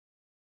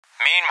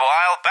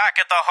Meanwhile,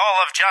 back at the Hall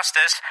of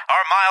Justice,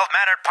 our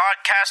mild-mannered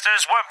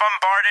podcasters were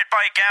bombarded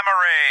by gamma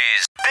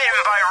rays,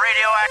 bitten by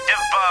radioactive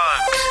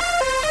bugs,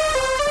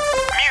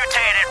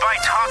 mutated by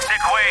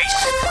toxic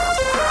waste,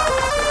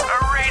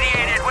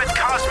 irradiated with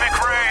cosmic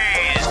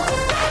rays,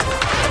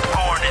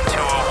 born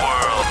into a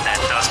world that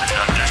doesn't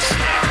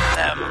understand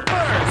them.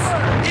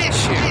 Birth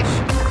issue.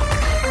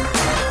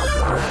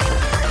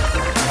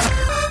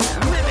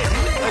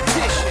 Limited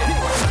edition.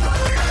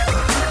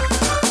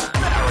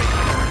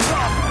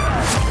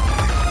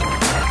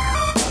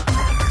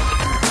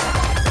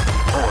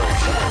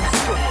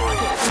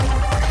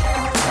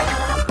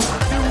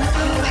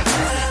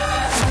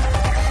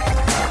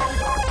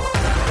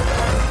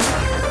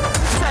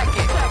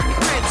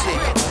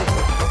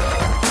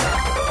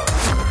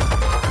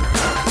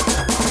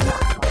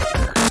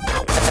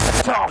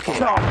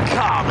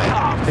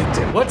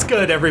 What's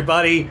good,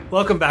 everybody?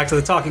 Welcome back to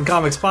the Talking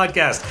Comics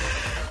podcast.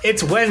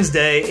 It's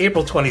Wednesday,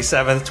 April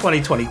 27th,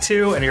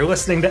 2022, and you're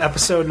listening to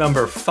episode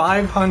number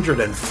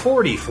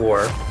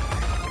 544.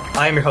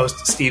 I'm your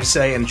host, Steve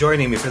Say, and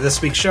joining me for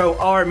this week's show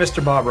are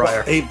Mr. Bob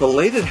Ryer. A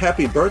belated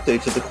happy birthday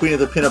to the Queen of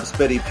the Pinups,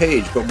 Betty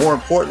Page, but more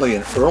importantly,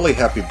 an early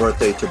happy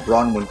birthday to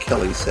Bronwyn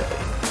Kelly Say.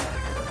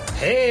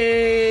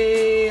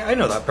 Hey, I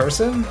know that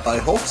person. I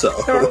hope so.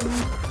 They're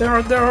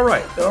all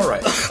right. They're all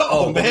right.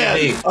 Oh man,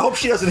 I hope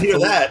she doesn't hear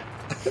that.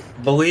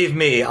 Believe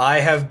me, I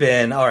have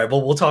been. All right,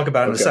 well, we'll talk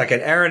about it in a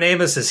second. Aaron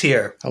Amos is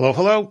here. Hello,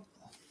 hello.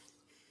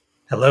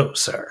 Hello,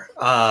 sir.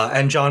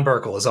 And John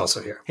Burkle is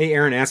also here. Hey,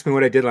 Aaron, ask me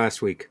what I did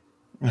last week.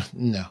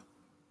 No.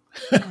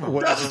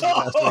 What I did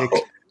last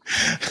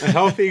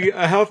week?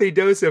 A healthy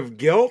dose of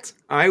guilt.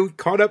 I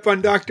caught up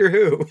on Doctor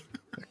Who.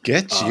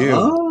 Get you.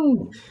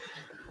 Oh.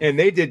 And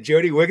they did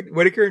Jodie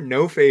Whittaker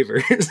no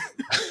favors.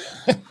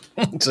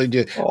 So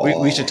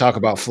we should talk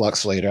about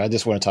Flux later. I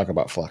just want to talk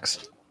about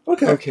Flux.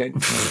 Okay.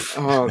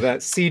 Oh,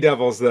 that Sea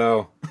Devils,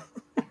 though.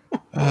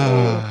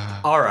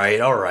 All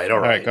right. All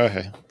right, go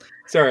ahead.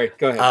 Sorry,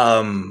 go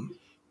ahead.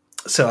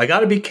 So I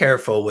got to be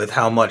careful with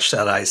how much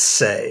that I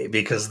say,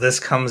 because this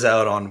comes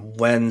out on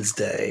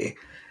Wednesday.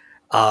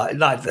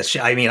 Not that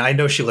I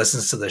know she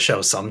listens to the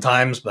show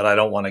sometimes, but I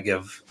don't want to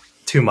give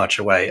too much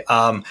away.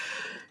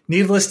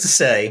 Needless to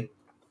say,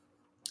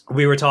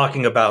 we were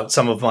talking about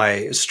some of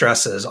my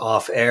stresses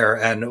off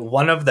air, and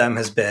one of them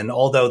has been,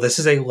 although this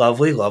is a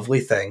lovely,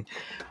 lovely thing,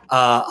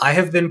 I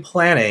have been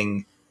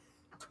planning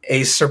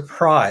a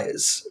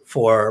surprise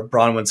for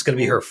Bronwyn. It's going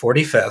to be her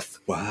 45th.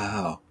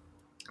 Wow.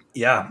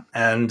 Yeah,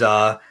 and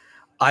I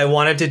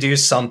wanted to do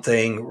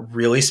something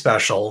really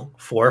special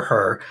for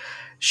her.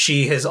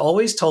 She has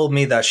always told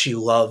me that she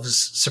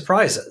loves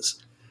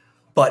surprises,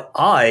 but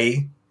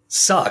I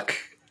suck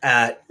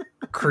at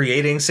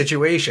creating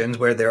situations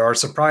where there are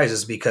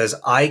surprises because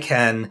I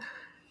can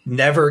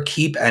never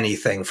keep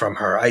anything from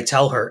her. I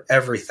tell her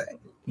everything,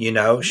 you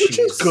know. Which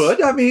is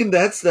good. I mean,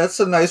 that's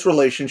a nice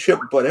relationship,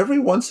 but every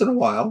once in a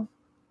while.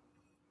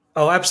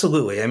 Oh,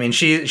 absolutely. I mean,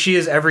 she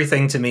is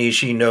everything to me.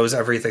 She knows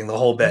everything, the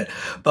whole bit.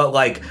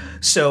 But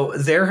so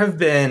there have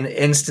been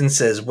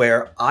instances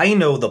where I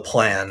know the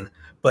plan,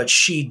 but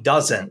she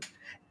doesn't.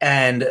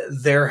 And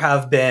there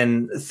have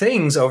been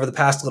things over the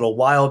past little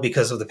while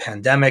because of the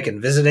pandemic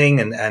and visiting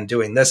and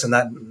doing this and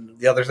that and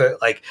the other thing.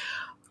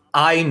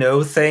 I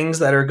know things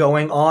that are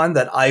going on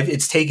that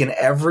it's taken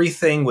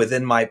everything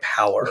within my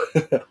power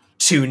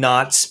to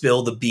not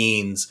spill the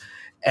beans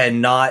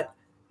and not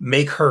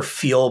make her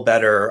feel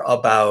better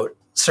about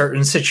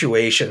certain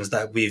situations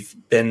that we've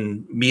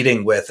been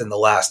meeting with in the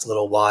last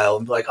little while.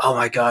 And like, oh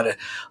my God,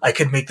 I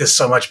could make this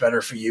so much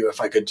better for you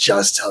if I could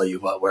just tell you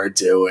what we're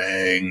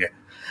doing.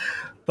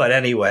 But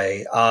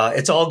anyway,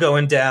 it's all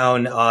going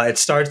down.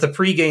 The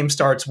pregame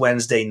starts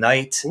Wednesday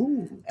night.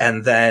 Ooh.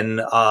 And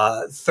then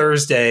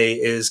Thursday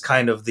is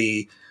kind of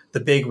the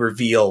big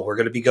reveal. We're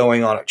going to be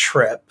going on a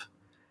trip.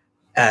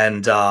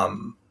 And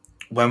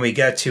when we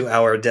get to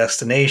our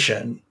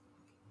destination,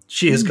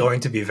 she is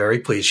going to be very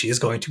pleased. She is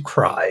going to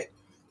cry.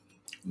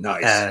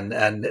 Nice.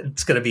 And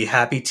it's going to be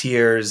happy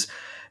tears.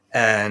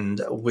 And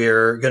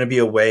we're going to be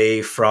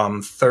away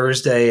from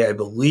Thursday, I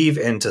believe,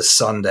 into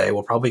Sunday.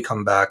 We'll probably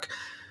come back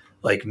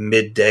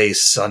midday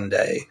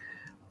Sunday.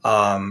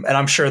 And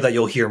I'm sure that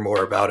you'll hear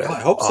more about it. I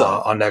hope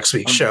so. On next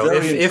week's show.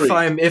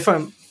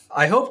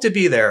 I hope to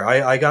be there.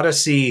 I got to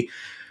see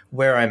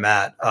where I'm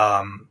at.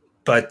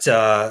 But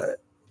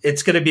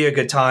it's going to be a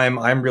good time.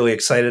 I'm really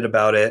excited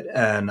about it.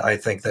 And I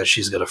think that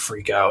she's going to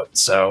freak out.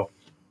 So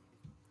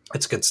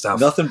it's good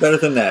stuff. Nothing better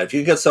than that. If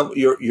you get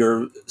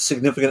your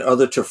significant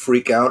other to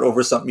freak out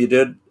over something you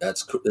did,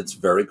 it's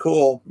very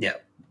cool. Yeah.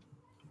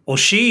 Well,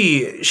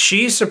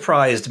 she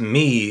surprised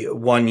me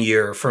one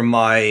year for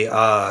my,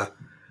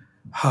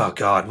 oh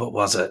God, what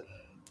was it?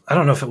 I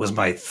don't know if it was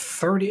my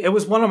 30. It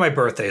was one of my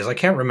birthdays. I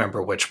can't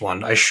remember which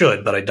one. I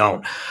should, but I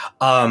don't.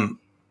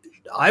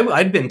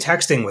 I'd been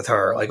texting with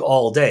her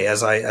all day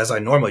as I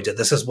normally did.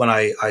 This is when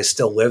I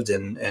still lived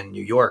in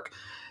New York,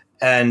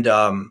 and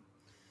I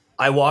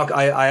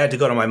had to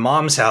go to my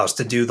mom's house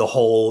to do the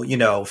whole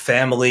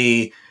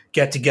family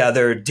get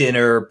together,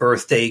 dinner,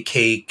 birthday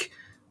cake,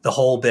 the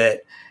whole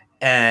bit.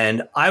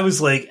 And I was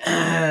like,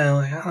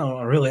 I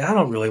don't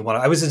really want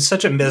to. I was in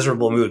such a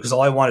miserable mood because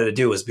all I wanted to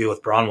do was be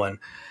with Bronwyn.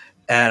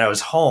 And I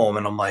was home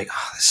and I'm like,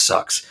 this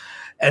sucks.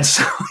 And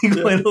so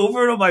we went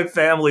over to my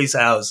family's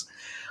house.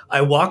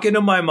 I walk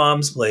into my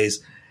mom's place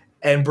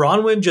and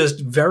Bronwyn just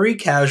very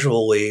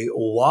casually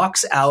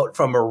walks out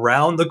from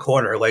around the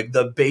corner, like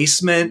the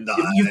basement. Nice.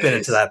 You've been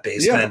into that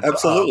basement,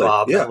 absolutely.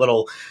 Rob, yeah. That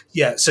little,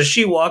 So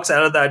she walks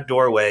out of that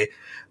doorway.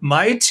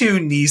 My two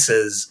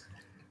nieces,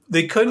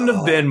 they couldn't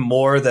have been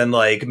more than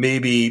like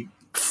maybe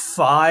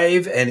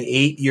 5 and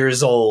 8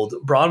 years old.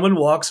 Bronwyn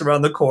walks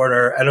around the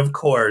corner, and of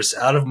course,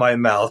 out of my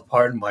mouth,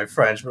 pardon my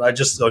French, but I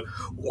just go,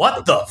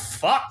 what the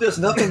fuck? There's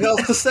nothing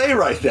else to say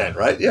right then,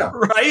 right? Yeah.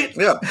 Right?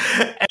 Yeah.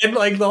 And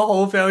like the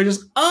whole family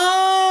just,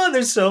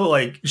 they're so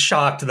like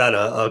shocked that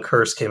a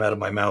curse came out of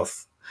my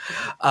mouth.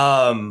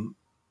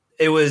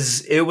 It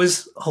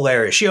was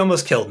hilarious. She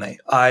almost killed me.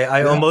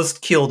 I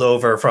almost keeled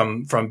over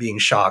from being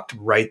shocked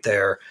right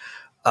there.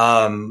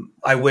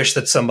 I wish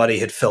that somebody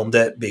had filmed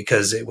it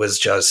because it was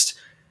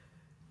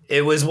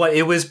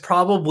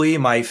probably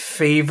my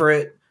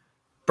favorite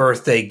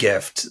birthday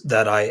gift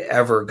that I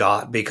ever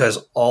got,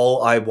 because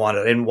all I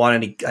wanted, I didn't want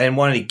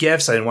any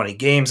gifts. I didn't want any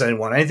games. I didn't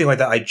want anything like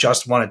that. I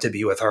just wanted to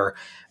be with her.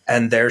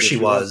 And there she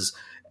was.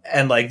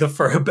 And like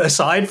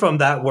aside from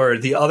that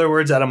word, the other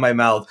words out of my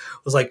mouth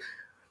was like,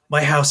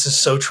 my house is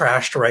so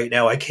trashed right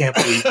now. I can't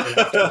believe I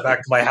have to go back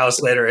to my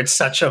house later. It's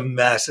such a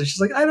mess. And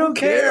she's like, I don't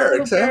care.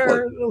 Exactly.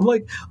 Care. I'm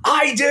like,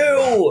 I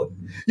do.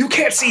 You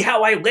can't see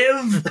how I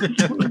live.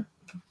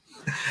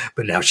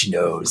 But now she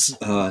knows.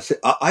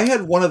 I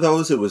had one of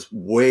those. It was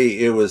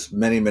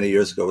many, many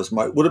years ago. It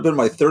would have been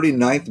my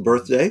 39th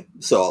birthday.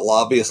 So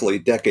obviously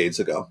decades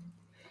ago.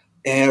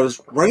 And it was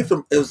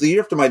the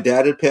year after my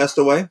dad had passed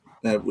away.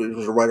 And it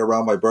was right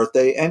around my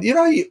birthday. And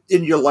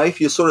in your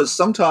life, you sort of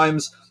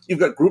sometimes you've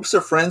got groups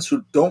of friends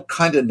who don't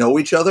kind of know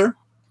each other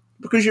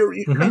because you're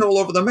kind of all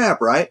over the map,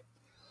 right?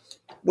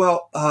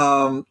 Well,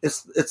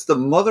 it's the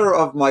mother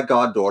of my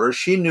goddaughter.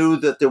 She knew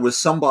that there was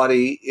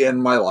somebody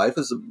in my life,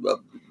 as a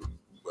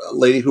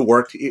lady who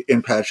worked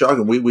in Patchogue,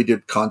 and we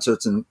did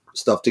concerts and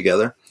stuff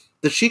together,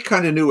 that she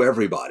kind of knew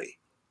everybody,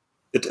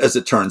 as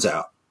it turns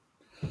out.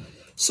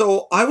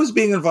 So I was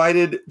being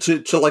invited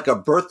to like a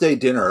birthday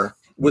dinner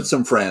with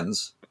some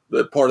friends,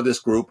 part of this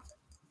group.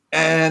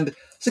 And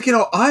it's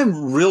like,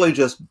 I'm really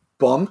just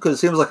bummed because it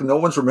seems like no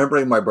one's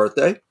remembering my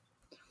birthday.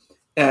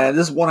 And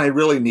this is one I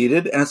really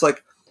needed. And it's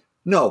like,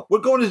 no, we're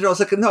going to dinner. I was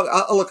like, no,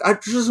 look, I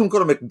just want to go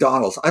to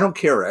McDonald's. I don't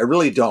care. I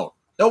really don't.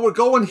 No, we're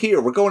going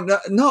here. We're going.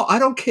 No, I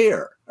don't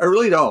care. I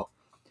really don't.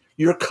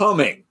 You're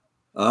coming.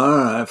 All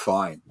right,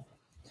 fine.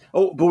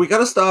 Oh, but we got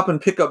to stop and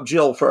pick up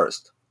Jill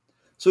first.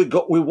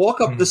 So we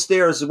walk up the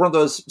stairs, one of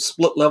those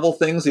split level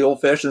things, the old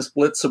fashioned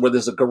splits where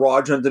there's a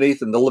garage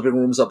underneath and the living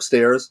room's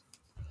upstairs.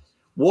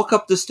 Walk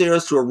up the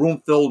stairs to a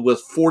room filled with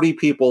 40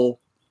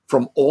 people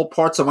from all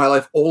parts of my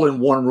life, all in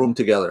one room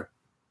together.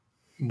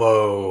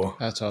 Whoa.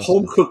 That's awesome.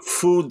 Home cooked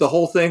food, the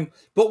whole thing.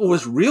 But what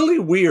was really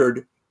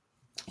weird,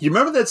 you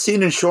remember that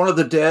scene in Shaun of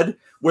the Dead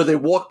where they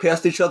walk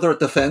past each other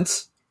at the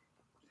fence?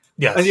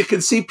 Yes. And you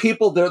can see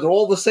people, they're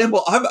all the same.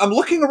 Well, I'm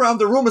looking around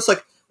the room. It's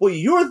like, well,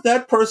 you're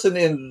that person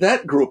in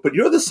that group, but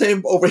you're the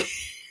same over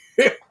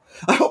here.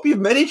 I hope you've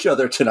met each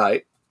other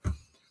tonight.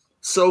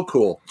 So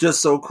cool.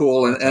 Just so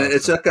cool. And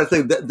it's that kind of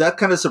thing. That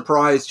kind of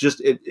surprise,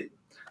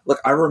 look,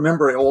 I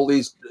remember it all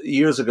these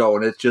years ago,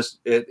 and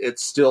it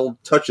still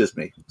touches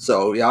me.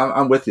 So, yeah,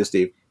 I'm with you,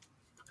 Steve.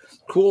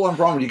 Cool on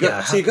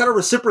Bronwyn. So you got to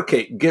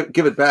reciprocate and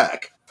give it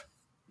back.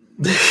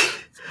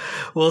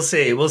 We'll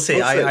see.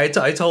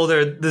 I told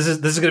her this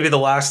is going to be the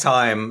last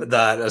time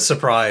that a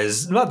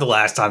surprise, not the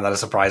last time that a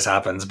surprise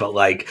happens, but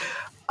like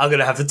I'm going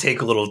to have to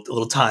take a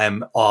little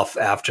time off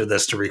after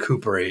this to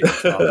recuperate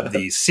from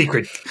the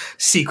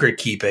secret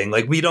keeping.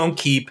 Like we don't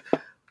keep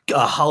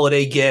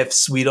holiday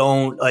gifts. We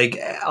don't like.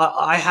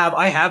 I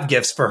have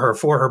gifts for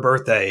her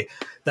birthday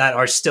that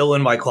are still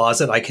in my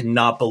closet. I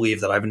cannot believe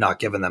that I've not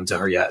given them to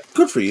her yet.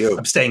 Good for you.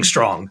 I'm staying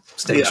strong.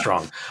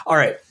 Strong. All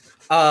right.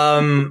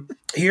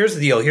 Here's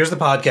the deal. Here's the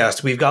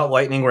podcast. We've got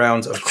lightning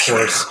rounds, of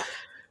course.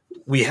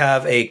 We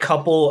have a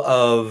couple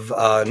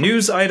of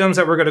news items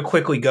that we're going to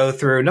quickly go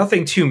through.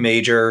 Nothing too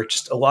major,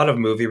 just a lot of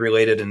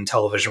movie-related and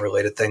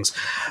television-related things.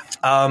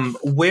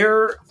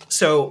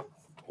 So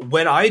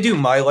when I do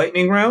my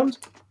lightning round,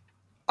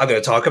 I'm going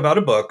to talk about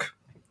a book,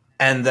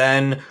 and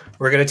then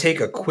we're going to take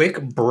a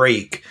quick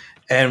break.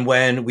 And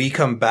when we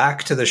come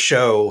back to the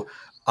show,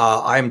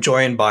 I'm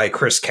joined by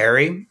Chris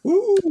Carey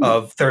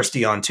of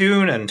Thirsty on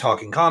Toon and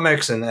Talking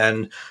Comics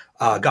and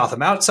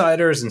Gotham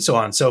Outsiders and so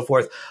on and so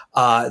forth.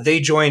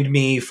 They joined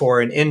me for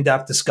an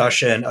in-depth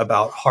discussion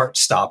about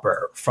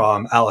Heartstopper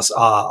from Alice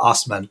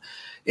Oseman.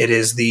 It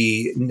is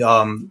the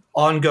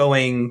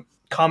ongoing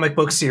comic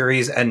book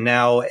series and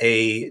now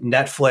a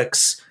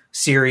Netflix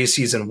series.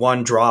 Season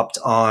 1 dropped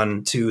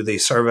onto the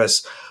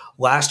service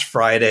last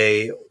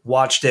Friday.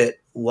 Watched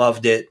it,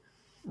 loved it,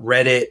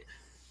 read it.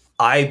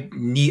 I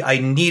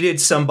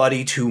needed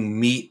somebody to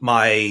meet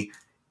my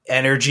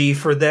energy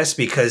for this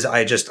because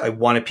I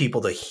wanted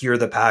people to hear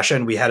the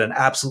passion. We had an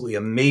absolutely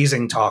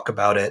amazing talk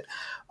about it.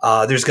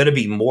 There's going to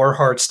be more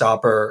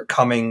Heartstopper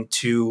coming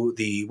to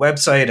the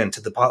website and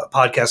to the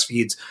podcast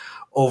feeds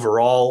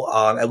overall.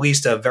 At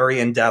least a very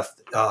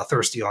in-depth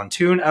Thirsty on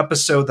Toon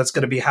episode that's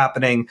going to be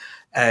happening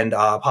and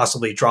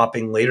possibly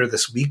dropping later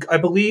this week, I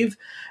believe.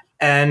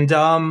 And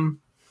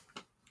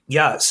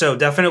yeah, so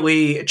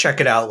definitely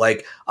check it out.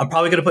 Like, I'm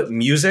probably going to put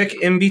music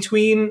in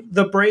between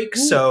the break. Ooh.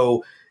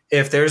 So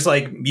if there's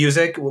like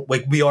music,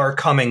 like we are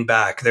coming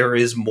back. There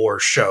is more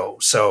show.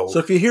 So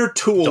if you hear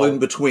Tool in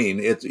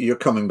between, you're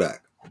coming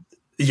back.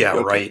 Yeah,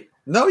 okay. Right.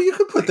 No, you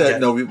could put that. Yeah.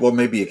 No, well,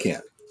 maybe you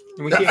can't.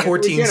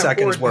 14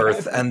 seconds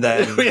worth, and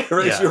then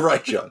you're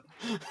right, John.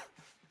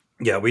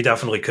 Yeah, we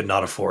definitely could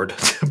not afford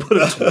to put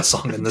a Tool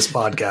song in this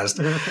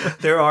podcast.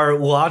 There are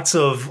lots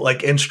of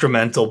like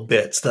instrumental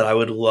bits that I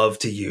would love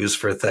to use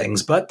for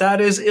things, but that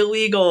is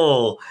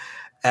illegal.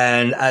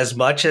 And as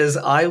much as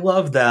I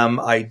love them,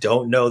 I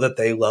don't know that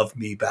they love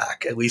me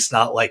back. At least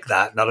not like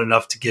that. Not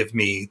enough to give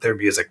me their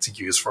music to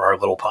use for our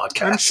little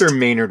podcast. I'm sure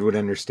Maynard would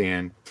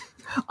understand.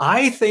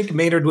 I think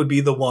Maynard would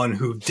be the one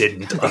who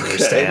didn't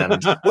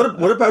understand.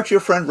 What about your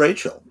friend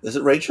Rachel? Is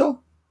it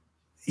Rachel?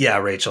 Yeah,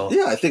 Rachel.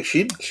 Yeah, I think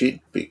she'd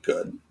be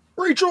good.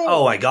 Rachel.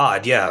 Oh my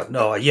God, yeah,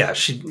 no, yeah,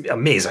 she's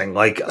amazing.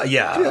 Like,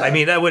 yeah, I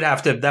mean, that would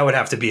have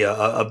to be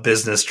a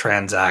business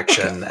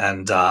transaction,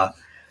 and that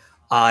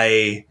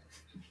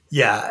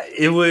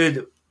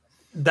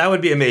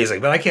would be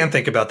amazing. But I can't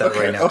think about that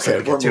right now. Okay,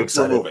 I get too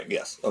excited. We're moving.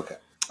 Yes. Okay.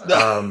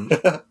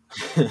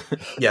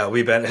 Yeah,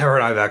 her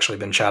and I have actually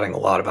been chatting a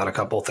lot about a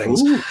couple of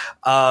things.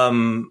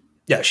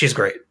 Yeah, she's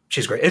great.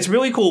 It's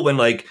really cool when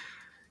like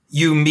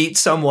you meet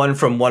someone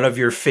from one of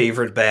your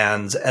favorite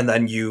bands and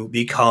then you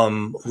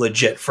become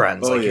legit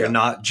friends. You're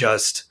not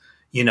just,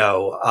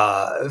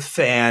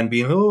 fan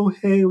being, oh,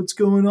 hey, what's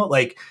going on?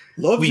 Like,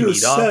 we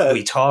meet up,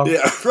 we talk.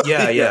 Yeah,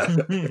 right. Yeah.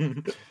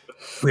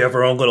 We have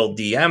our own little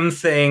DM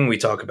thing. We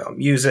talk about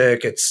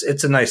music.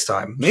 It's a nice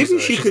time. Maybe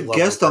she could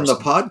guest on the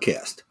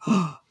podcast.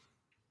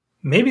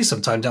 Maybe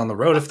sometime down the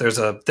road if there's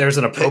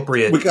an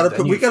appropriate. We got a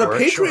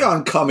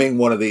Patreon coming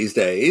one of these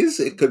days.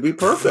 It could be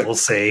perfect. We'll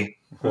see.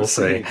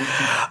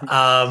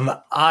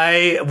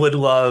 I would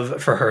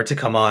love for her to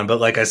come on,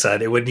 but like I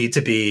said, it would need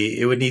to be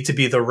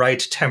the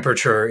right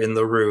temperature in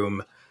the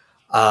room.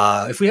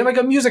 If we have like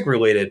a music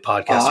related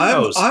podcast,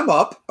 who knows? I'm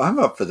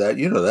up for that.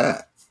 You know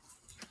that.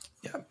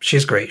 Yeah,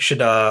 she's great. Should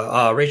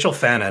Rachel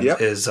Fannin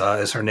is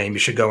her name. You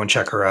should go and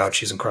check her out.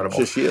 She's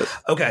incredible. She is.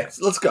 Okay,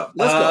 let's go.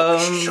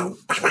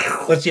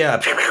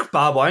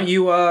 Bob, why don't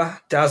you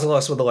dazzle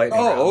us with the lightning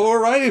round?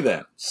 Alrighty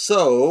then.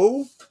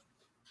 So,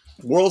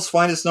 World's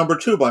Finest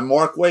 #2 by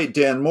Mark Waid,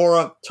 Dan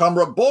Mora,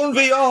 Tamra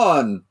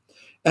Bonvillain,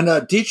 and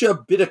Aditya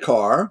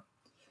Bidikar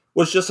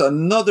was just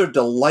another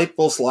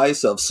delightful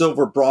slice of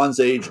Silver Bronze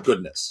Age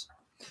goodness.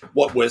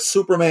 What with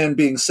Superman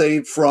being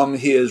saved from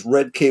his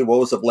red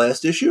KOs of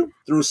last issue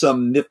through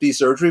some nifty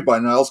surgery by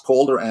Niles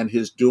Calder and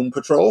his Doom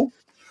Patrol.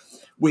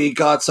 We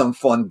got some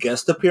fun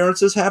guest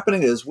appearances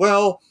happening as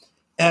well.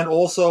 And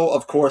also,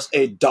 of course,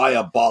 a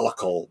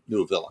diabolical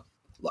new villain.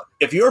 Look,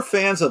 if you're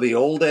fans of the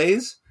old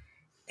days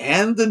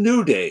and the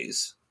new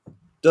days,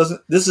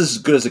 this is as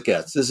good as it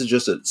gets. This is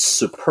just a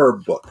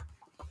superb book.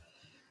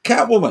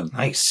 Catwoman.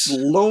 Nice.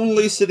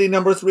 Lonely City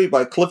 #3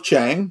 by Cliff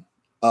Chiang.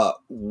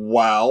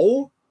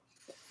 Wow.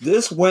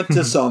 This went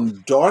to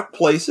some dark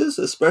places,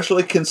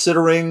 especially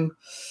considering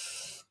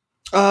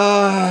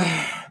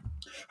her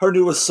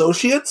new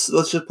associates.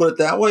 Let's just put it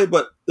that way.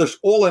 But there's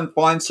all in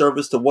fine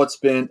service to what's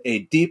been a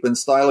deep and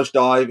stylish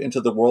dive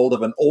into the world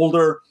of an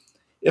older,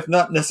 if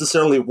not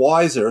necessarily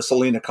wiser,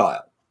 Selina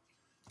Kyle.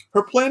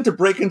 Her plan to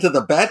break into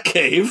the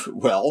Batcave,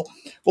 well,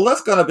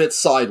 that's gone a bit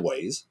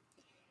sideways.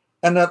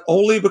 And not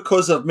only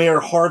because of Mayor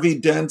Harvey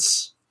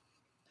Dent's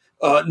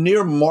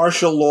near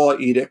martial law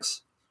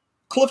edicts,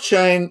 Cliff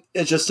Chiang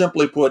is just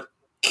simply put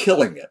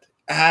killing it.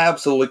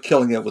 Absolutely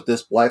killing it with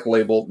this Black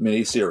Label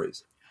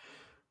miniseries.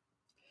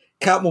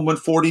 Catwoman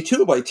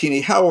 42 by Tini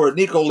Howard,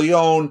 Nico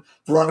Leone,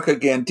 Veronica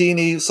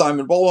Gandini,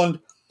 Simon Boland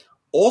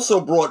also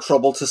brought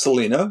trouble to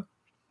Selina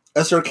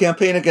as her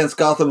campaign against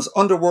Gotham's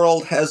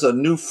underworld has a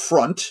new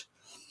front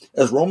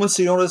as Roman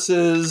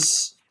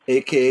Sionis's,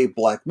 a.k.a.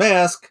 Black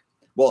Mask,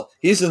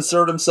 he's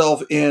inserted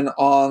himself in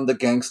on the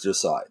gangster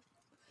side.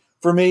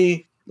 For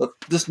me,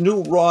 look, this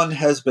new run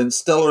has been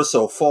stellar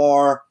so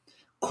far.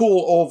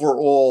 Cool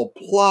overall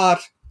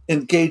plot,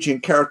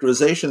 engaging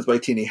characterizations by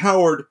Tini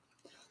Howard.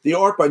 The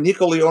art by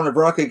Nico Leone and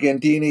Veronica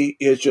Gandini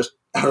is just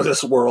out of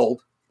this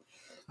world.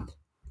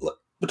 Look,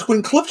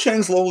 between Cliff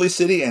Chiang's Lonely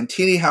City and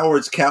Tini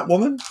Howard's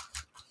Catwoman,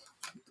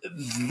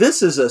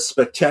 this is a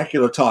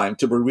spectacular time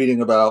to be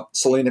reading about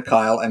Selina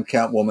Kyle and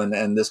Catwoman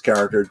and this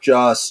character.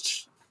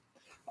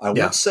 I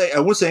won't say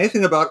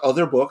anything about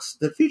other books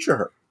that feature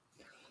her.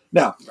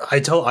 Now,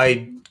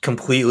 I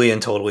completely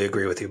and totally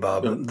agree with you,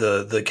 Bob.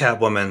 The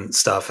Catwoman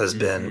stuff has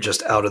been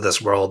just out of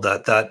this world.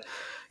 That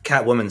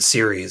Catwoman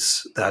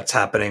series that's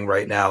happening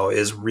right now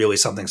is really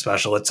something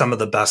special. It's some of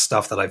the best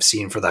stuff that I've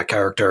seen for that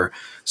character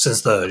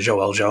since the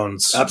Joelle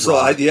Jones.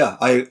 Absolutely.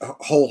 I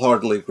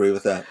wholeheartly agree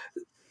with that.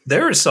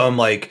 There is some,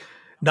 like,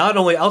 not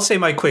only, I'll say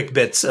my quick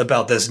bits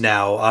about this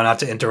now, not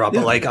to interrupt,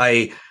 but like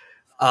I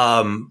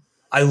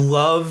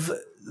love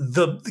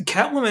the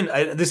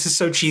Catwoman. This is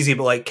so cheesy,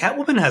 but like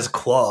Catwoman has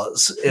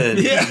claws in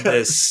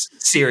this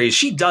series.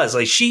 She does.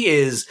 Like she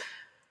is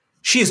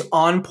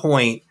on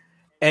point,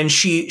 and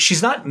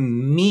she's not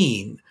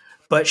mean,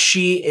 but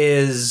she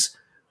is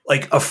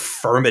like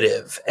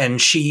affirmative, and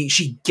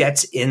she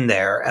gets in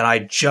there, and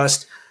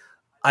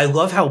I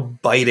love how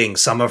biting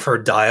some of her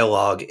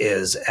dialogue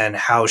is, and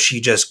how she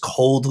just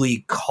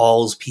coldly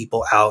calls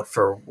people out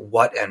for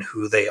what and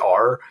who they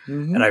are.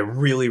 Mm-hmm. And I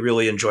really,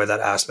 really enjoy that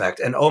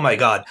aspect. And oh my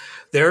God,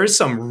 there is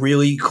some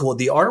really cool,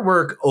 the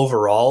artwork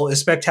overall is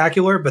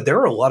spectacular, but there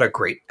are a lot of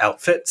great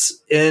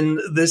outfits in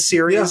this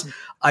series.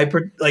 Yeah.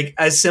 Like,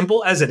 as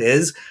simple as it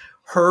is,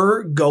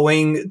 her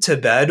going to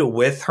bed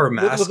with her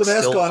mask, with the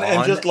mask still on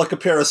and just like a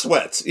pair of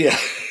sweats. Yeah.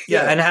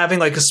 And having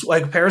like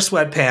a pair of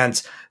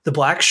sweatpants, the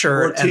black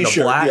shirt, and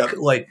the black,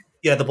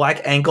 the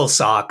black ankle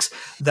socks,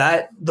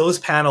 those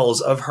panels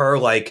of her,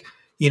 like,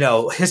 you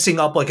know, hissing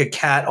up like a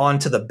cat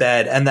onto the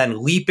bed and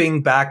then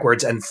leaping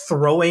backwards and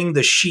throwing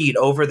the sheet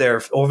over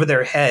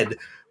their head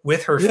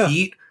with her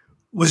feet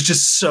was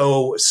just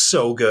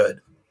so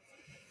good.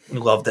 I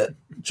loved it.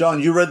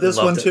 John, you read this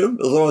one too?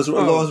 As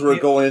long as we're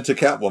going into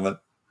Catwoman.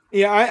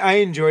 Yeah, I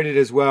enjoyed it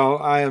as well.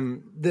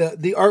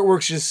 The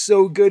artwork's just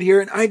so good here,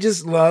 and I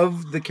just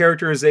love the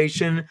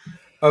characterization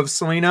of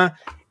Selina.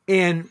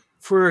 And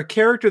for a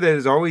character that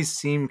has always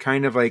seemed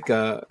kind of like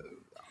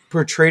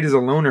portrayed as a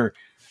loner,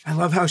 I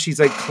love how she's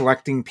like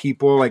collecting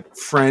people, like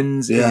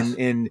friends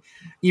and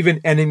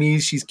even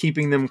enemies. She's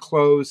keeping them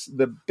close.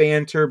 The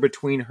banter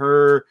between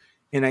her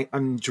and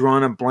I'm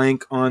drawing a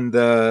blank on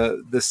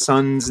the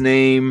son's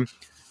name.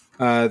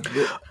 I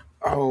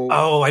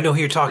know who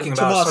you're talking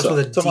about. It starts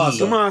with a D.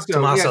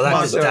 Tommaso.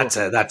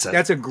 That's it.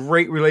 That's a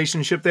great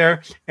relationship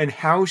there. And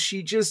how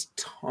she just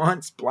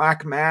taunts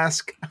Black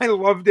Mask. I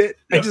loved it.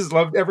 Yep. I just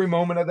loved every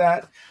moment of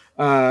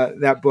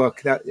that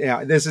book.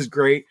 This is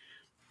great.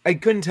 I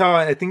couldn't tell.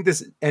 I think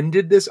this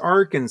ended this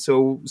arc, and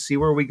so see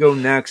where we go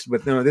next.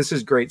 But no, this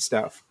is great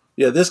stuff.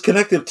 Yeah, there's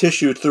connective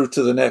tissue through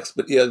to the next.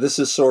 But yeah, this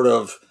is sort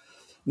of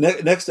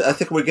next. I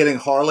think we're getting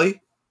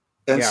Harley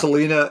and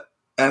Selina,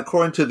 and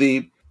according to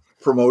the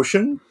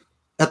promotion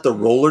at the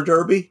roller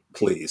derby,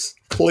 please.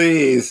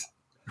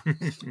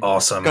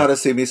 Awesome. Gotta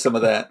see me some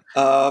of that.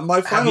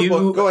 My final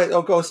book. Go ahead.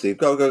 Oh, go, Steve.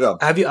 Go.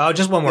 Have you?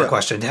 Just one more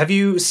question. Have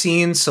you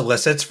seen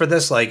solicits for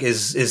this? Like,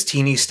 is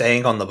Teeny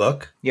staying on the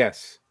book?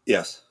 Yes.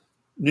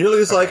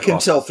 Nearly as I can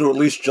tell through at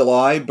least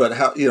July, but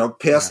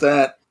past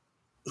that,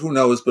 who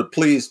knows? But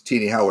please,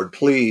 Teeny Howard,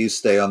 please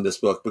stay on this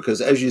book, because,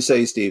 as you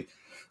say, Steve,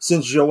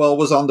 since Joelle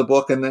was on the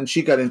book and then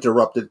she got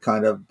interrupted,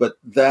 kind of, but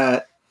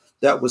that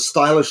was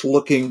stylish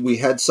looking. We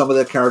had some of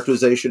that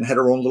characterization, had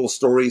her own little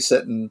story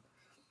set in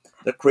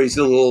the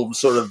crazy little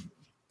sort of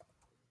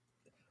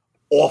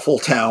awful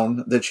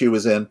town that she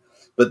was in.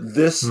 But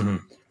this,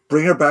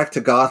 bring her back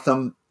to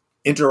Gotham,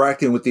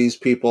 interacting with these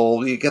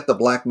people. You get the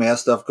Black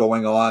Mask stuff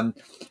going on.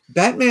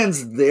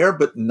 Batman's there,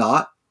 but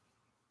not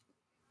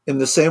in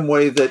the same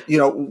way that,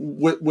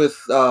 with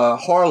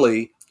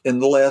Harley in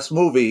the last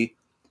movie.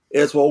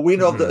 Is, well, we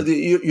know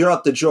you're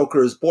not the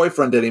Joker's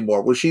boyfriend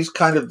anymore. Well, she's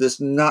kind of this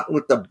not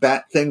with the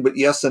bat thing, but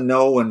yes and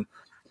no, and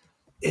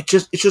it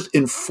just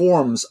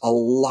informs a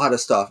lot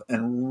of stuff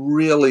and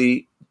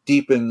really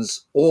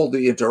deepens all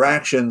the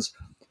interactions.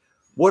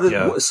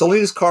 What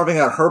Selina's carving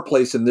out her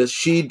place in this?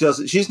 She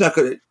doesn't. She's not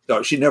going to.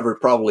 No, she never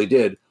probably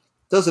did.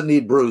 Doesn't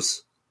need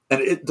Bruce,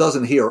 and it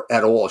doesn't here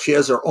at all. She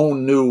has her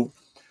own new,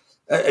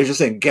 as you're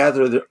saying,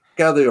 gather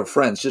your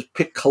friends. Just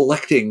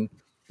collecting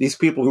these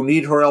people who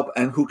need her help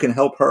and who can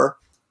help her.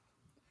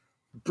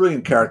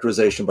 Brilliant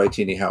characterization by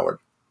Teeny Howard.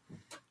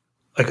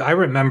 Like, I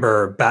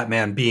remember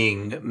Batman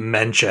being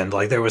mentioned.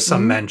 Like, there was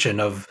some mention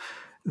of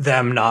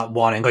them not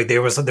wanting. Like,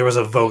 there was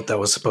a vote that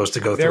was supposed to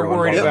go through.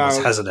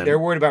 Was hesitant. They're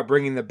worried about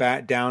bringing the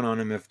bat down on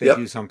him if they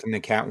do something to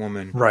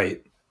Catwoman.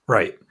 Right.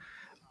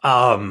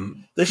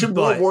 They should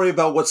more worry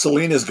about what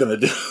Selina's going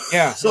to do.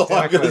 Yeah, that's all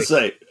I'm going to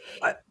say.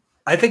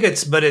 I think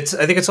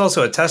it's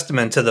also a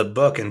testament to the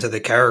book and to the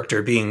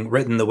character being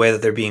written the way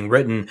that they're being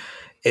written.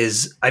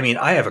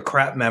 I have a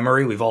crap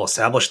memory. We've all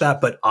established that,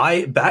 but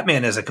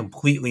Batman is a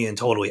completely and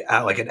totally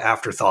like an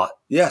afterthought.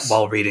 Yes.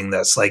 While reading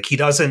this, like, he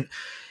doesn't.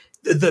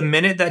 The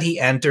minute that he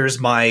enters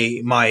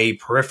my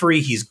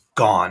periphery, he's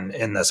gone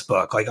in this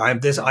book. Like,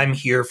 I'm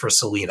here for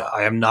Selina.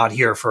 I am not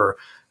here for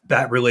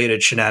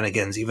Bat-related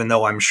shenanigans, even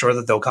though I'm sure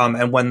that they'll come.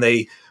 And when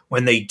they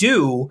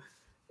do,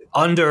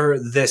 under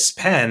this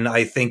pen,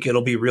 I think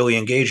it'll be really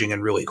engaging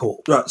and really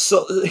cool. Right.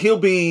 So he'll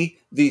be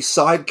the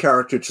side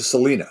character to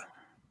Selina.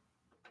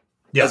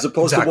 Yeah, as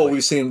opposed to what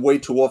we've seen way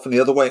too often the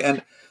other way.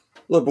 And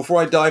look,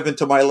 before I dive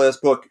into my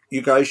last book,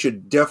 you guys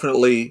should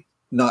definitely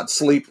not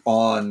sleep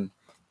on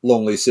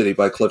Lonely City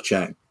by Cliff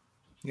Chiang.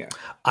 Yeah.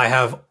 I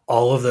have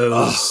all of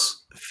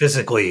those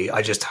physically.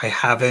 I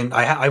haven't.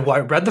 I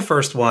read the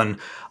first one.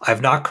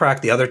 I've not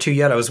cracked the other two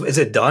yet. Is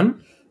it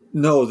done?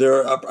 No,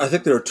 I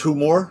think there are two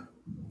more,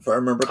 if I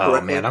remember correctly.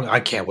 Oh man, I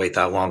can't wait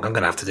that long. I'm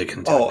gonna have to dig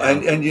into. Oh,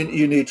 and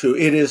you need to.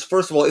 It is,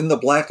 first of all, in the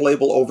Black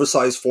Label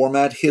oversized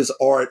format. His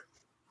art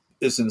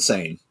is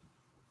insane.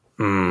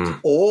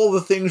 All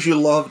the things you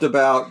loved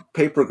about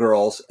Paper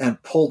Girls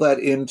and pull that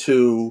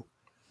into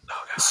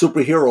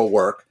superhero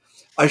work.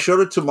 I showed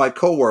it to my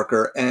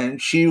coworker, and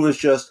she was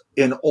just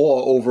in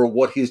awe over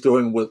what he's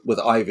doing with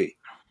Ivy.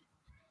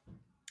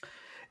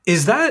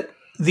 Is that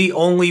the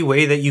only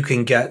way that you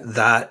can get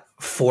that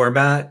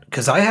format?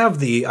 Because I have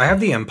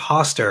the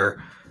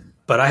Imposter,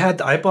 but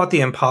I bought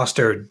the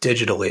Imposter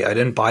digitally. I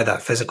didn't buy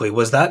that physically.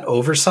 Was that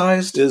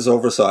oversized? It is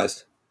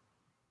oversized.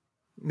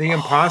 The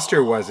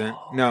Imposter wasn't.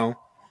 No.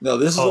 No,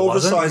 this is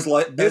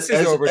oversized. This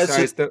is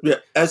oversized.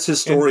 As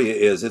his story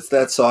is. It's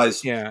that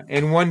size. Yeah,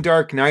 and One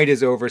Dark Knight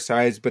is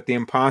oversized, but The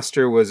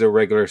Imposter was a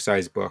regular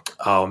size book.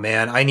 Oh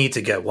man, I need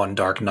to get One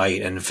Dark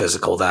Knight in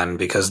physical then,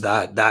 because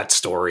that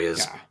story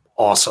is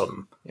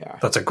awesome. Yeah,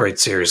 that's a great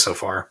series so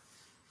far.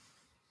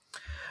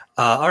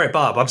 All right,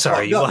 Bob. I'm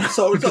sorry.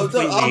 So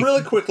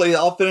really quickly,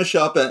 I'll finish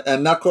up,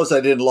 and not because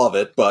I didn't love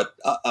it, but.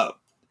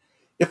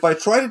 If I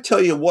try to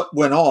tell you what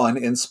went on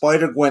in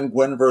Spider-Gwen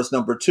Gwenverse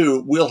number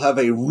 2, we'll have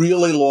a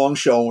really long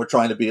show, and we're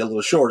trying to be a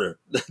little shorter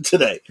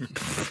today.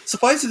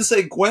 Suffice it to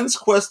say, Gwen's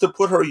quest to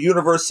put her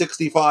Universe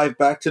 65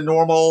 back to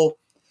normal,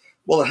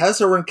 well, it has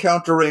her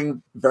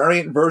encountering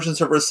variant versions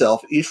of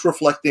herself, each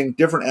reflecting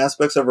different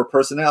aspects of her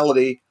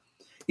personality,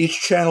 each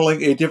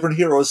channeling a different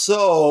hero.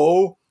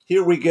 So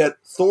here we get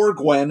Thor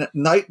Gwen,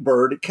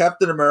 Nightbird,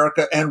 Captain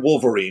America, and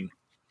Wolverine.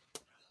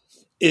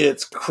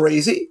 It's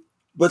crazy.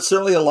 But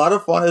certainly a lot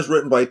of fun. Is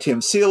written by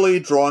Tim Seeley,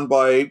 drawn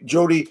by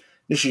Jody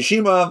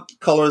Nishishima,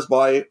 colors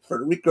by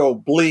Federico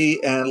Blee,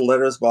 and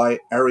letters by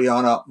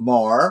Ariana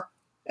Marr.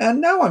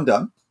 And now I'm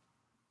done.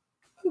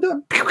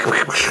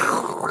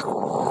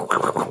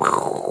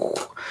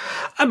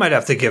 I might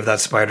have to give that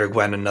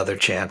Spider-Gwen another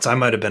chance. I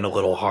might have been a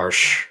little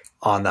harsh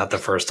on that the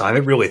first time.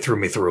 It really threw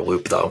me through a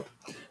loop, though.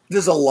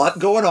 There's a lot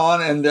going on,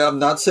 and I'm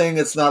not saying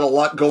it's not a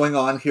lot going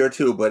on here,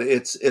 too, but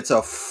it's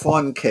a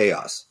fun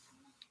chaos.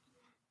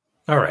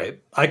 All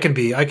right, I could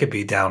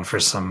be down for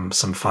some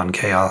fun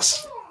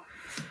chaos.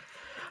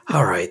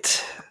 All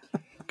right,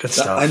 good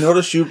stuff. I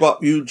noticed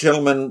you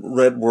gentlemen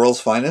read World's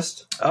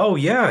Finest. Oh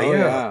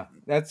yeah,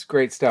 that's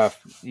great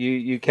stuff.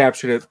 You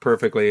captured it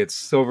perfectly. It's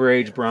Silver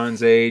Age,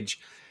 Bronze Age.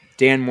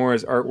 Dan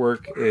Mora's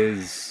artwork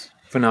is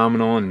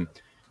phenomenal, and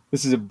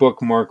this is a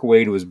book Mark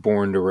Waid was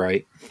born to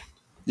write.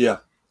 Yeah,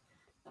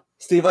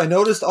 Steve, I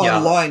noticed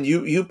online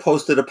you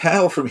posted a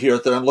panel from here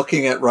that I'm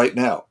looking at right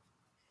now.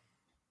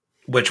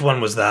 Which one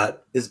was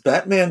that? Is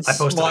Batman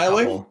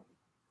smiling?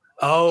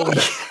 Oh,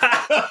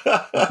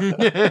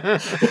 yeah.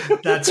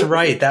 That's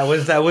right.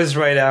 That was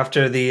right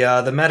after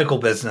the medical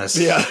business.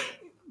 Yeah,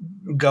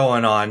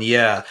 going on.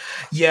 Yeah.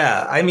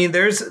 I mean,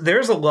 there's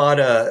a lot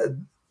of.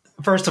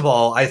 First of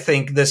all, I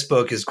think this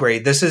book is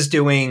great. This is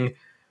doing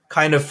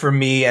kind of for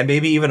me, and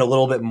maybe even a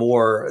little bit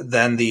more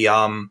than the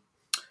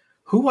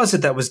who was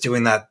it that was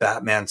doing that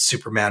Batman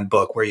Superman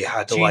book where you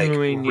had to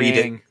read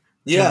it?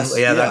 Yes,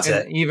 that's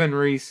it. Even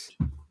Reese.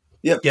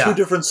 Yep, two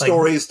different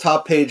stories,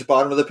 top page,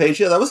 bottom of the page.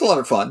 Yeah, that was a lot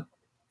of fun.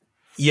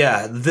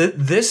 Yeah,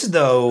 this,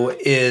 though,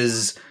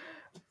 is...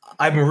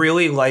 I'm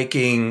really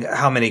liking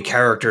how many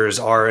characters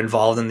are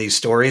involved in these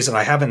stories, and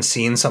I haven't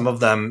seen some of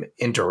them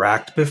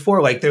interact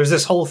before. Like, there's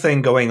this whole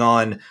thing going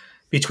on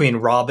between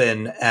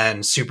Robin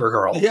and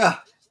Supergirl. Yeah.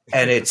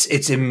 And it's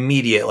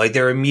immediate. Like,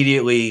 they're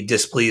immediately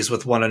displeased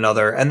with one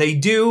another. And they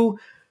do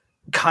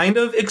kind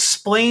of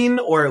explain,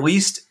 or at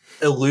least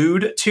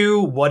allude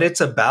to what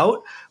it's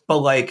about, but,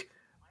 like,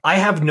 I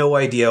have no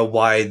idea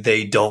why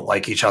they don't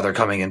like each other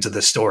coming into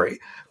this story,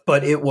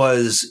 but it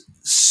was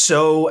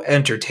so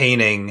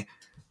entertaining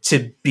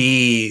to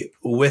be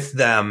with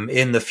them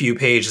in the few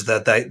pages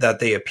that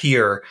they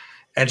appear,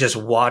 and just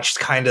watched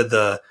kind of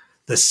the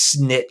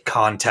snit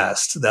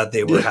contest that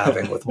they were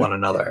having with one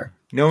another.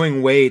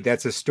 Knowing Waid,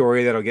 that's a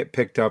story that'll get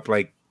picked up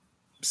like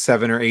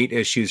 7 or 8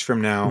 issues from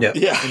now. Yeah,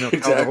 exactly.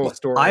 Tell the whole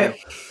story.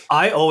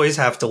 I always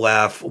have to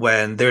laugh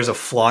when there's a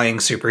flying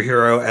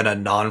superhero and a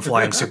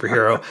non-flying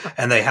superhero,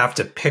 and they have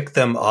to pick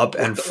them up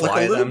and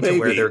fly them to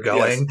where they're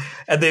going. Yes.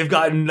 And they've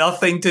got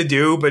nothing to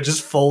do but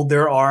just fold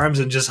their arms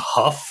and just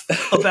huff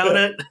about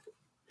it.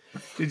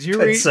 Did you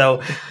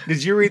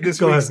read this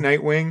week's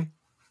Nightwing?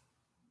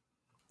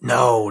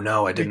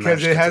 No, I didn't.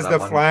 Because it has the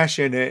Flash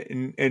in it,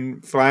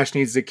 and Flash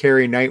needs to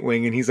carry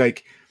Nightwing, and he's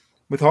like,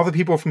 with all the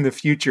people from the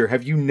future,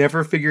 have you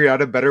never figured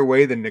out a better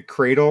way than to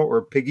cradle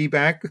or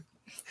piggyback?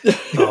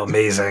 Oh,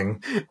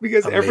 amazing.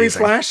 Because every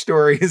Flash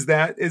story is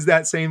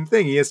that same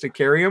thing. He has to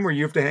carry them, or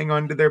you have to hang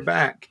on to their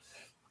back.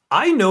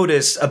 I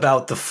notice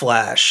about the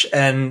Flash,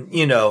 and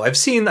I've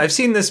seen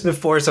this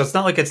before, so it's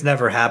not like it's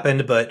never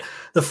happened, but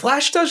the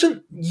Flash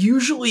doesn't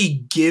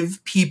usually give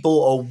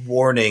people a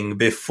warning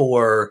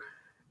before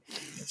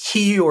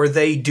he or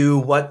they do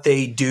what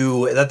they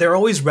do, that they're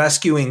always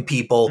rescuing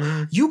people.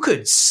 You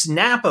could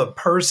snap a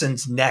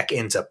person's neck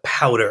into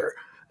powder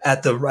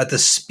at the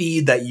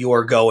speed that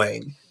you're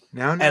going.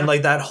 Now. And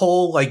like that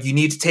whole, like, you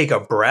need to take a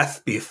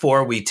breath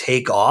before we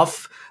take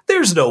off.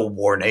 There's no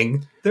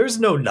warning. There's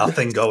no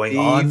nothing going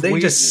on. They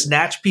just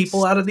snatch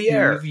people out of the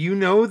air. You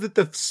know that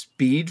the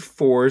Speed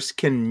Force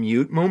can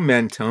mute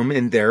momentum,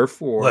 and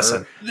therefore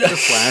Listen. the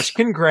Flash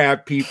can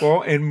grab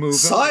people and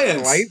move them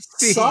at light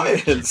speed.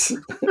 Science.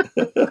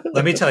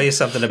 Let me tell you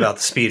something about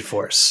the Speed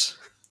Force.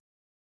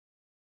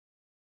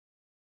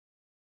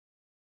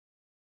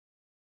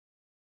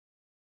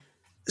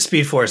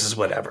 Speed Force is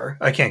whatever.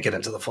 I can't get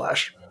into the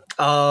Flash.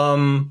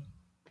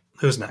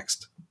 Who's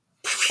next?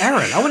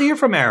 Aaron. I want to hear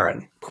from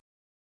Aaron.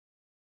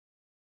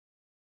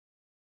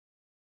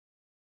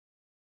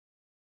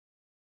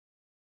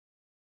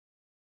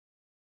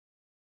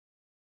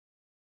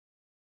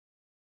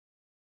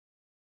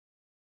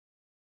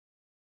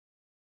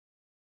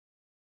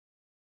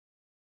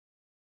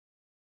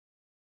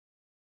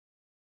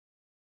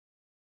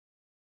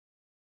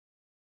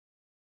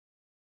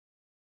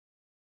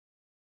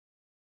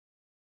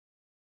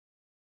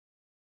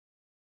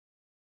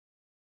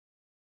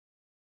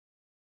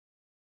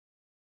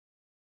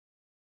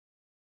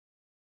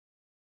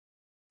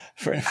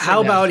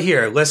 How about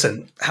here?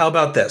 Listen, how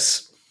about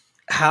this?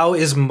 How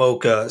is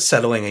Mocha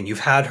settling in?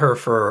 You've had her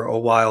for a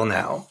while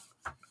now.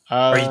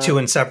 Are you two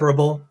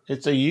inseparable?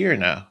 It's a year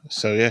now.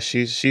 So yeah,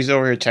 she's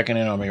over here checking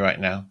in on me right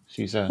now.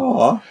 She's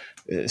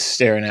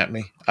staring at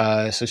me.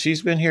 So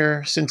she's been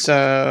here since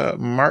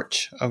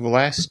March of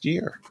last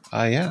year.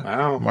 Yeah.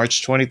 Wow.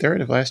 March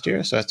 23rd of last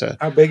year. So that's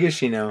How big is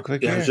she now?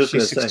 quick Yeah, I year. was just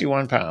She's gonna say.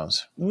 61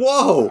 pounds.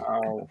 Whoa.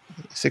 Wow.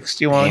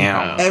 61 Damn.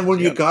 pounds. And when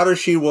you got her,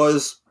 she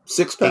was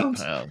 6 8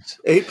 pounds? pounds.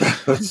 8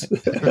 pounds.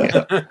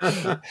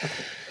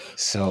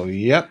 So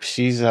yep,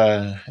 she's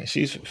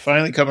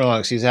finally coming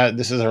along.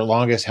 This is her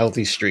longest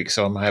healthy streak,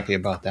 so I'm happy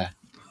about that.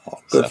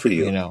 Good So, for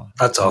you. You know,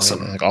 That's awesome.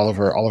 I mean, like all of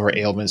her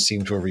ailments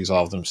seem to have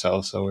resolved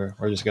themselves, so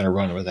we're just gonna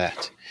run with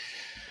that.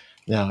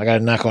 Now I got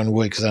to knock on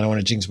wood because I don't want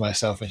to jinx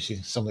myself and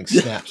something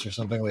snaps or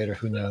something later.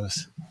 Who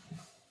knows?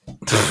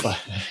 But,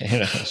 you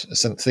know,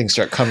 some things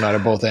start coming out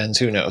of both ends.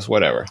 Who knows?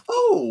 Whatever.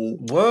 Oh.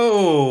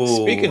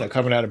 Whoa. Speaking of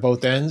coming out of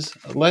both ends,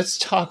 let's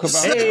talk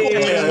about.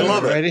 Hey, I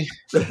love it. Ready?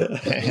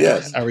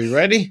 Yes. Are we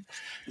ready?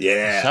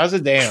 Yeah. How's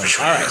it damn? All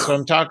right, so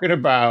I'm talking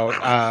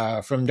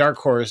about from Dark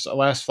Horse,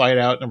 Last Flight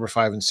Out, number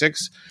 5 and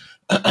 6.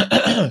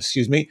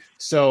 Excuse me.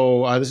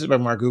 So this is by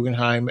Mark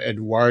Guggenheim,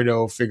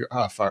 Eduardo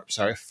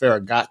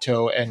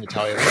Ferragato, and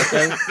Natalia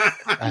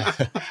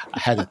Vecchio. I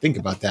had to think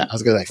about that. I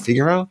was going to like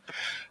Figaro.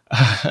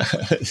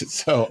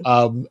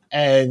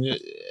 And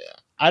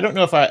I don't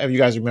know if you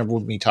guys remember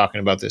me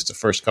talking about this the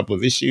first couple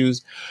of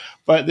issues,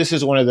 but this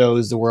is one of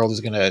those, the world is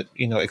going to,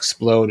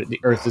 explode. The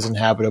earth is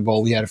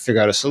inhabitable. We had to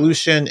figure out a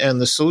solution. And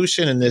the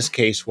solution in this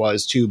case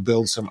was to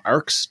build some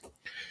arcs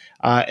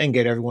and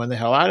get everyone the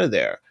hell out of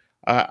there.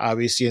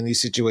 Obviously, in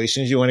these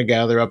situations, you want to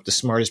gather up the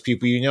smartest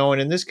people you know.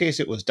 And in this case,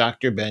 it was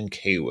Dr. Ben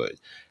Kaywood,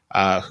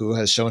 who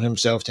has shown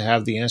himself to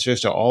have the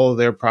answers to all of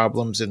their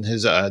problems in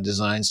his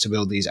designs to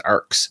build these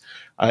arcs.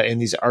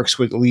 And these arcs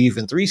would leave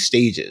in 3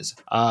 stages.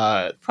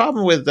 The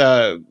problem with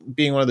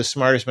being one of the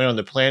smartest men on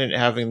the planet and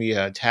having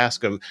the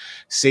task of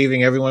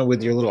saving everyone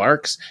with your little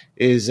arcs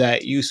is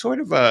that you sort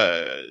of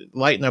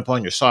lighten up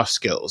on your soft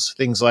skills.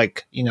 Things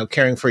like,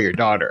 caring for your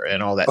daughter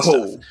and all that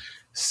stuff.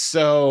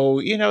 So,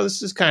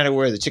 this is kind of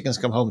where the chickens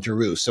come home to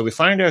roost. So we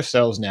find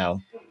ourselves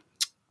now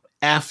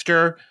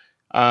after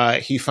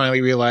he finally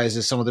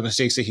realizes some of the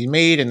mistakes that he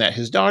made and that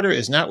his daughter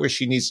is not where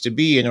she needs to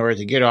be in order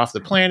to get off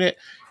the planet.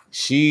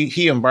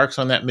 He embarks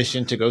on that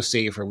mission to go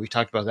save her. We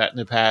talked about that in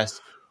the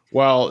past.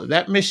 Well,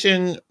 that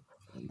mission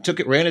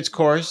ran its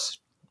course.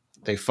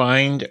 They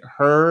find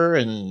her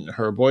and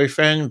her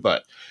boyfriend,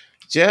 but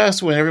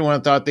just when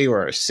everyone thought they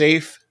were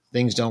safe,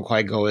 things don't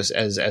quite go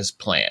as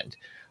planned.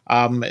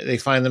 They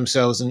find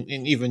themselves in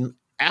even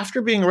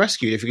after being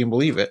rescued, if you can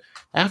believe it,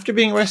 after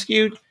being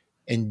rescued,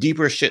 in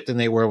deeper shit than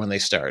they were when they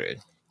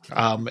started.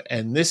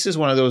 And this is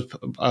one of those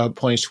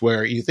points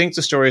where you think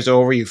the story is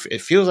over. It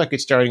feels like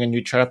it's starting a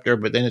new chapter,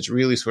 but then it's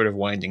really sort of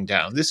winding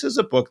down. This is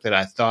a book that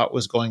I thought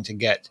was going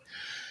to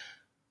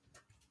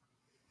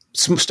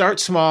start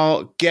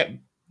small, get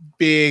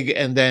big,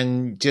 and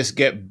then just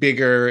get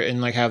bigger and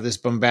like have this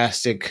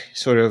bombastic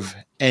sort of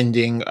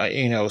ending,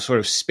 sort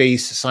of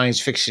space science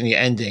fiction-y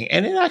ending.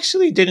 And it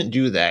actually didn't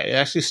do that. It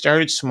actually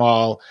started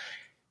small.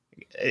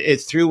 It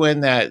threw in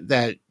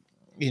that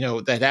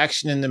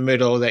action in the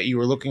middle that you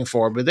were looking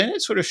for, but then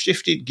it sort of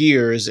shifted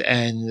gears,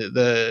 and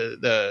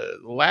the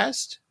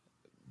last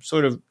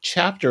sort of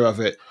chapter of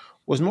it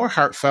was more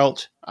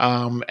heartfelt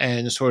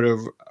and sort of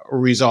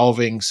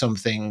resolving some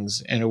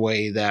things in a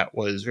way that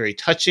was very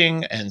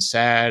touching and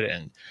sad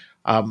and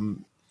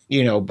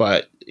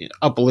but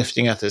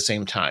uplifting at the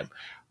same time.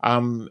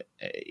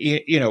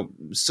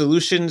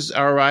 Solutions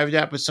are arrived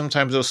at, but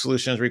sometimes those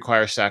solutions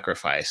require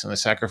sacrifice, and the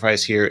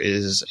sacrifice here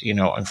is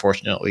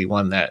unfortunately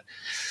one that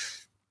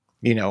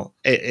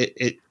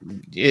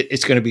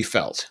it's going to be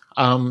felt.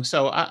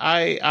 So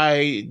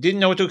I didn't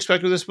know what to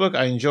expect with this book.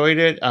 I enjoyed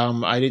it.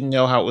 I didn't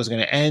know how it was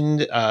going to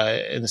end,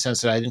 in the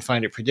sense that I didn't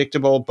find it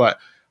predictable, but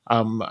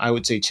I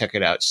would say check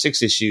it out.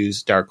 6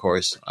 issues, Dark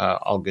Horse,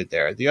 all good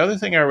there. The other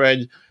thing I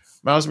read,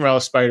 Miles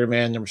Morales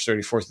Spider-Man, numbers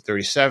 34 to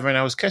 37.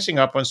 I was catching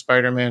up on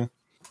Spider-Man,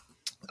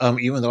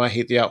 even though I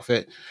hate the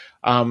outfit.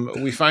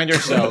 We find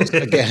ourselves,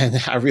 again,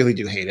 I really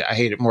do hate it. I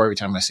hate it more every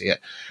time I see it.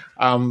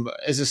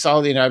 As a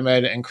Saladin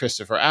Ahmed and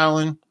Christopher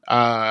Allen.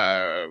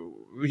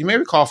 You may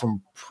recall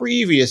from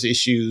previous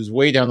issues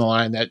way down the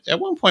line that at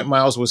one point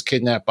Miles was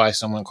kidnapped by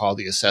someone called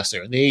the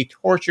Assessor. They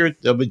tortured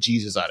the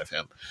bejesus out of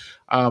him.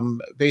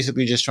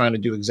 Basically just trying to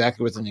do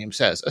exactly what the name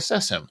says,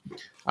 assess him.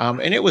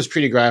 And it was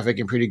pretty graphic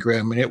and pretty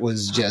grim. And it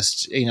was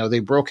just, they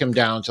broke him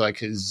down to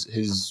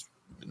his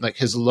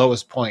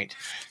lowest point,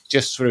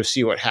 just sort of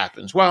see what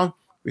happens. Well,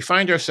 we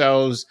find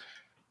ourselves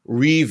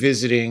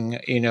revisiting,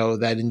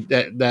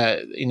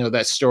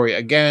 that story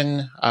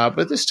again.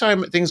 But this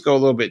time things go a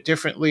little bit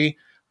differently.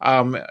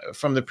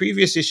 From the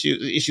previous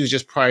issues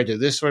just prior to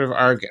this sort of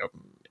arc,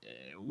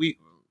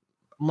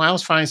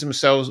 Miles finds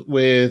himself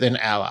with an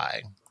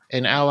ally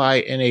in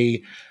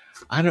a,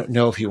 I don't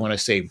know if you want to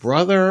say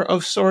brother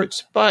of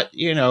sorts, but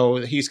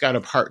he's got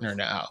a partner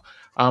now.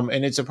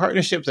 And it's a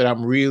partnership that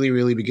I'm really,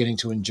 really beginning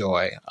to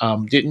enjoy.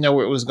 Didn't know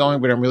where it was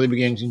going, but I'm really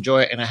beginning to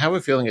enjoy it. And I have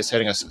a feeling it's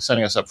setting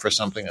us up for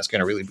something that's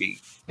going to really be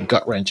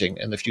gut-wrenching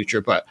in the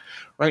future. But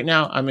right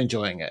now, I'm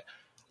enjoying it.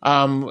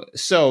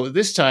 So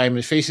this time,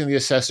 facing the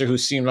Assessor, who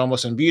seemed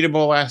almost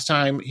unbeatable last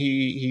time,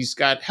 he's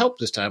got help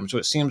this time. So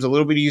it seems a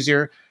little bit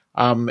easier.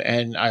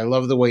 And I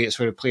love the way it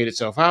sort of played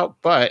itself out.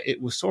 But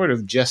it was sort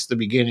of just the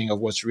beginning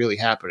of what's really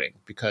happening.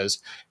 Because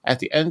at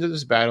the end of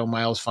this battle,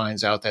 Miles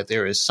finds out that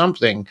there is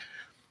something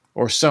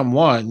or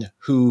someone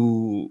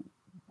who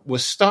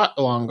was thought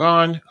long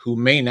gone, who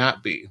may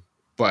not be.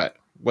 But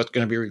what's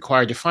going to be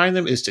required to find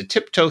them is to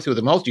tiptoe through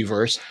the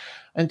multiverse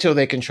until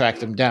they can track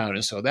them down.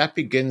 And so that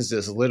begins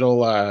this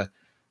little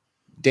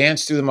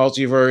dance through the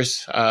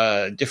multiverse,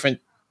 different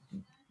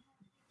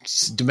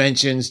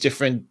dimensions,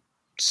 different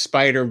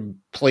spider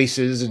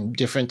places, and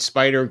different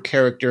spider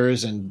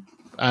characters. And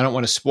I don't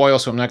want to spoil,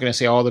 so I'm not going to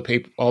say all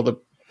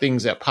the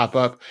things that pop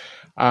up.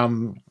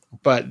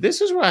 But this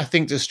is where I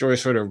think this story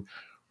sort of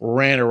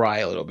ran awry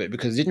a little bit,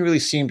 because it didn't really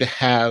seem to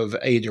have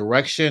a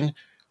direction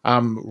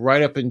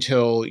right up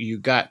until you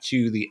got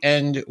to the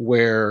end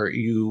where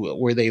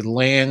they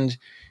land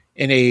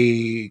in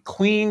a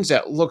Queens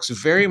that looks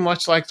very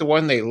much like the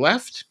one they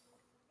left.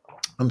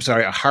 I'm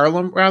sorry, a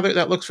Harlem rather,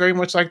 that looks very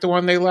much like the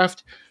one they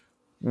left,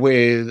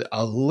 with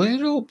a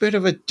little bit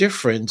of a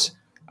difference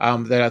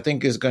that I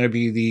think is going to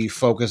be the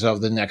focus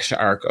of the next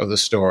arc of the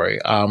story.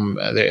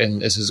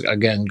 And this is,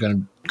 again,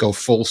 going to go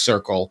full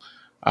circle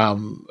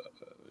to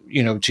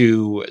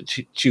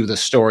the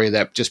story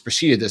that just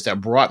preceded this,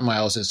 that brought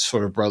Miles as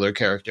sort of brother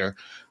character,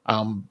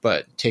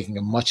 but taking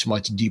a much,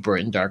 much deeper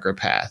and darker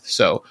path.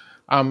 So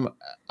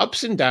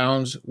ups and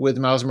downs with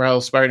Miles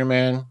Morales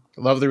Spider-Man.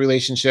 Love the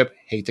relationship,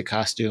 hate the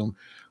costume.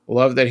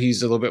 Love that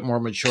he's a little bit more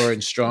mature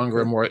and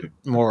stronger and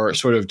more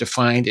sort of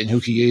defined in who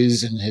he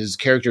is, and his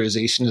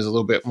characterization is a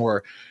little bit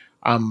more,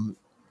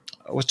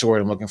 what's the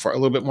word I'm looking for? A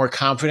little bit more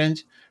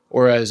confident.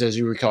 Whereas, as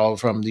you recall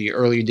from the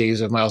early days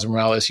of Miles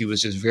Morales, he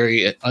was just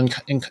very,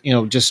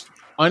 just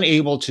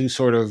unable to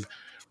sort of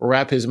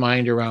wrap his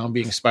mind around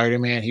being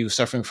Spider-Man. He was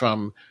suffering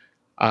from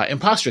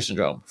imposter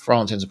syndrome, for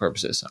all intents and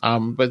purposes.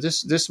 But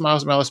this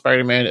Miles Morales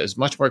Spider-Man is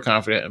much more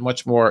confident and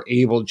much more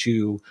able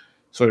to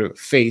sort of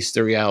face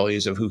the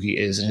realities of who he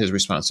is and his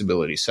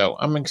responsibilities. So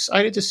I'm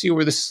excited to see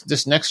where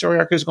this next story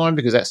arc is going,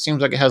 because that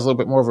seems like it has a little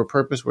bit more of a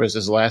purpose, whereas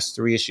his last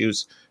 2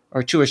 issues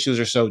or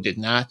so did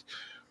not.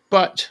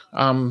 But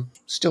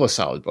still a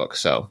solid book,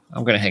 so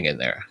I'm going to hang in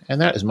there. And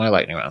that is my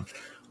lightning round.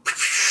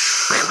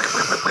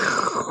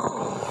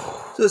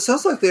 So it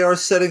sounds like they are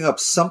setting up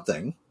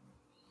something.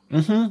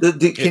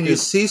 Mm-hmm. Can you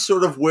see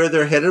sort of where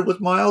they're headed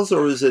with Miles,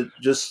 or is it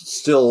just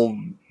still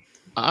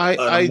an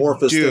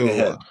amorphous thing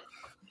ahead?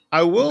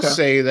 I will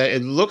say that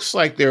it looks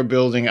like they're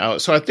building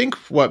out. So I think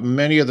what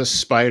many of the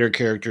Spider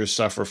characters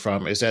suffer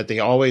from is that they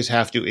always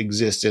have to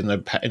exist in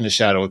the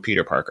shadow of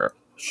Peter Parker.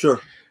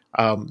 Sure.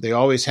 They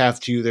always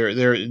have to.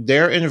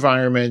 Their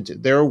environment,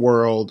 their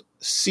world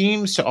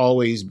seems to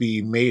always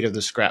be made of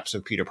the scraps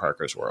of Peter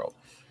Parker's world,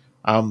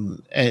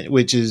 and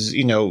which is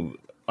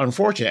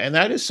unfortunate. And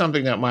that is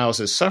something that Miles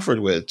has suffered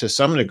with to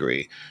some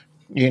degree.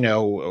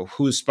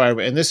 Who's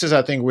Spider-Man, and this is,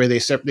 I think, where they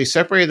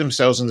separated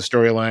themselves in the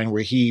storyline,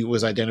 where he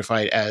was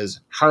identified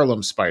as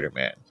Harlem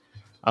Spider-Man,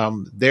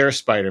 their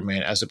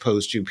Spider-Man, as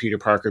opposed to Peter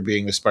Parker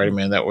being the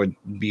Spider-Man that would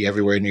be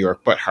everywhere in New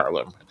York but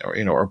Harlem,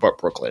 or but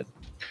Brooklyn.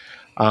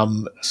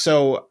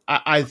 So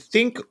I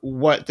think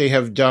what they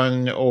have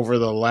done over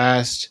the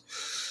last,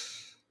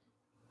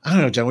 I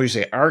don't know, John, what do you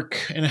say,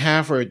 arc and a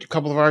half or a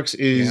couple of arcs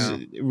is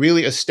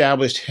really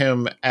established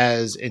him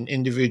as an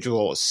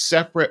individual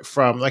separate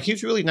from, like,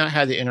 he's really not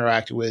had to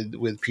interact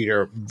with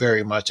Peter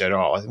very much at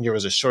all. I think there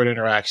was a short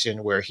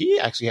interaction where he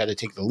actually had to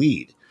take the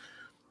lead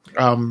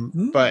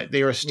But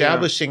they are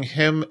establishing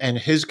him and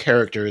his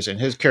characters and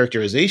his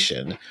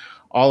characterization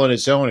all on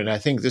its own. And I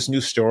think this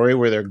new story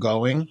where they're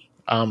going,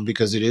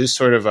 because it is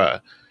sort of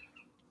a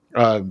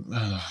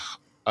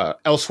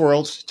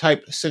Elseworlds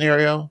type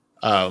scenario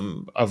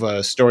of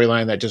a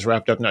storyline that just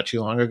wrapped up not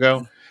too long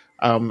ago.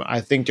 I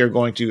think they're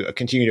going to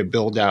continue to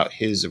build out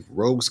his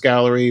rogues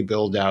gallery,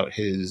 build out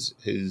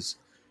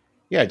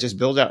just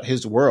build out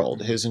his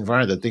world, his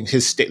environment,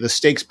 the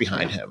stakes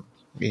behind him.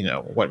 You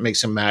know, what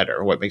makes him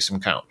matter, what makes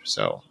him count.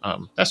 So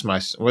that's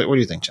what do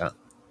you think, John?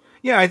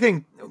 Yeah, I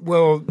think,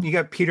 well, you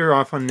got Peter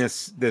off on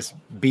this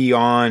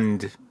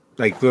beyond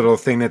like little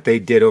thing that they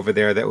did over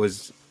there that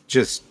was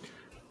just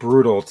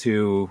brutal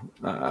to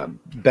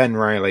Ben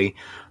Reilly.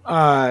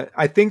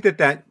 I think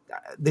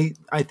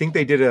I think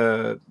they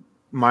did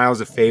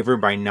Miles a favor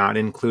by not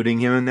including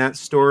him in that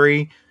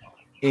story.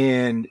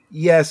 And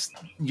yes,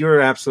 you're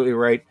absolutely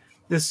right.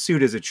 This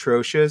suit is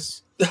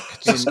atrocious.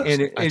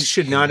 and it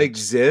should not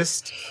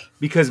exist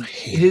because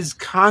his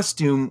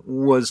costume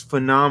was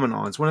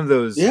phenomenal. It's one of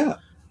those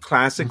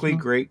classically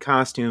great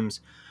costumes.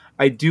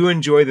 I do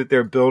enjoy that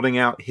they're building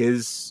out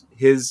his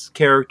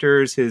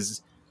characters.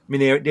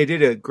 They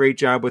did a great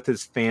job with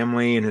his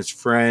family and his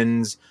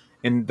friends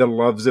and the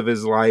loves of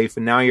his life.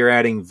 And now you're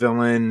adding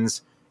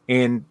villains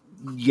and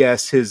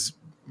yes, his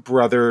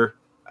brother,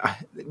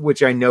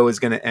 which I know is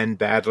going to end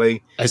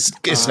badly.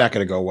 It's not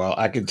going to go well.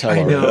 I can tell.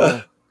 I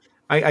know.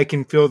 I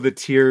can feel the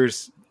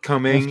tears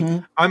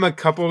coming. I'm a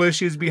couple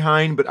issues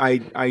behind, but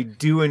I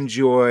do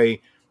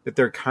enjoy that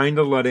they're kind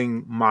of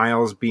letting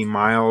Miles be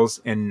Miles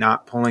and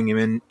not pulling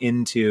him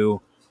into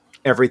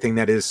everything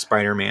that is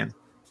Spider-Man.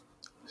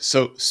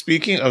 So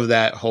speaking of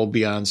that whole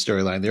Beyond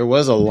storyline, there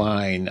was a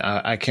line,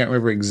 I can't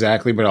remember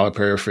exactly, but I'll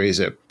paraphrase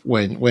it,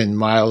 when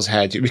Miles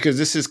had to, because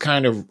this is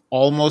kind of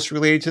almost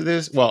related to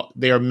this. Well,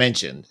 they are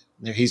mentioned.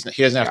 He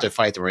doesn't have to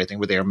fight them or anything,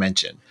 but they are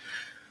mentioned.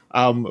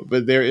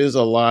 But there is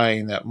a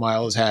line that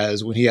Miles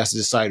has when he has to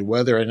decide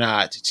whether or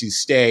not to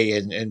stay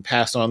and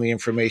pass on the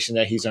information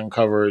that he's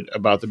uncovered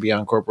about the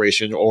Beyond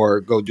Corporation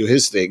or go do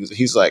his things.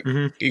 He's like,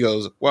 he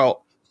goes,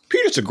 well,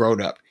 Peter's a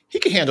grown up. He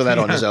can handle that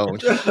on his own.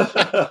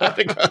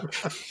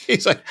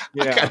 He's like,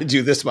 I got to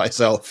do this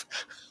myself.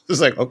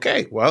 It's like,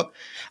 okay, well,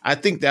 I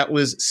think that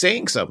was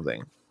saying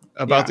something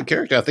about the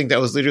character. I think that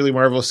was literally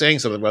Marvel saying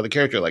something about the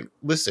character. Like,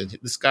 listen,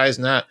 this guy's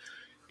not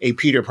a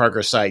Peter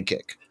Parker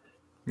sidekick.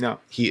 No,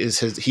 he is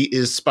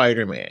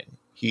Spider-Man.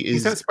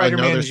 He's not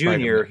Spider-Man Jr.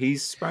 Spider-Man.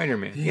 He's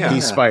Spider-Man. Yeah,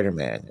 he's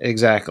Spider-Man.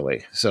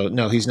 Exactly. So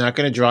no, he's not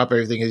going to drop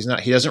everything.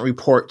 He doesn't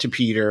report to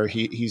Peter.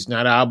 He's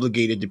not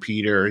obligated to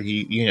Peter.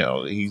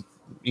 He's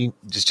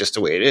just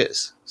the way it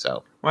is.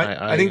 So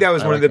I think that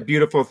was one of the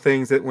beautiful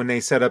things that when they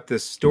set up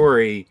this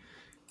story,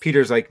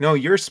 Peter's like, no,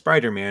 you're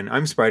Spider-Man.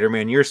 I'm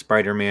Spider-Man. You're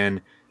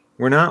Spider-Man.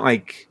 We're not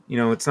like,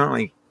 it's not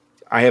like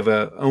I have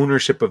a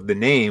ownership of the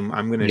name.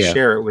 I'm going to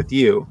share it with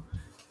you.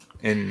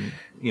 And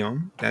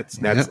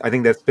that's I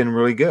think that's been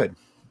really good.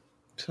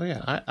 So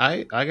yeah,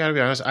 I gotta be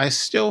honest. I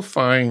still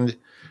find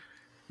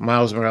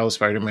Miles Morales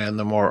Spider-Man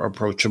the more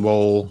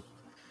approachable.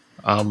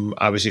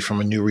 Obviously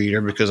from a new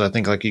reader, because I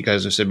think, like you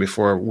guys have said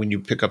before, when you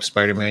pick up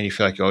Spider-Man, you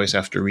feel like you always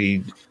have to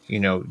read,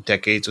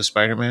 decades of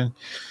Spider-Man.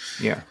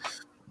 Yeah,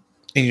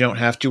 and you don't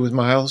have to with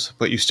Miles,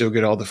 but you still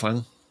get all the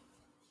fun.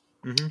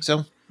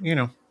 So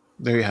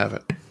there you have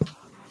it.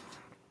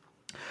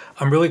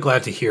 I'm really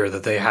glad to hear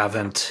that they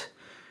haven't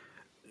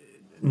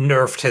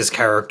nerfed his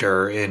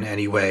character in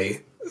any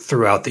way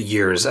throughout the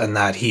years and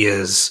that he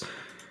is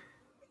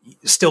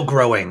still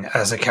growing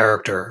as a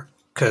character,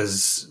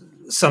 because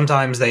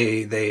sometimes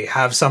they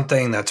have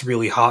something that's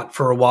really hot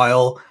for a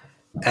while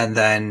and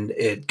then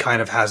it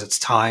kind of has its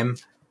time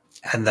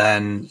and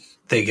then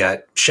they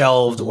get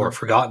shelved or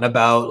forgotten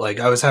about. Like,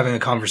 I was having a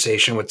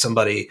conversation with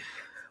somebody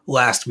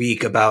last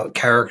week about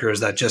characters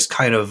that just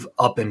kind of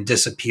up and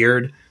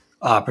disappeared,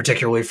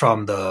 particularly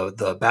from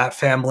the Bat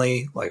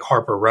family, like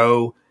Harper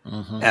Row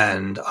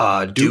and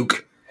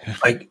Duke.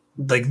 Like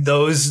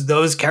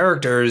those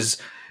characters,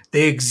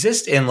 they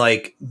exist in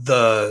like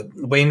the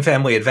Wayne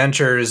Family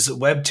Adventures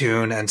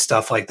webtoon and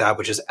stuff like that,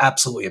 which is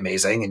absolutely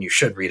amazing and you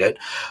should read it.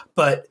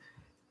 But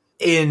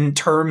in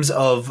terms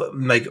of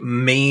like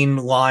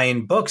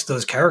mainline books,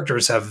 those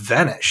characters have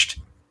vanished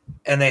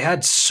and they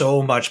had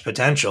so much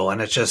potential,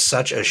 and it's just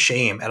such a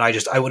shame. And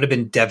I would have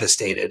been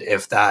devastated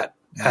if that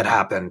had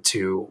happened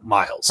to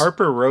Miles.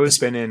 Harper Row's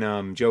been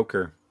in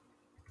Joker.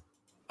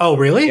 Oh,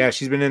 really? Yeah,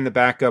 she's been in the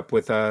backup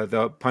with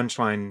the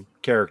Punchline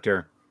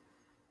character.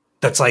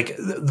 That's like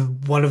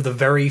one of the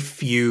very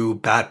few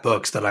Bat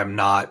books that I'm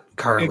not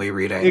currently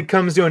reading. It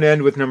comes to an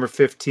end with number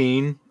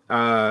 15,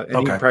 and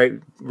you can probably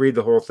read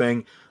the whole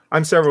thing.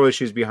 I'm several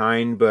issues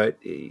behind, but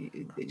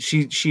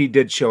she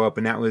did show up,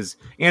 and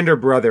her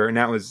brother, and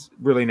that was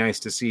really nice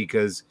to see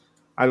because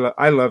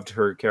I loved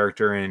her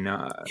character. And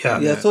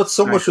I thought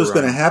so much was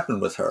going to happen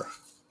with her.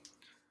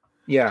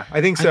 Yeah,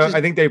 I think so.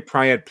 I think they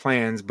probably had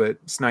plans, but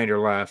Snyder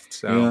left.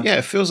 So yeah,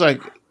 it feels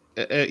like.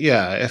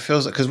 It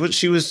feels like, because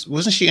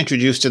wasn't she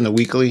introduced in the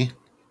weekly?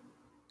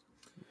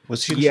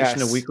 Was she just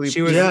in a weekly?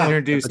 She was Yeah.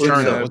 introduced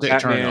Eternal. in Was it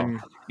Batman.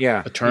 Eternal?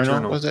 Yeah,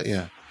 Eternal, was it?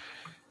 Yeah.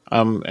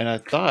 And I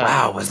thought,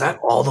 Wow, was that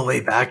all the way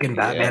back in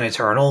Batman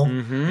Eternal?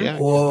 Mm-hmm. yeah,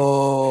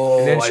 Whoa!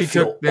 And then I she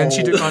feel took on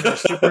old. her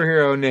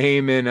superhero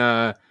name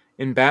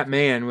in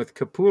Batman with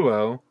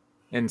Capullo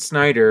and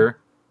Snyder,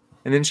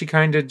 and then she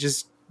kind of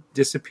just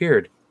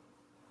disappeared.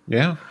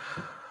 yeah.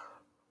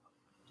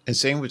 And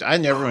same with, I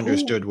never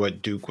understood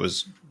what Duke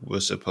was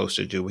supposed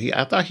to do.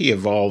 I thought he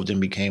evolved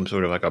and became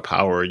sort of like a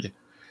powered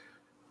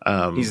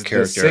He's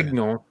character. the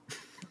Signal,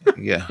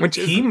 Yeah. which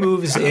is He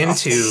moves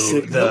into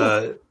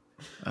Signal.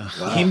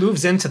 he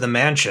moves into the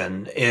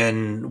mansion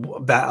in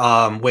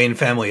Wayne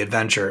Family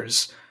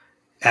Adventures,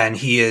 and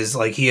he's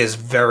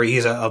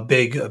a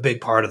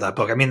big part of that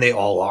book. I mean, they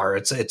all are.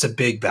 It's a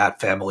big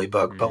Bat Family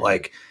book, but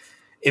like,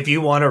 if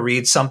you want to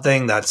read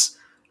something that's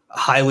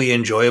highly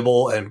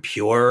enjoyable and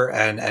pure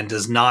and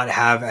does not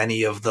have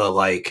any of the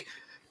like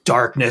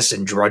darkness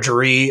and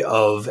drudgery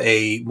of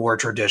a more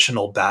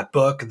traditional Bat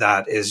book,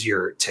 that is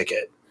your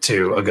ticket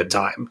to a good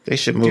time. They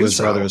should move his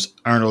brothers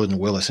Arnold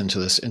and Willis into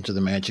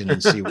the mansion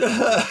and see what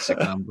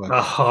sitcom book.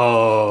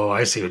 Oh,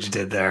 I see what you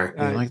did there.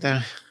 You like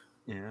that?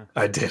 yeah.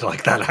 I did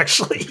like that,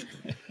 actually.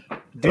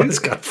 It's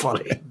kind of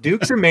funny.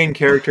 Duke's a main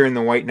character in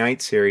the White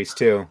Knight series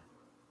too.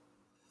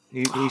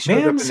 He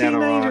showed up in that a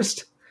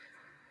lot.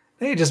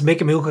 They just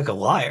making me look like a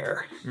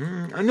liar.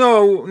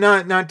 No,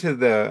 not to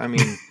the. I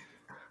mean,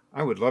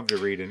 I would love to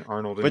read an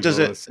Arnold and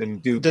Willis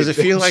and Duke. Does it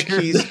feel like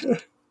adventure.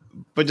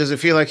 does it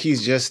feel like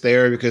he's just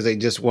there because they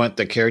just want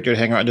the character to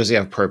hang around? Does he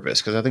have purpose?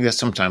 Because I think that's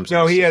sometimes.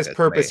 No, he has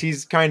purpose.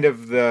 He's kind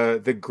of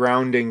the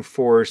grounding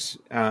force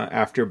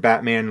after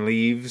Batman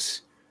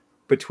leaves.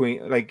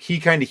 Between, like, he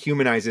kind of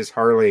humanizes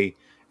Harley,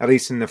 at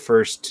least in the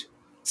first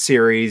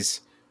series,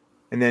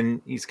 and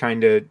then he's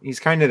kind of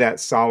that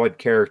solid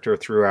character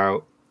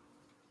throughout.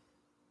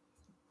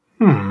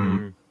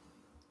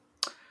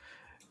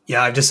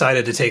 Yeah, I've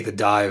decided to take the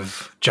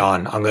dive,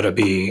 John. I'm gonna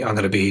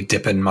be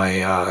dipping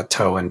my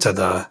toe into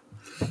the,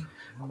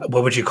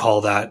 what would you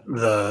call that?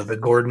 The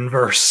Gordon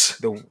verse,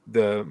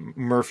 The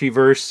Murphy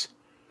verse.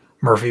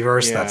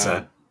 Murphyverse. Yeah. That's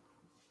it.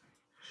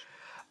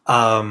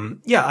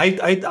 Yeah,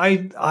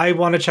 I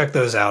want to check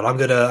those out.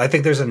 I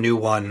think there's a new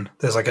one.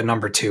 There's like a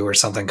number 2 or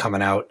something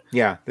coming out.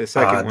 Yeah, the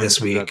second one this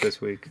comes out week. this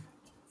week.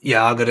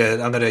 Yeah, I'm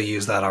gonna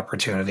use that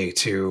opportunity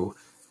to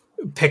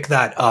pick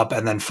that up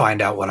and then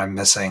find out what I'm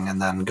missing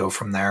and then go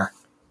from there.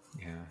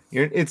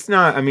 Yeah, it's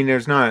not. I mean,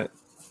 it's not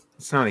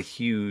a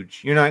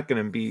huge. You're not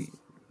going to be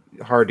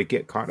hard to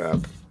get caught up.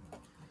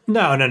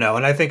 No, and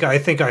I think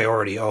I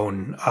already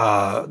own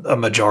a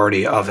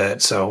majority of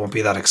it, so it won't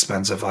be that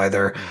expensive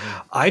either.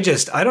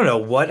 Mm-hmm. I don't know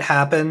what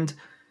happened.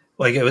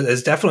 Like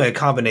it's definitely a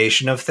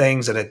combination of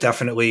things, and it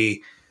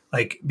definitely,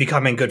 like,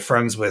 becoming good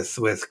friends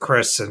with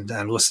Chris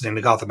and listening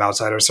to Gotham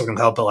Outsiders certainly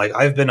helped. But like,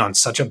 I've been on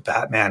such a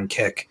Batman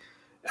kick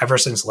ever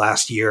since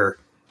last year,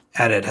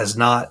 and it has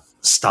not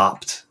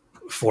stopped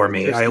for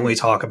me. I only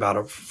talk about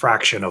a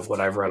fraction of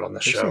what I've read on the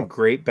There's show. some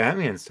great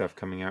Batman stuff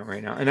coming out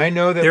right now, and I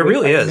know that There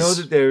really is. I know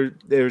that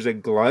there's a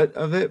glut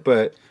of it,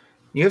 but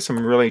you have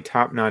some really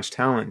top-notch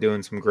talent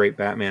doing some great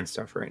Batman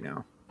stuff right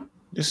now.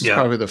 This is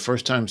probably the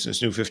first time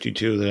since New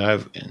 52 that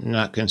I've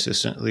not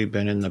consistently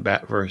been in the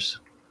Batverse.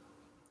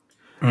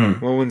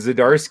 Well, when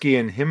Zdarsky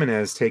and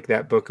Jimenez take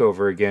that book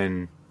over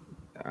again,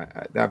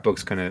 that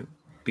book's going to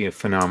be a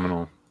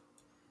phenomenal.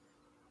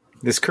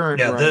 This current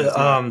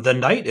the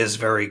Knight is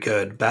very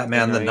good.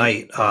 Batman the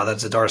Knight that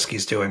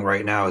Zdarsky's doing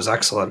right now is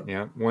excellent.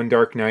 Yeah, One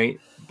Dark Knight,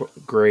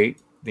 great.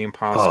 The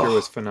Imposter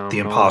was phenomenal. The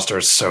Imposter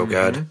is so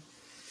good.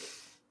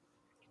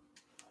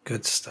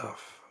 Good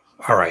stuff.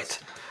 All right.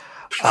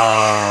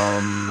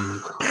 John.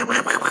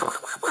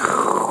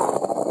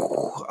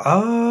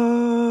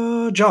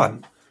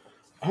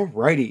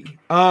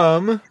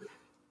 Alrighty.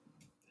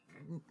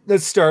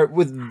 Let's start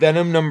with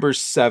Venom number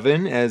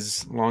 7.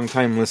 As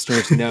longtime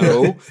listeners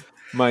know,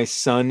 my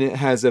son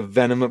has a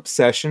Venom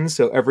obsession,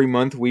 so every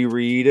month we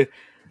read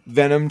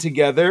Venom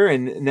together,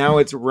 and now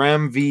it's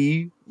Ram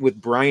V with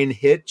Brian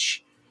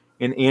Hitch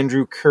and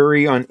Andrew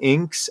Curry on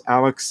inks,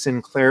 Alex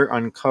Sinclair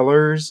on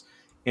colors,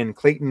 and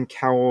Clayton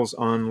Cowles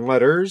on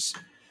letters.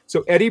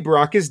 So Eddie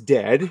Brock is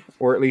dead,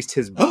 or at least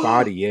his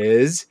body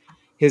is.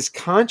 His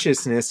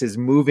consciousness is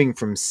moving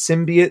from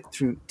symbiote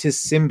to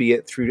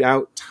symbiote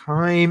throughout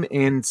time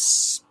and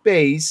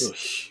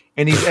space.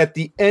 And he's at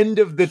the end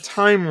of the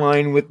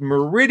timeline with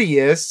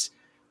Meridius,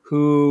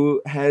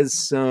 who has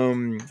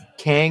some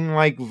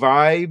Kang-like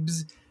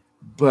vibes,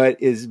 but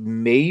is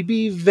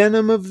maybe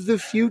Venom of the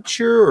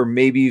future or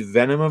maybe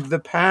Venom of the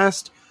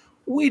past.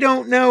 We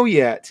don't know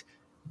yet.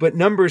 But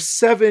number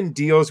 7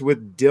 deals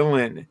with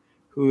Dylan,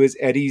 who is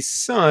Eddie's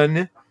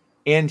son,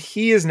 and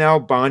he is now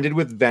bonded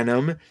with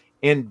Venom.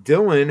 And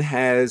Dylan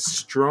has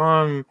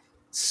strong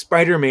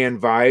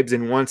Spider-Man vibes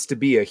and wants to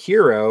be a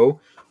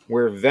hero,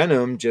 where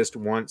Venom just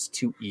wants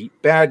to eat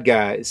bad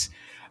guys.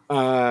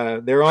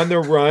 They're on the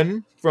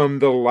run from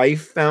the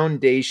Life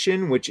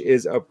Foundation, which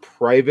is a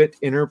private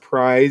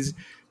enterprise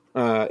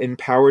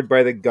empowered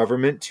by the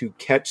government to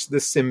catch the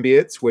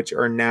symbiotes, which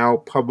are now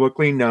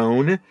publicly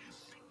known.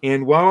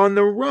 And while on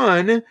the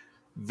run,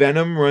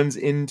 Venom runs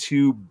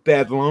into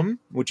Bedlam,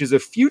 which is a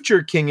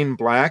future King in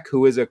Black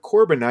who is a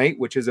Corbinite,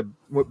 which is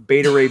what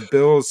Beta Ray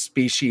Bill's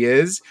species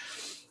is,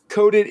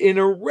 coated in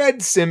a red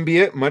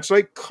symbiote, much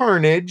like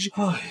Carnage.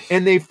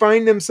 And they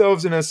find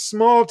themselves in a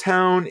small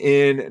town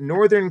in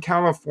Northern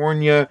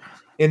California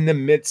in the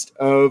midst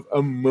of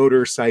a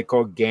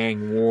motorcycle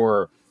gang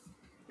war.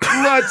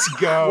 Let's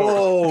go.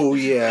 Oh,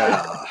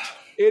 yeah.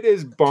 It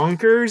is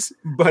bonkers,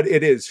 but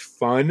it is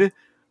fun.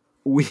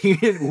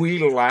 We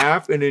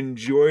laugh and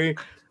enjoy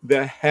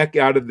the heck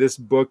out of this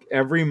book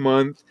every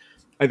month.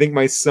 I think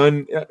my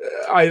son,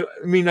 I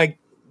mean, like,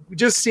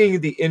 just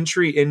seeing the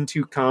entry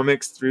into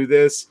comics through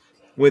this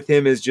with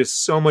him is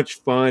just so much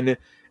fun.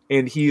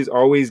 And he's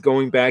always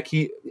going back.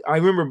 I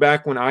remember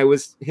back when I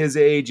was his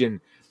age and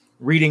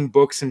reading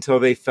books until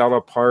they fell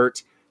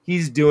apart.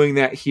 He's doing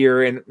that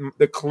here, and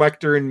the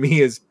collector in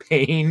me is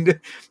pained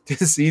to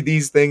see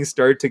these things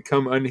start to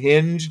come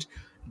unhinged.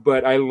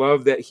 But I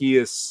love that he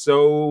is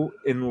so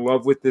in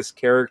love with this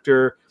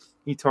character.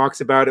 He talks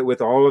about it with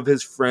all of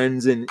his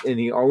friends, and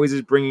he always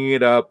is bringing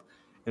it up.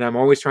 And I'm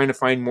always trying to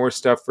find more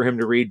stuff for him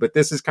to read. But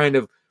this is kind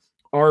of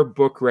our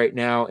book right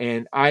now,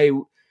 and I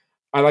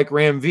like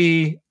Ram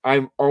V.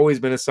 I've always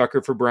been a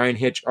sucker for Brian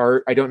Hitch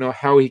art. I don't know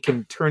how he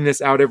can turn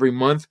this out every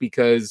month,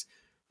 because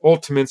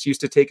Ultimates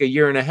used to take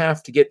 1.5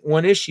 years to get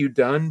one issue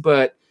done,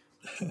 but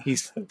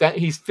he's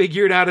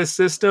figured out a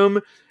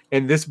system,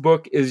 and this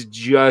book is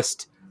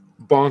just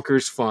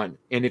bonkers fun.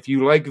 And if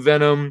you like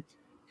Venom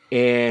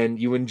and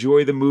you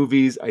enjoy the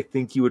movies, I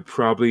think you would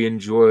probably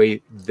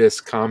enjoy this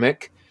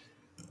comic.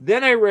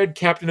 Then I read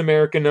Captain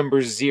America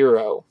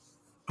 #0.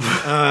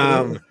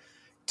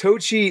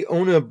 Tochi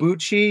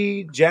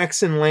Onobuchi,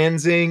 Jackson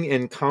Lansing,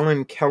 and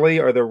Colin Kelly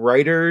are the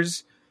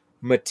writers.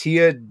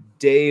 Mattia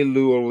De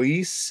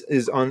Luis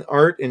is on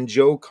art, and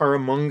Joe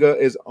Caramunga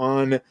is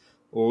on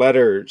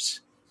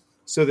letters.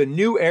 So the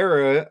new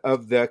era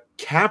of the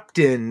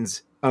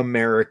Captain's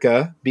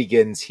America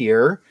begins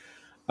here.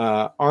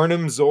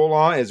 Arnim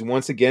Zola is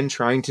once again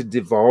trying to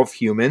devolve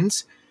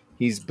humans.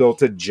 He's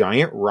built a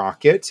giant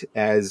rocket,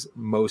 as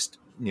most,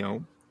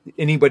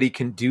 anybody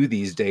can do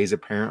these days,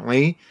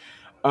 apparently.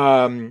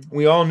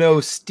 We all know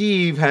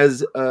Steve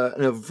has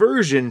an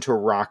aversion to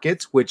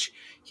rockets, which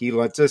he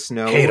lets us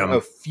know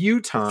a few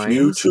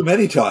times. Too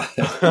many times.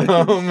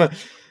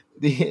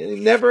 It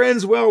never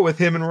ends well with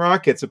him and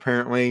rockets,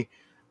 apparently.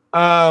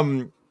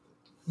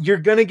 You're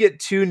going to get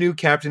 2 new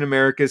Captain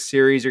America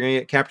series. You're going to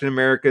get Captain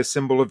America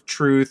Symbol of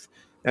Truth.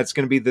 That's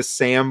going to be the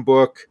Sam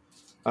book.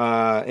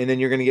 And then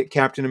you're going to get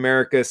Captain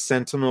America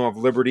Sentinel of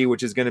Liberty,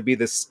 which is going to be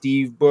the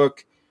Steve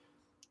book.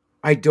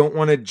 I don't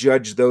want to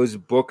judge those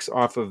books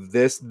off of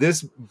this.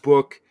 This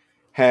book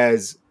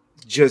has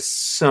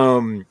just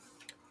some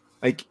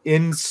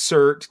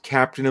insert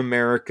Captain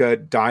America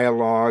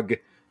dialogue,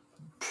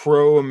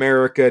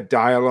 pro-America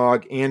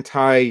dialogue,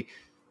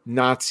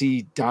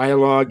 anti-Nazi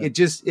dialogue.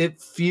 It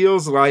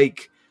feels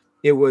like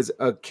it was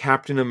a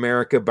Captain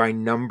America by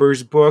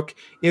numbers book.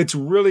 It's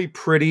really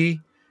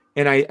pretty,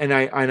 and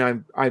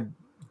I'm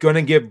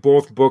gonna give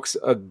both books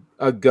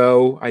a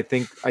go. I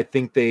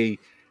think they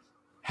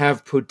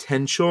have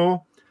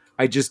potential.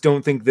 I just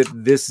don't think that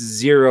this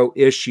 0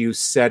 issue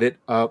set it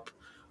up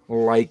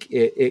like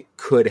it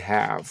could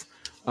have.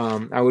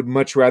 I would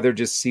much rather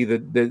just see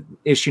the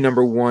issue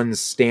 #1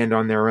 stand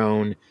on their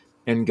own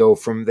and go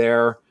from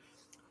there.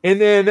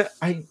 And then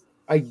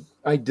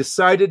I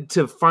decided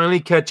to finally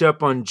catch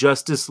up on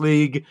Justice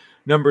League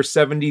number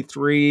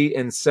 73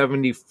 and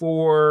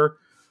 74.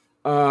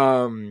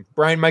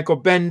 Brian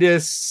Michael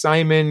Bendis,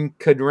 Simon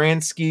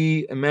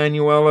Kudranski,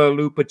 Emanuela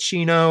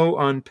Lupacino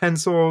on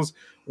pencils,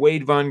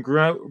 Wade Von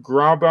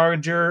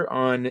Graubarger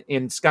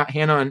and Scott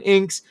Hanna on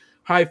inks,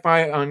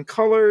 Hi-Fi on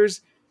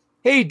colors.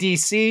 Hey,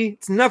 DC,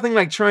 it's nothing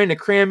like trying to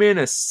cram in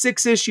a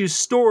 6-issue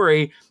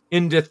story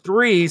into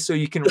 3 so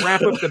you can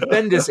wrap up the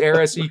Bendis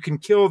era so you can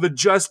kill the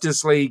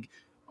Justice League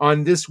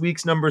on this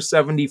week's number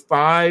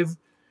 75.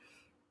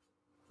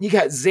 You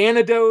got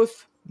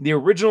Xanadoth. The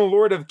original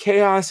Lord of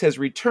Chaos has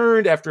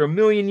returned after a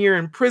 1,000,000-year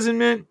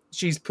imprisonment.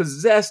 She's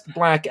possessed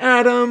Black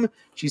Adam.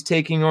 She's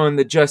taking on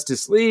the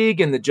Justice League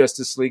and the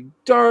Justice League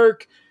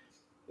Dark.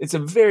 It's a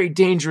very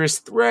dangerous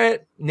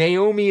threat.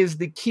 Naomi is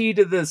the key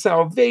to the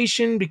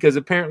salvation because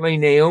apparently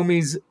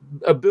Naomi's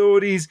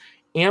abilities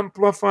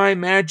amplify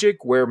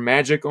magic where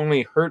magic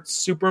only hurts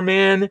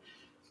Superman.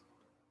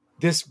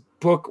 This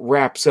book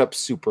wraps up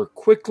super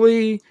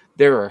quickly.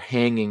 There are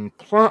hanging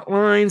plot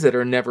lines that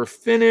are never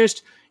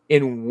finished.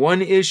 In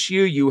one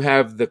issue, you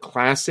have the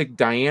classic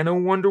Diana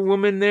Wonder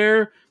Woman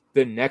there.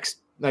 The next,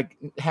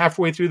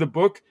 halfway through the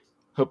book,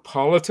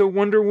 Hippolyta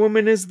Wonder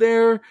Woman is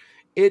there.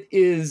 It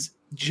is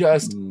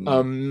just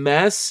a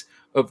mess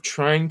of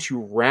trying to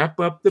wrap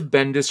up the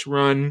Bendis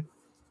run.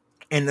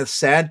 And the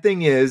sad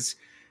thing is,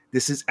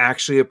 this is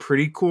actually a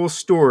pretty cool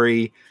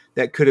story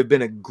that could have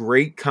been a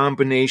great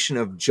combination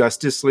of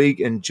Justice League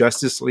and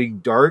Justice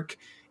League Dark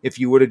if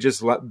you would have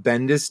just let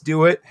Bendis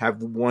do it,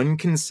 have one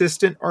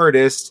consistent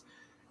artist,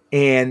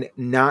 and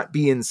not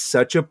be in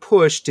such a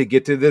push to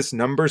get to this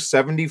number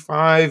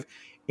 75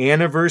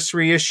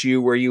 anniversary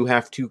issue where you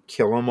have to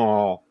kill them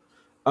all.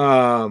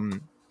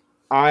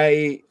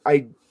 I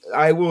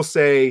will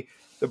say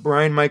the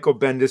Brian Michael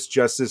Bendis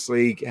Justice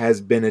League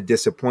has been a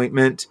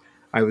disappointment.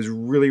 I was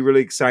really,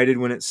 really excited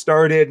when it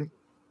started.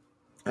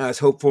 I was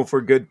hopeful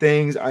for good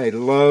things. I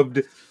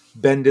loved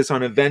Bendis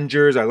on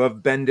Avengers. I love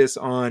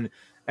Bendis on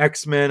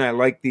X-Men. I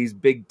like these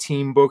big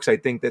team books. I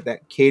think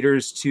that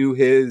caters to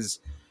his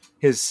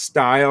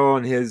style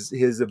and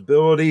his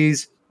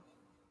abilities.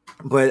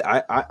 But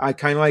I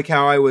kind of like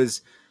how I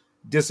was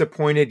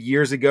disappointed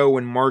years ago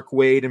when Mark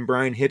Waid and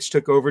Brian Hitch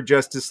took over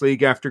Justice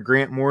League after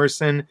Grant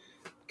Morrison.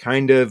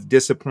 Kind of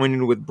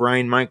disappointed with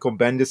Brian Michael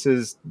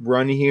Bendis's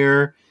run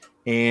here.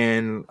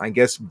 And I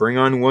guess bring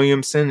on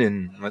Williamson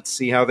and let's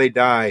see how they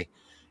die.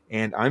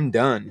 And I'm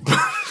done.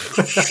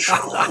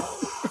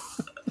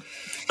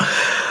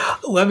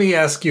 Let me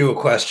ask you a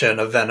question,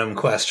 a Venom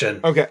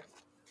question. Okay.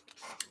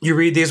 You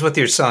read these with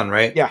your son,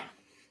 right? Yeah.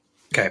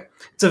 Okay.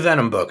 It's a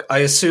Venom book. I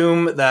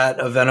assume that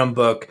a Venom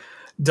book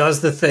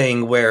does the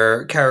thing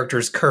where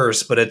characters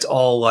curse, but it's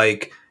all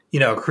like,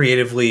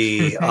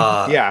 creatively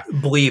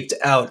bleeped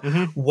out.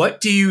 Mm-hmm.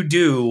 What do you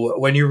do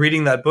when you're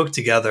reading that book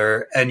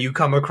together and you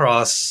come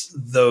across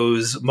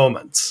those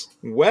moments?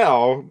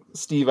 Well,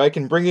 Steve, I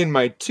can bring in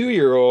my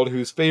 2-year-old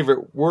whose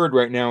favorite word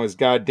right now is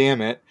 "God damn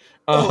it,"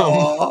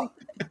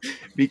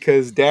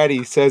 because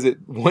Daddy says it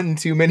one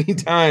too many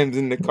times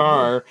in the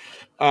car.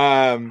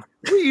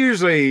 We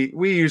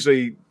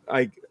usually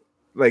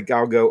like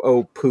I'll go,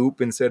 "Oh,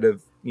 poop," instead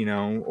of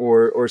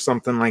or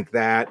something like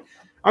that.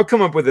 I'll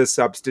come up with a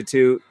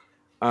substitute,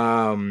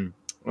 or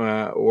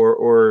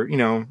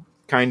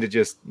kind of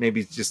just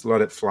maybe just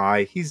let it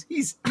fly.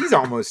 He's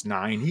almost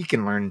 9. He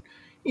can learn.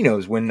 He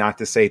knows when not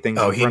to say things.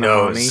 Oh, he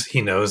knows.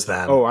 He knows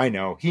that. Oh, I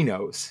know. He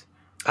knows.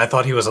 I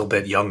thought he was a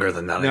bit younger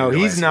than that. No,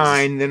 he's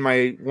 9. Then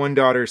my one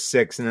daughter's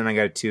 6, and then I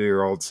got a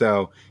 2-year-old.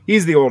 So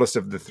he's the oldest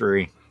of the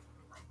 3.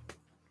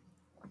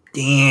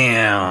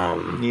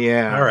 Damn.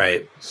 Yeah. All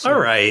right.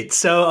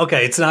 So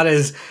okay, it's not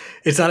as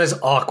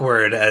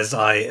awkward as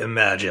I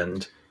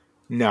imagined.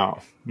 No,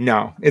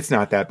 it's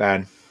not that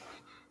bad.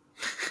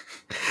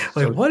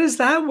 Like, what is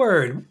that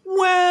word?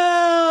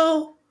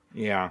 Well,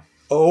 yeah.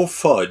 Oh,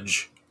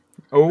 fudge.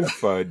 Oh,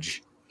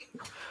 fudge.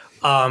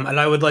 And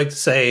I would like to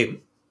say,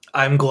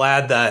 I'm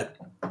glad that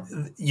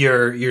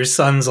your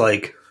son's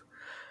like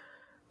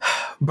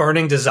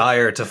burning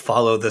desire to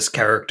follow this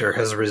character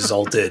has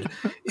resulted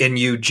in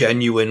you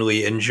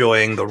genuinely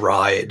enjoying the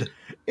ride.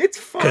 It's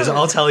fun. Because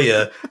I'll tell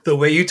you, the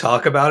way you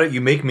talk about it,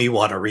 you make me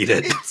want to read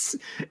it.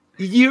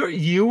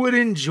 You would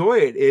enjoy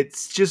it.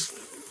 It's just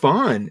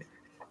fun.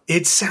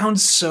 It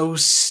sounds so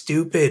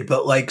stupid,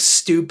 but like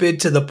stupid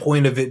to the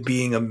point of it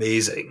being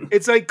amazing.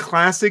 It's like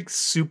classic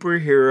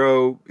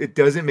superhero. It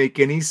doesn't make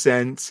any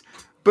sense,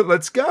 but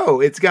let's go.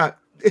 It's got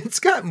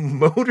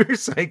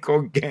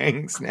motorcycle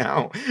gangs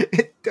now.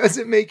 It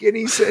doesn't make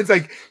any sense.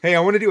 Like, hey, I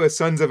want to do a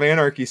Sons of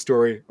Anarchy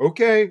story.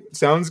 Okay,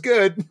 sounds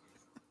good.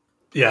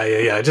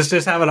 Yeah. Just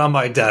have it on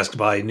my desk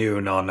by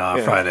noon on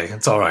Friday.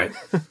 It's all right.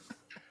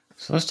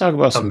 So let's talk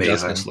about some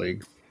Justice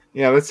League.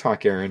 Yeah, let's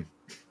talk, Aaron.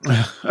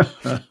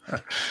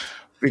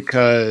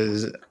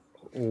 Because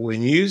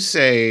when you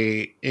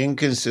say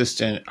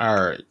inconsistent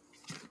art,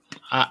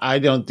 I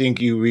don't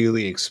think you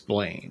really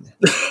explain.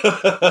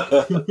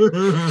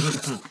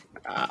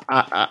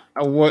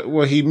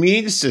 What he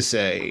means to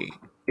say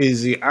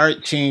is the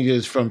art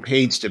changes from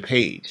page to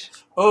page.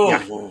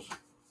 Oh,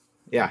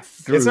 yeah.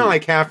 It's not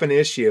like half an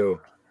issue.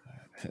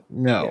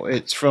 No,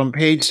 it's from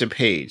page to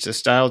page. The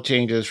style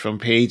changes from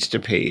page to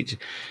page.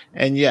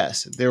 And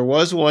yes, there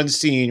was one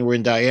scene where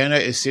Diana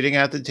is sitting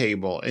at the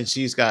table and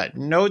she's got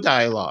no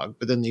dialogue,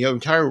 but then the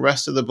entire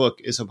rest of the book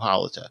is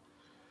Hippolyta.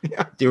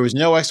 Yeah. There was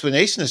no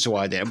explanation as to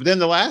why that. But then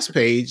the last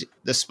page,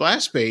 the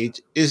splash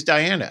page, is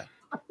Diana.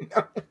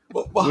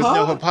 With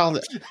no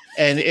Hippolyta.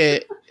 And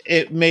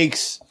it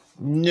makes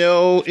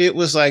it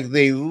was like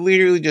they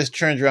literally just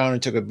turned around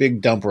and took a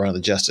big dumper on the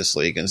Justice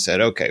League and said,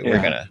 okay,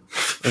 we're gonna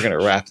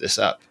wrap this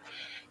up.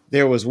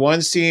 There was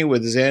one scene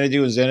with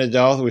Xanadu and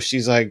Xanadu where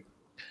she's like,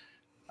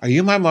 are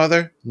you my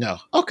mother? No.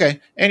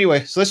 Okay.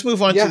 Anyway, so let's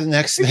move on to the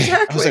next thing.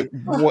 Exactly.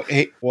 I was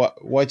like,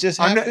 what just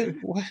happened?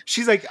 What?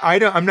 She's like,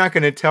 I'm not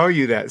going to tell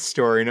you that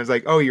story. And I was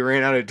like, oh, you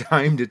ran out of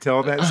time to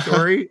tell that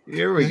story?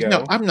 Here we go.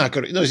 No, I'm not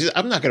going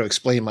to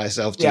explain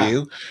myself to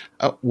you.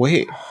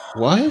 Wait,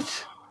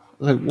 what?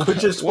 Like,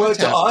 could you explain it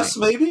to us?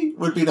 Maybe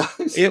would be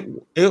nice.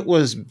 It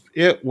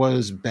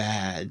was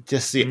bad.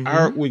 Just the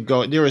art would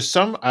go. There was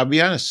some. I'll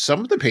be honest. Some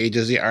of the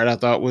pages, the art I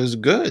thought was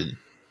good.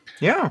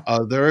 Yeah.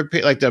 There were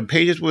like the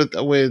pages with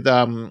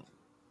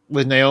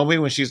Naomi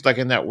when she's like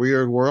in that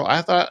weird world.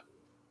 I thought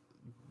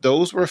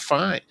those were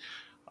fine.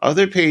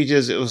 Other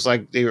pages, it was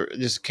like they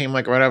just came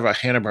like right out of a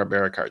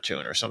Hanna-Barbera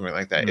cartoon or something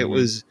like that.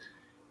 Mm-hmm.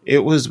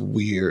 It was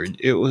weird.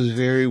 It was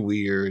very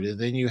weird. And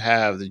then you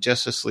have the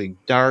Justice League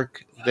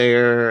Dark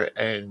there,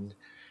 and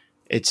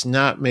It's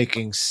not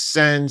making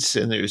sense,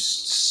 and there's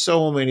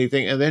so many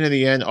things. And then in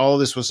the end, all of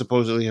this was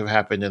supposedly have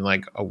happened in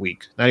like a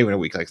week. Not even a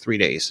week, like 3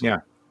 days. Yeah.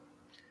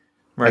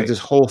 Right. Like this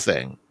whole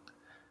thing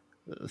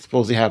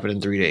supposedly happened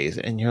in 3 days.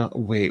 And you're like,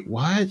 wait,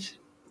 what?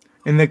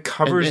 And the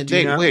covers And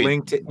do not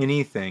link to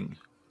anything.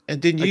 And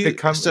then Like you the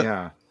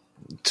cover,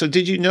 So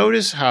did you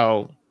notice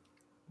how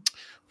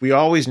we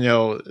always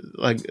know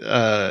like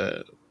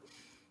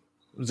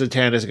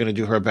Zatanna is going to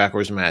do her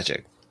backwards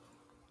magic?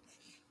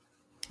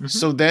 Mm-hmm.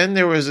 So then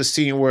there was a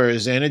scene where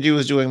Xanadu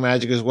was doing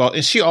magic as well,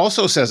 and she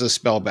also says a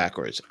spell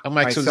backwards. I'm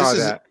like,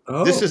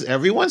 this is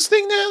everyone's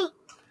thing now?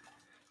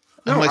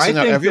 No, I'm like, so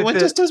now everyone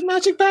just does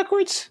magic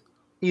backwards?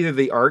 Either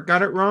the art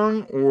got it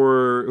wrong,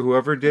 or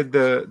whoever did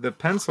the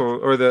pencil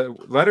or the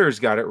letters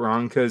got it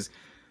wrong, because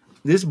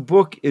this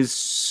book is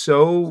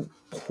so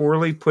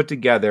poorly put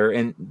together,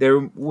 and there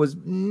was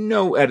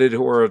no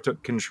editorial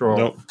control.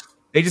 Nope.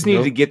 They just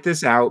needed to get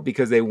this out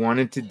because they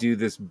wanted to do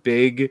this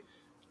big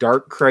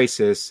dark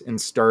crisis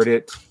and start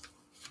it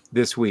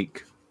this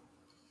week.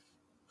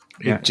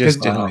 It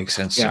just didn't make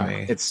sense to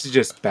me. It's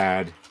just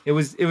bad. It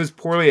was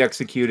poorly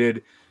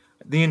executed.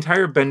 The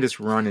entire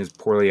Bendis run is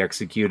poorly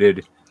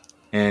executed,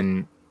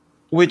 and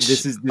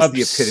this is the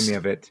epitome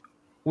of it.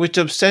 Which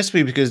upsets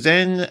me because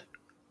then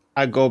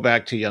I go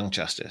back to Young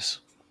Justice.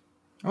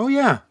 Oh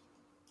yeah,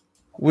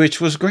 which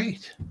was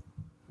great.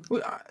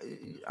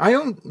 I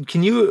don't.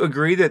 Can you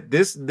agree that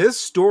this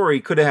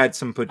story could have had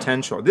some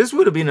potential? This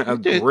would have been a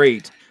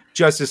great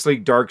Justice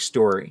League Dark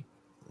story.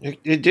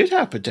 It did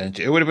have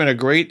potential. It would have been a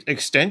great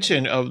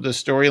extension of the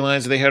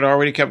storylines they had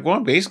already kept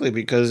going, basically,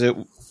 because it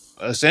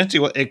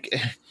essentially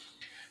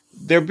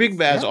their big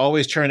bads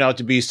always turned out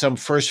to be some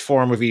first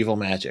form of evil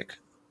magic.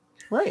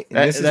 Right.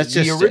 And this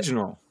is the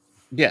original.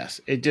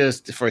 Yes. It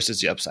just first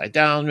it's the Upside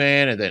Down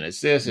Man, and then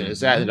it's this and it's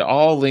that, and it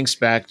all links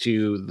back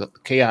to the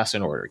Chaos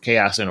and Order.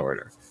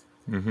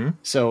 Mm-hmm.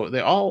 So they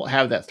all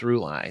have that through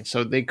line.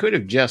 So they could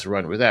have just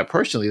run with that.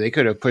 Personally, they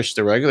could have pushed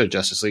the regular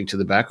Justice League to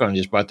the background and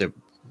just brought the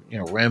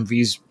Ram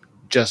V's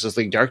Justice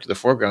League Dark to the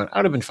foreground. I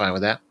would have been fine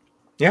with that.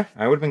 Yeah,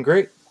 I would have been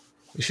great.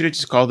 We should have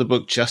just called the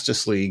book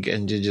Justice League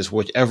and did just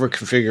whichever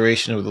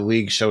configuration of the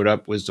league showed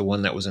up was the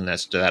one that was in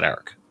that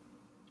arc.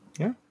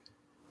 Yeah.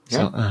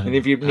 So, and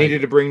if you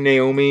needed to bring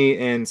Naomi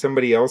and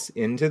somebody else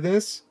into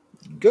this,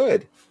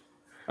 good.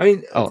 I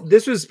mean,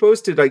 this was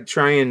supposed to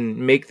try and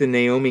make the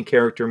Naomi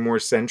character more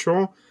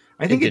central.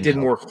 I think it did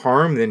more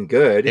harm than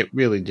good. It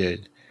really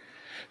did.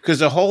 Because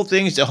the whole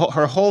thing,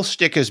 her whole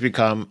shtick has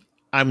become,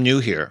 I'm new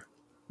here.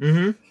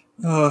 Mm-hmm.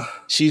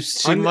 She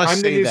I'm must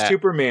the say new that.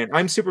 Superman.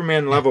 I'm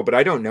Superman level, but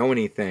I don't know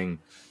anything.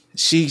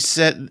 She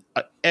said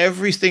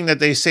everything that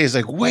they say is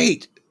like,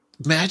 wait,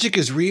 magic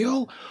is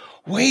real?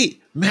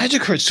 Wait,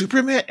 magic hurts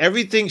Superman?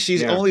 Everything,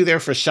 she's only there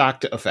for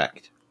shock to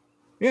effect.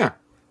 Yeah.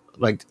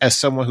 Like, as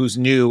someone who's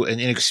new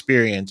and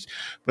inexperienced.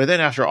 But then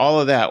after all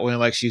of that,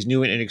 when she's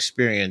new and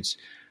inexperienced,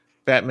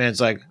 Batman's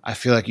like, I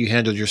feel like you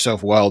handled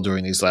yourself well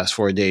during these last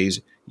 4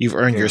 days. You've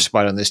earned your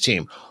spot on this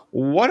team.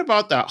 What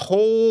about that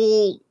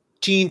whole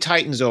Teen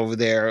Titans over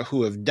there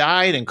who have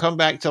died and come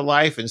back to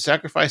life and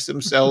sacrificed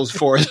themselves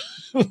for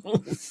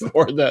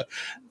the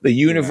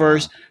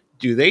universe? Yeah.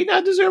 Do they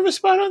not deserve a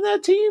spot on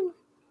that team?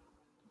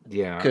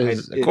 Yeah.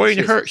 Because according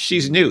to her,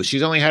 she's new.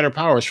 She's only had her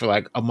powers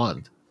for a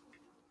month.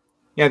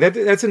 Yeah,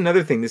 that's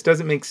another thing. This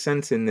doesn't make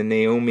sense in the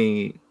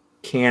Naomi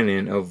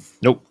canon of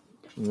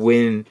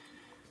when.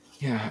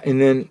 Yeah, and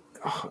then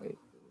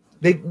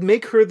they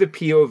make her the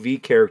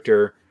POV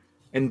character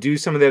and do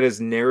some of that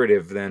as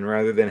narrative then,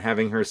 rather than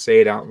having her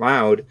say it out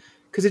loud,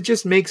 because it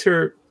just makes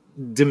her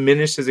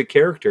diminished as a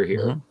character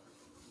here. Mm-hmm.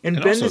 And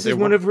Bendis is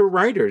one of her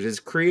writers, his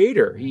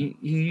creator.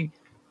 He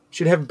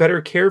should have better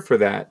care for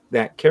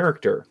that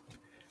character.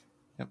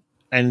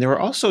 And there were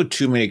also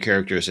too many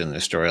characters in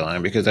this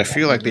storyline, because I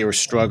feel like they were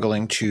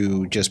struggling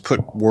to just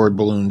put word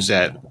balloons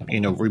that,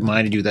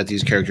 reminded you that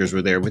these characters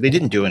were there, but they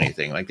didn't do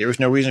anything. Like, there was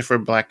no reason for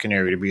Black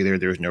Canary to be there.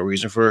 There was no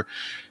reason for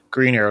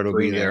Green Arrow to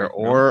be there,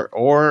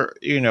 or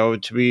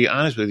to be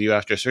honest with you,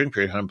 after a certain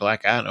period of time,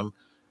 Black Adam.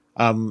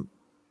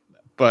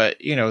 But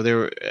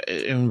there,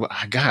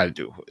 God,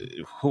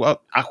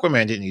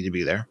 Aquaman didn't need to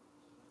be there.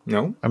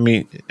 No, I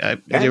mean,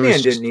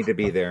 Batman didn't need to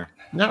be there.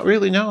 Not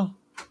really, no.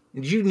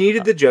 You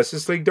needed the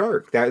Justice League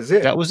Dark. That was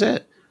it. That was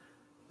it.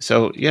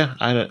 So yeah,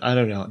 I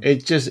don't know.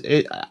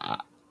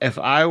 If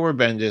I were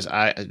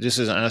Bendis, this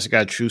is honestly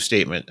God, true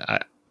statement.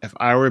 If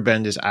I were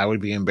Bendis, I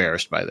would be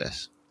embarrassed by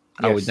this.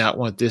 Yes. I would not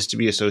want this to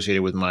be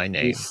associated with my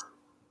name.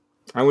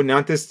 I would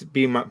not this to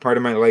be part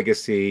of my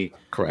legacy.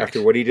 Correct.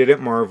 After what he did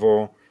at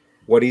Marvel,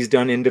 what he's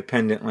done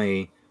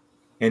independently,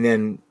 and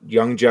then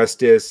Young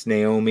Justice,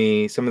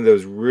 Naomi, some of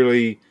those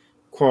really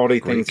quality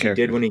things he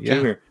did when he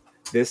came here.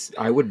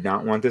 I would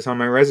not want this on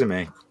my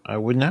resume. I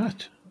would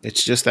not.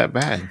 It's just that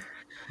bad.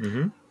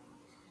 Mm-hmm.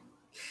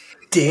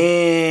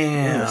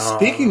 Damn.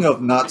 Speaking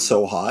of not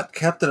so hot,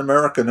 Captain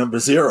America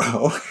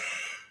 #0.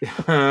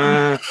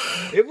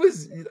 It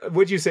was,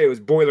 what'd you say? It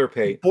was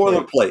boilerplate.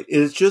 Boilerplate.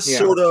 It's just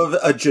sort of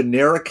a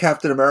generic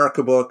Captain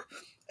America book.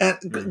 And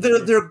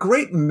there are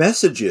great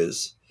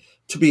messages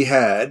to be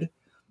had.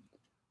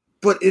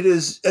 But it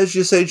is, as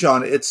you say,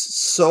 John, it's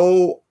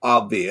so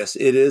obvious.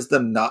 It is the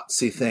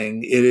Nazi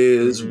thing. It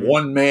is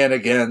one man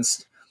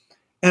against,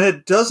 and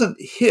it doesn't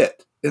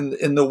hit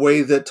in the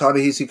way that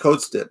Ta-Nehisi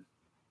Coates did.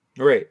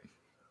 Right.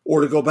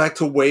 Or to go back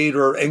to Wade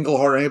or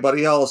Englehart or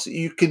anybody else,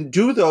 you can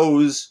do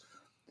those.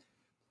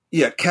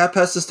 Yeah, Cap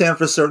has to stand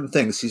for certain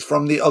things. He's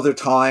from the other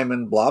time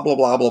and blah, blah,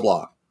 blah, blah,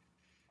 blah.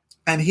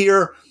 And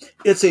here,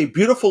 it's a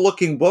beautiful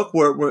looking book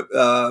where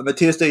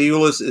Matthias de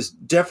Iulis is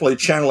definitely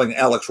channeling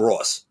Alex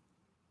Ross.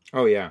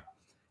 Oh, yeah.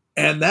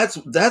 And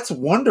that's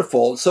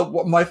wonderful.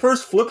 So my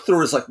first flip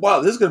through is like, wow,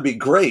 this is going to be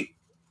great.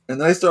 And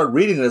then I start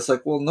reading it. It's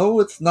like, well, no,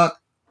 it's not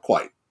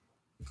quite.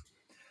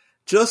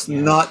 Just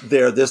not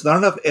there. There's not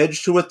enough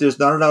edge to it. There's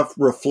not enough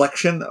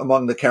reflection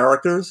among the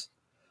characters.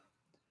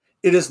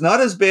 It is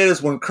not as bad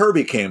as when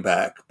Kirby came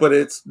back, but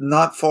it's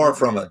not far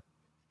from it.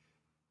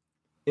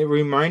 It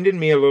reminded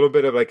me a little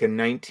bit of like a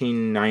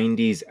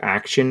 1990s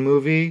action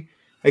movie.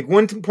 Like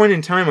one point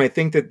in time, I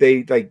think that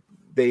they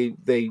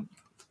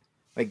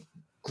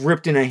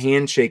gripped in a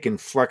handshake and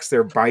flexed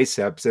their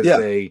biceps as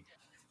they.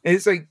 And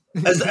it's like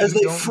as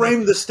they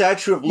frame the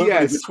Statue of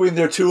Liberty between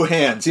their two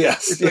hands.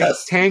 Yes, it's like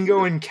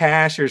Tango and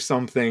Cash or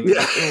something.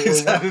 Yeah,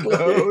 exactly. One of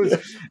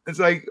those. It's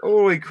like,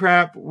 holy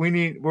crap!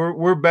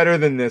 We're better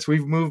than this.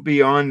 We've moved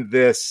beyond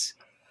this.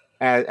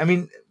 I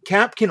mean,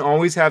 Cap can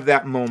always have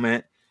that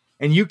moment,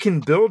 and you can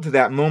build to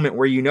that moment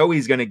where you know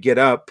he's going to get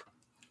up,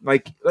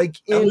 like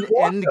in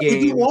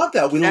Endgame. We want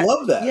that. We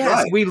love that. Yes,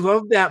 right. We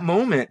love that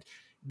moment.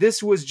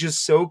 This was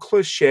just so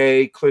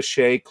cliche.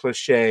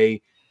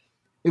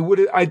 It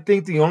would. I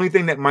think the only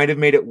thing that might have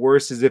made it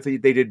worse is if they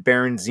did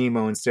Baron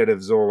Zemo instead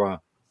of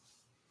Zola.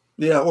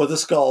 Yeah, or the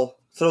skull.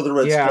 Throw the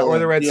red skull. Yeah, or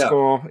the red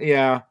skull.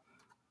 Yeah.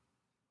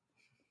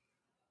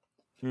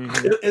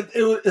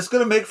 Mm-hmm. It's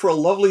going to make for a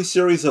lovely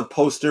series of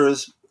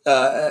posters.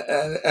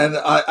 And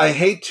I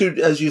hate to,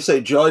 as you say,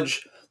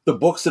 judge the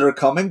books that are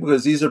coming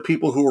because these are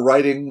people who are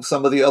writing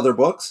some of the other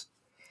books.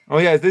 Oh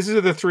yeah, these are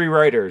the three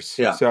writers.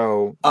 Yeah.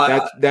 So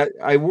that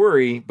I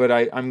worry, but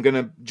I'm going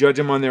to judge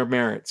them on their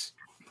merits.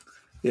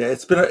 Yeah,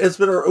 it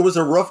was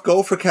a rough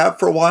go for Cap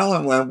for a while,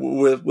 and when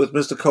with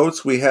Mr.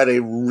 Coates, we had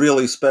a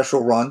really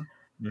special run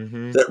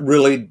that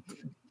really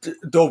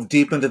dove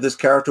deep into this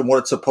character and what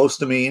it's supposed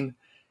to mean.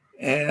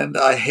 And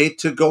I hate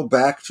to go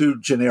back to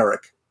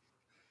generic.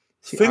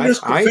 See, fingers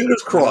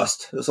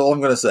crossed. That's all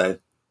I'm going to say.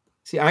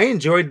 See, I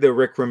enjoyed the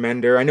Rick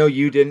Remender. I know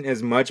you didn't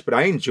as much, but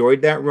I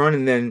enjoyed that run.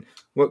 And then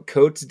what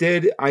Coates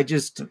did,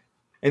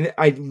 and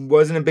I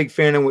wasn't a big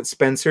fan of what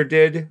Spencer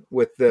did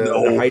with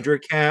the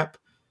Hydra Cap.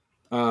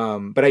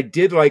 But I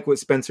did like what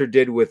Spencer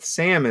did with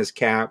Sam as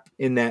Cap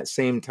in that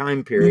same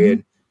time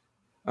period.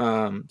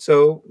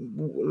 So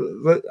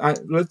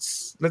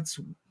let's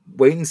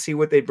wait and see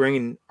what they bring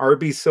in.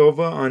 RB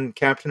Silva on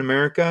Captain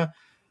America.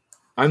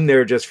 I'm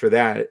there just for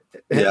that,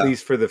 at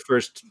least for the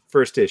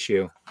first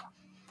issue.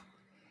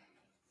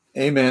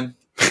 Amen.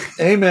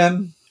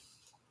 Amen.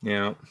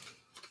 Yeah.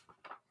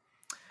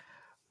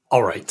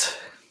 All right.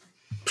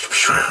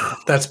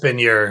 That's been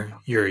your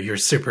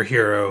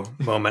superhero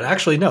moment.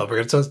 Actually, no,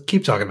 we're going to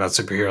keep talking about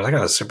superheroes. I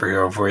got a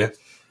superhero for you.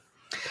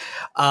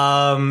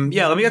 Let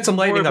me get some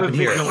lightning up in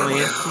here.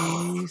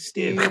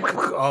 Steve.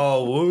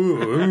 Oh,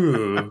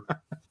 ooh.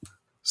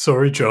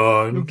 Sorry,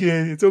 John.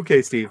 Okay, it's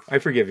okay, Steve. I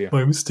forgive you.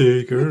 My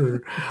mistake.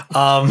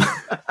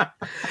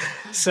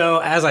 So,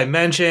 as I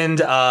mentioned,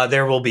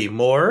 there will be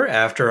more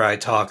after I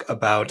talk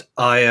about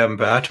I Am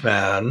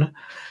Batman.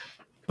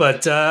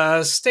 But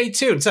stay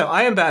tuned. So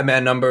I Am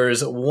Batman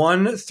numbers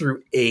 1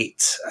 through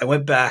 8. I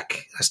went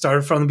back. I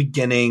started from the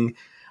beginning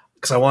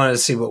because I wanted to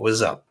see what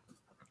was up.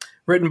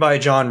 Written by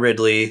John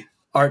Ridley.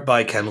 Art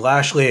by Ken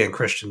Lashley and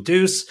Christian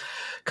Deuce.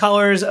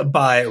 Colors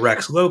by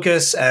Rex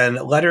Locus. And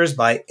letters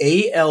by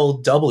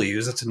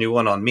ALWs. That's a new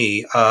one on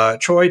me.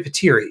 Troy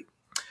Petiri.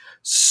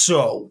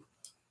 So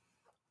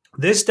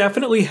this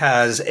definitely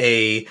has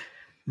a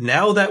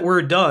now that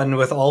we're done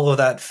with all of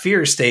that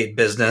fear state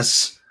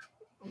business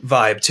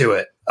vibe to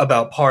it.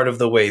 About part of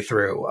the way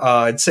through.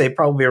 I'd say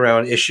probably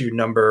around issue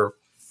number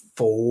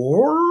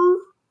 4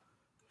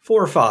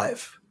 or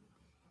 5.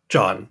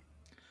 John.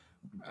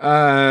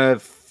 5,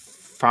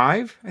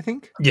 I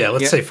think. Yeah,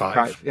 let's say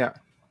 5. Yeah.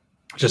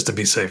 Just to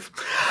be safe.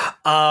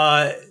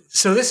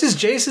 So this is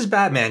Jace's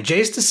Batman.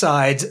 Jace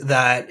decides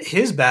that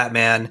his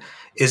Batman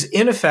is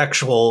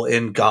ineffectual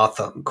in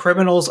Gotham.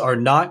 Criminals are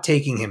not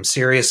taking him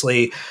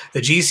seriously.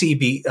 The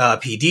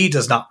GCPD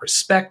does not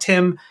respect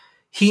him.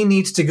 He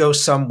needs to go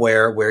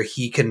somewhere where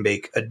he can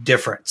make a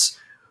difference.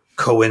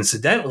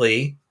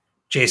 Coincidentally,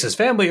 Jace's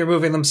family are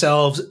moving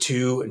themselves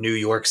to New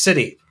York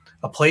City,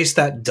 a place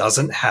that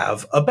doesn't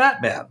have a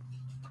Batman.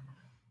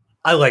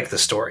 I like the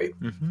story.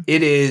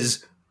 It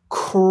is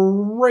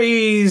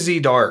crazy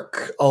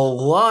dark, a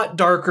lot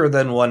darker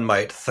than one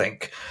might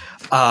think.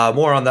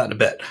 More on that in a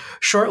bit.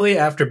 Shortly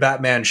after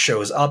Batman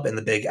shows up in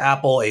the Big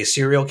Apple, a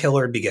serial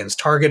killer begins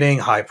targeting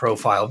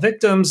high-profile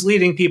victims,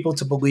 leading people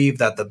to believe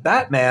that the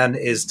Batman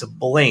is to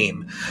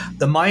blame.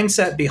 The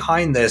mindset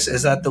behind this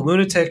is that the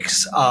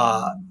lunatics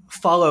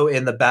follow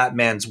in the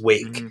Batman's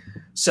wake.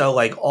 So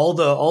like all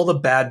the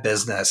bad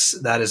business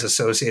that is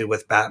associated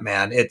with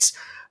Batman, it's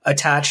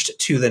attached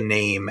to the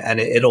name, and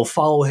it'll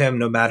follow him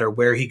no matter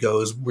where he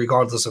goes,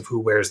 regardless of who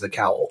wears the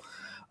cowl.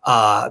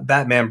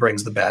 Batman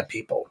brings the bad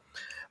people.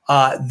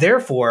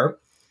 Therefore,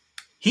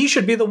 he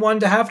should be the one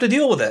to have to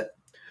deal with it.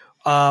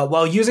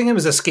 While using him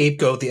as a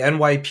scapegoat, the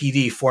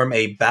NYPD form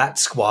a Bat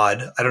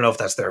Squad. I don't know if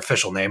that's their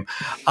official name.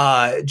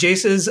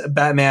 Jace's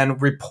Batman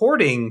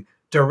reporting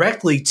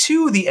directly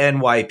to the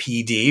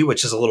NYPD,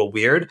 which is a little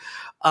weird.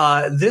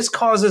 This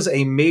causes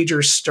a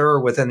major stir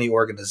within the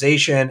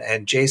organization,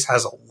 and Jace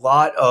has a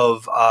lot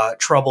of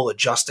trouble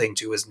adjusting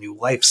to his new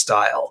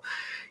lifestyle.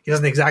 He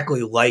doesn't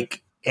exactly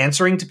like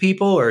answering to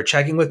people or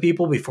checking with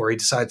people before he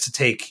decides to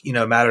take,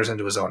 matters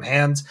into his own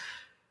hands.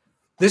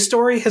 This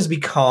story has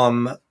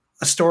become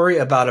a story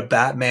about a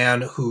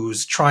Batman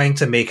who's trying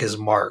to make his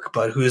mark,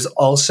 but who's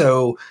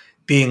also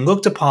being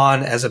looked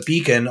upon as a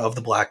beacon of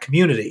the Black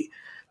community.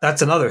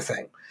 That's another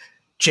thing.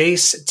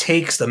 Jace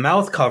takes the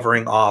mouth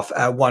covering off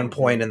at one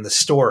point in the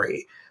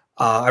story.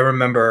 I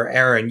remember,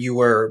 Aaron, you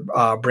were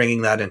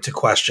bringing that into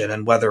question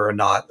and whether or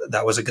not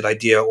that was a good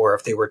idea or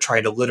if they were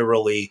trying to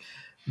literally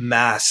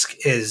mask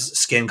his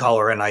skin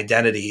color and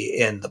identity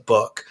in the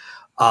book.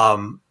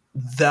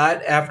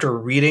 That, after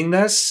reading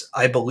this,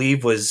 I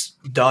believe was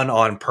done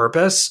on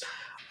purpose.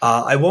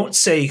 I won't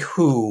say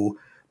who,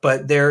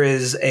 but there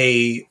is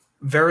a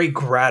very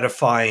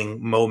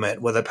gratifying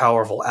moment with a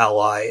powerful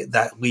ally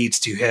that leads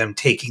to him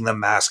taking the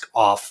mask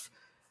off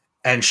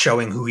and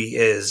showing who he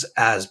is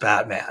as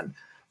Batman.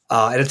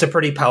 And it's a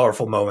pretty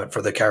powerful moment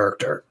for the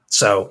character.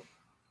 So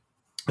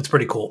it's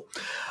pretty cool.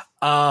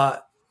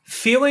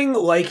 Feeling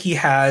like he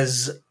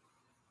has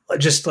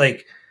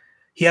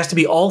he has to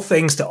be all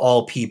things to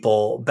all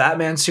people,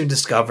 Batman soon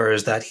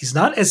discovers that he's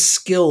not as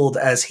skilled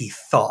as he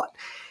thought.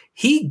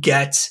 He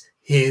gets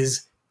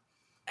his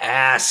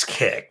ass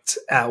kicked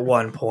at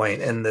one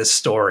point in this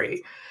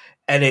story,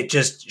 and it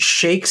just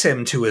shakes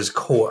him to his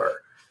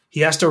core.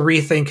 He has to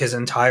rethink his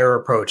entire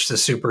approach to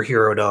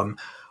superherodom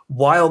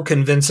while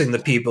convincing the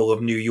people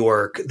of New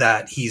York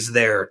that he's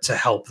there to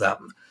help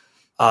them.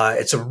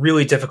 It's a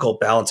really difficult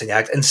balancing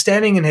act, and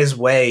standing in his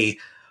way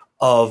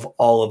of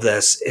all of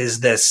this is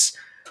this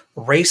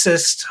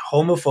racist,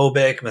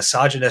 homophobic,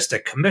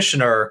 misogynistic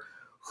commissioner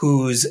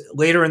who's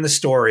later in the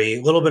story,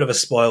 a little bit of a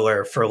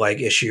spoiler for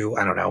like issue,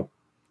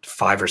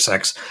 5 or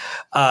 6,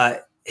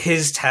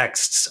 his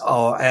texts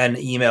and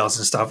emails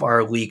and stuff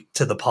are leaked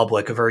to the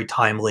public, a very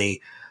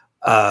timely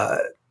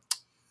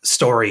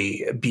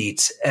story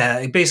beat,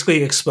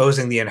 basically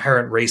exposing the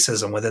inherent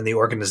racism within the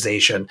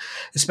organization,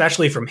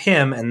 especially from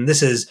him. And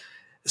this is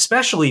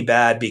especially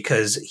bad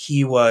because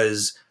he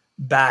was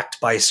backed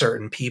by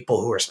certain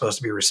people who are supposed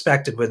to be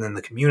respected within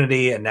the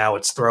community, and now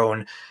it's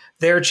thrown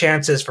their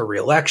chances for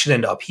re-election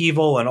into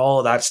upheaval and all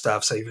of that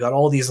stuff. So you've got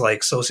all these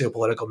like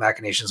socio-political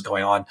machinations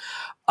going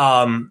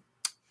on.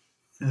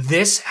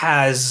 This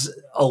has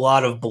a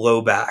lot of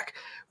blowback,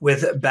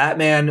 with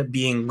Batman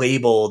being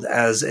labeled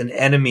as an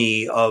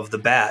enemy of the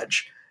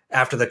badge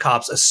after the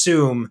cops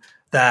assume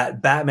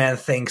that Batman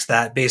thinks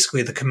that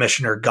basically the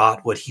commissioner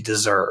got what he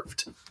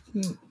deserved.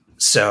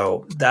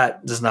 So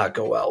that does not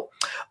go well.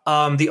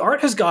 The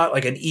art has got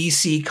like an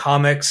EC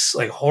Comics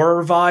like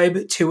horror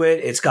vibe to it.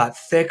 It's got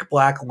thick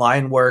black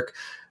line work,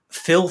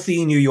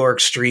 filthy New York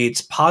streets,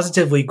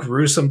 positively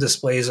gruesome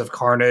displays of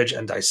carnage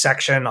and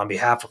dissection on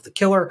behalf of the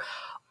killer.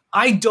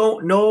 I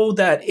don't know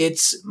that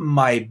it's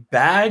my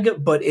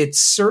bag, but it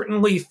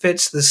certainly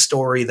fits the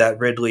story that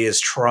Ridley is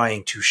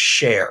trying to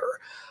share.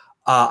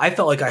 I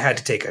felt like I had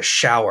to take a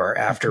shower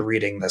after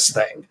reading this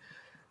thing.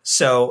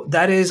 So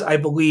that is, I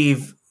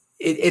believe,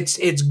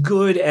 it's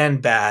good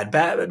and bad.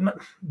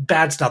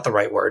 Bad's not the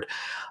right word.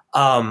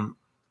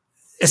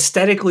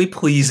 Aesthetically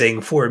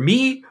pleasing for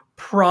me,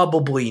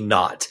 probably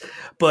not.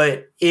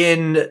 But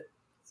in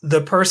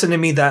the person in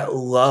me that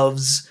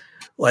loves,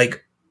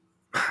 like,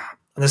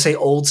 I'm going to say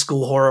old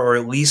school horror, or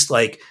at least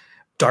like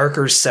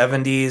darker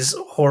 70s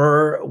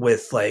horror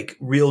with like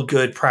real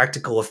good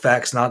practical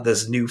effects, not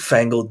this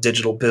newfangled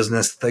digital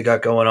business that they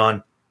got going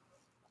on.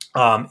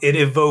 It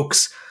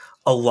evokes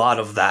a lot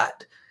of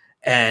that.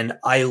 And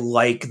I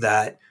like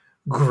that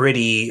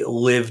gritty,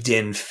 lived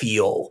in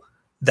feel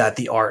that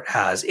the art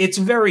has. It's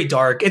very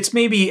dark. It's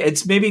maybe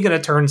going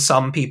to turn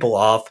some people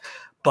off,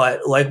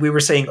 but like we were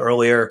saying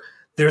earlier,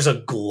 there's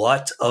a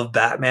glut of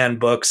Batman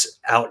books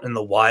out in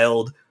the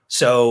wild.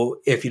 So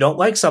if you don't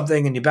like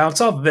something and you bounce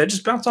off of it,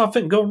 just bounce off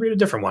it and go read a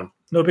different one.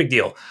 No big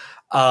deal.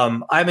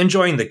 I'm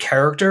enjoying the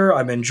character.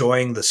 I'm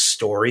enjoying the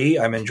story.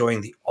 I'm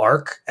enjoying the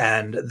arc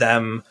and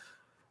them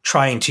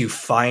trying to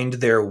find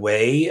their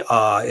way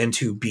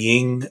into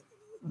being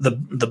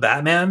the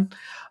Batman.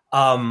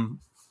 I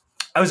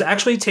was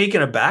actually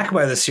taken aback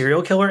by the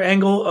serial killer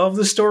angle of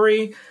the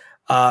story.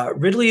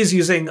 Ridley is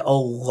using a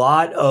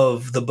lot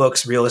of the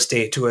book's real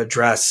estate to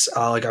address,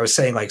 like I was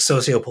saying, like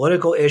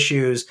socio-political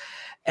issues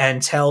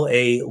and tell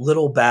a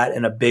little bat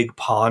in a big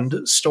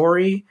pond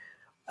story.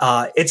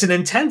 It's an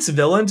intense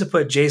villain to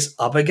put Jace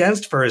up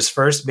against for his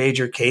first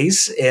major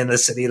case in The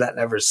City That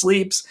Never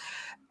Sleeps.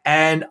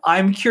 And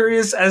I'm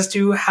curious as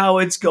to how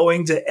it's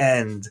going to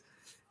end.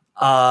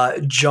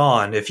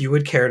 John, if you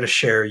would care to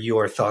share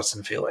your thoughts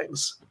and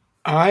feelings.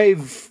 I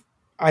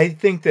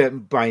think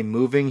that by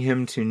moving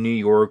him to New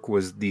York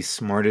was the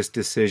smartest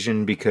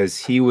decision because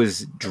he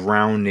was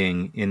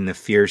drowning in the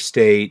fear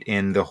state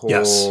and the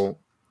whole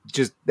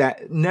just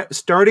that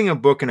starting a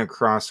book in a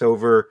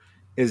crossover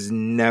is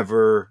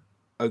never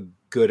a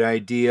good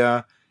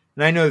idea.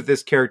 And I know that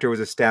this character was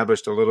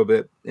established a little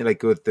bit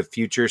like with the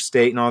future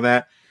state and all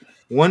that.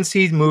 Once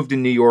he's moved to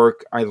New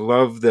York, I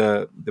love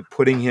the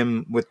putting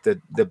him with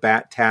the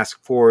Bat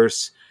Task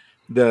Force,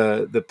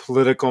 the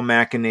political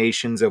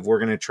machinations of we're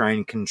going to try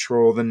and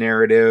control the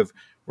narrative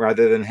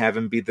rather than have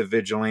him be the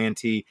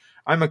vigilante.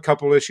 I'm a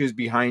couple issues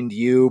behind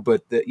you,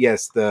 but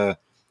the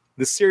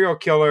serial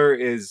killer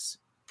is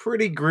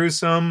pretty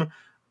gruesome.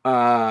 You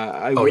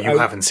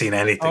haven't seen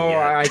anything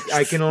yet.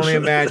 I can only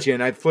imagine.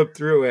 I flipped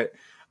through it.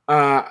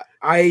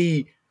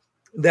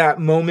 That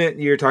moment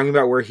you're talking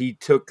about where he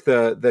took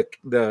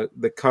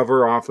the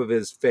cover off of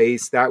his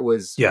face, that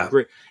was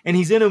great. And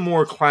he's in a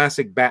more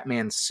classic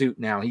Batman suit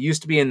now. He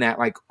used to be in that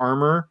like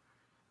armor,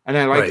 and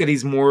I like that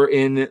he's more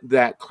in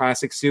that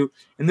classic suit.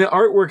 And the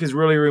artwork has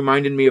really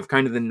reminded me of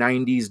kind of the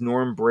 90s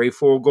Norm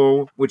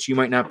Brayfogle, which you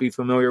might not be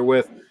familiar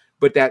with,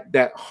 but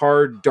that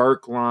hard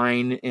dark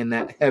line and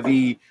that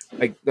heavy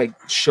like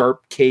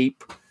sharp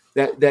cape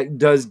that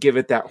does give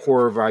it that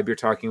horror vibe you're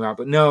talking about.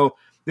 But no,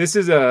 this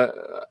is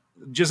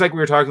just like we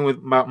were talking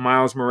about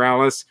Miles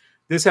Morales,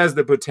 this has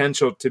the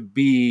potential to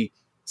be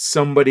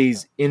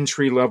somebody's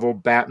entry-level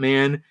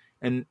Batman.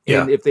 And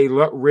if they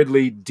let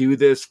Ridley do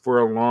this for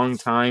a long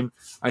time,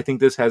 I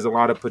think this has a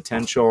lot of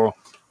potential.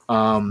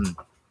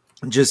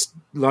 Just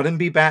let him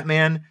be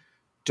Batman.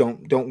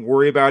 Don't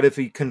worry about if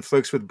he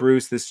conflicts with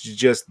Bruce.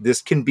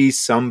 This can be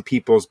some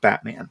people's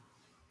Batman.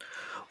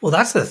 Well,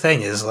 that's the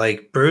thing is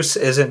like Bruce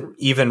isn't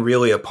even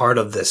really a part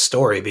of this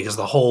story because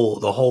the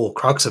whole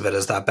crux of it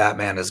is that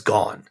Batman is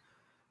gone.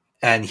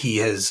 And he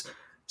has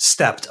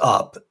stepped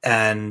up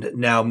and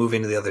now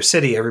moving to the other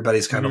city,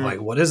 everybody's kind of like,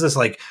 what is this?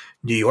 Like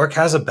New York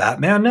has a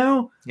Batman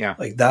now? Yeah.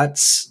 Like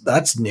that's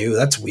new.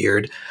 That's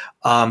weird.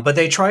 But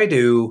they try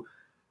to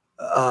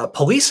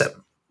police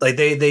him. Like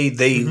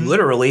they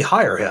literally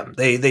hire him.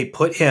 They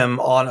put him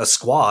on a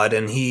squad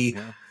and he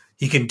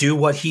can do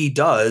what he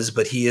does,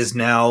 but he is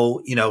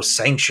now,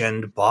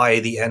 sanctioned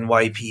by the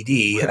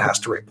NYPD and has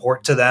to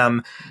report to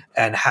them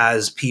and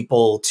has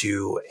people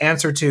to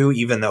answer to,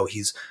 even though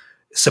he's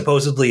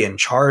supposedly in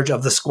charge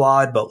of the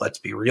squad, but let's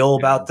be real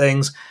about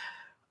things.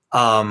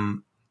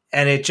 And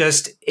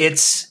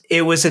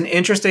it was an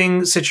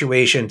interesting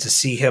situation to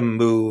see him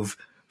move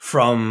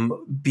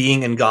from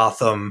being in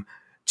Gotham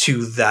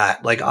to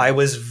that. Like I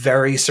was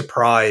very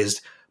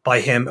surprised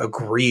by him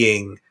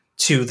agreeing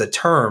to the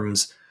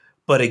terms.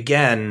 But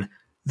again,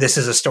 this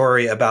is a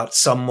story about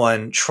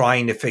someone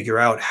trying to figure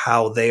out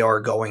how they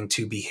are going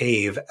to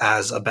behave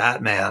as a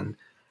Batman.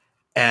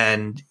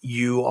 And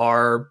you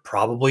are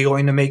probably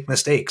going to make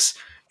mistakes.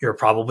 You're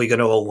probably going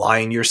to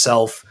align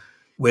yourself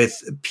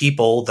with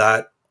people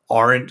that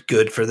aren't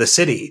good for the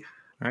city.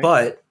 Right.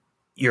 But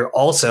you're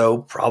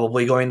also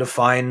probably going to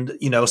find,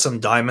 some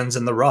diamonds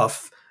in the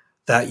rough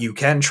that you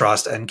can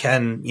trust and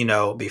can,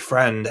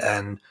 befriend.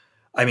 And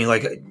I mean,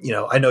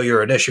 I know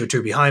you're an issue or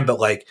two behind, but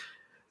like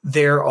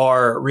there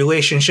are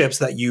relationships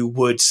that you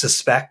would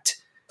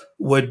suspect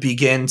would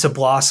begin to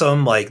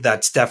blossom. Like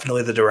that's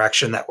definitely the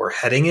direction that we're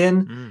heading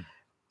in.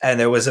 And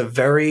there was a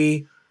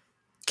very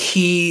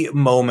key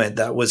moment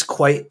that was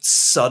quite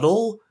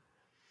subtle,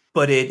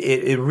 but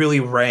it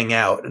really rang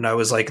out. And I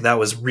was like, that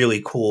was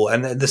really cool.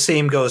 And the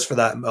same goes for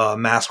that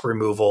mask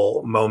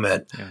removal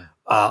moment. Yeah.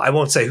 I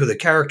won't say who the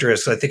character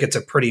is, because I think it's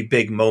a pretty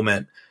big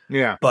moment.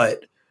 Yeah.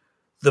 But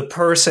the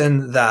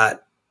person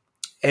that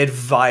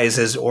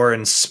advises or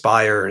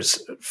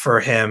inspires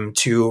for him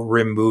to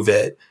remove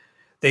it,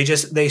 they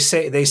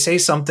say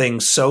something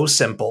so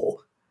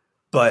simple,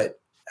 but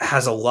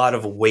has a lot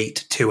of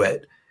weight to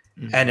it.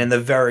 And in the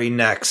very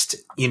next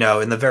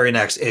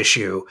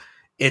issue,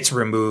 it's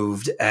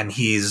removed and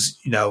he's,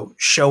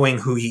 showing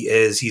who he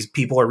is.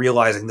 People are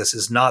realizing this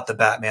is not the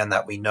Batman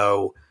that we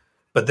know,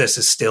 but this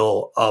is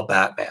still a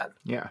Batman.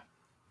 Yeah.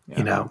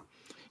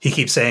 He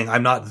keeps saying,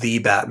 I'm not the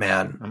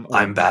Batman.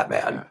 I'm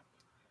Batman. Yeah.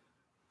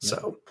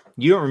 So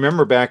you don't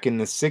remember back in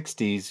the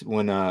 60s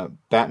when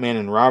Batman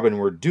and Robin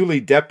were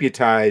duly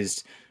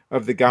deputized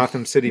of the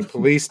Gotham City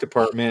Police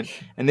Department,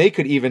 and they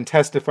could even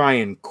testify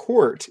in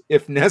court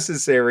if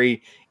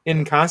necessary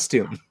in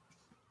costume.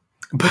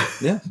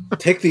 Yeah,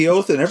 take the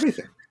oath and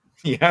everything.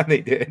 Yeah,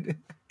 they did.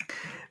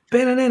 Go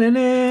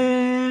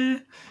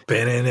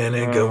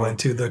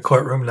into the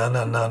courtroom.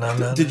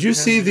 No. Did you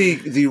see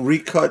the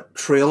recut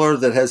trailer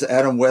that has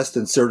Adam West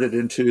inserted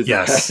into the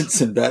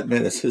Pattinson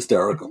Batman? It's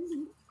hysterical.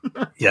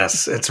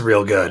 Yes, it's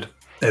real good.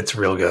 It's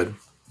real good.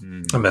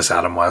 I miss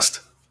Adam West.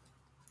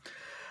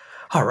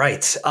 All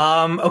right.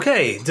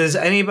 Okay. Does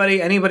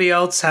anybody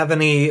else have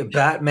any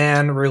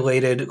Batman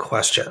related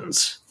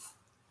questions?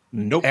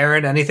 Nope.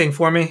 Aaron, anything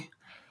for me?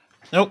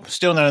 Nope.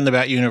 Still not in the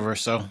Bat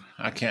universe, so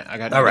I can't. I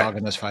got no dog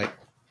in this fight.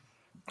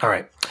 All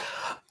right.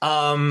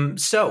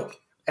 So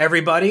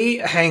everybody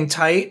hang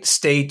tight,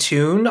 stay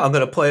tuned. I'm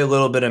going to play a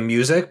little bit of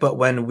music, but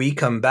when we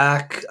come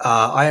back,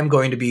 I am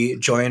going to be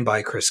joined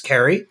by Chris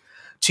Carey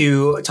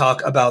to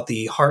talk about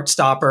the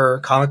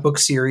Heartstopper comic book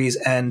series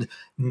and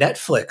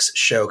Netflix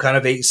show, kind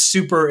of a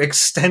super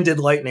extended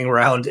lightning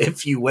round,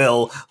 if you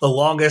will, the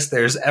longest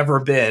there's ever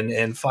been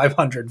in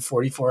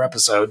 544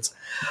 episodes.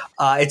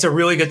 It's a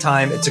really good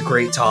time. It's a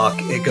great talk.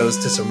 It goes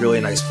to some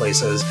really nice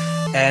places,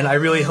 and I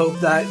really hope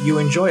that you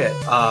enjoy it.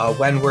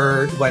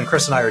 When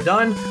Chris and I are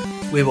done,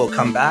 we will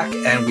come back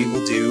and we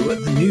will do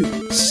the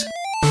news.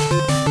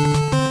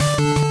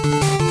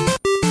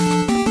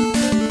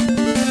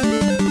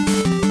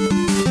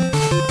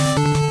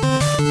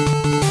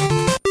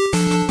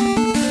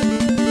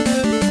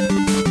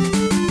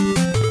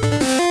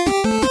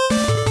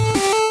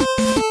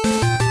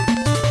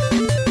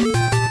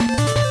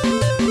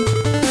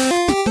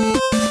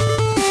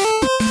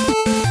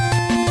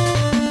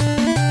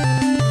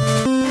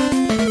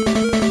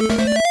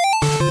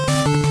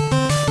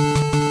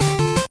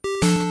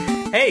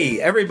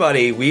 Hey,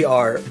 everybody, we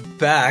are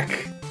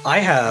back.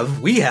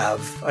 We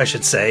have, I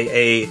should say,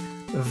 a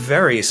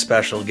very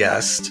special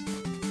guest.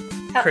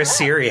 Chris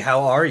Carey,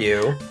 how are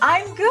you?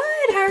 I'm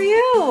good. How are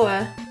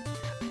you?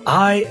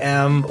 I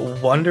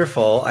am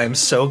wonderful. I'm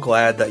so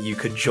glad that you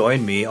could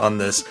join me on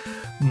this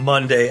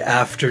Monday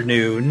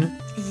afternoon.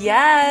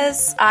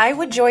 Yes, I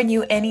would join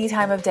you any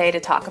time of day to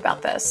talk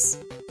about this.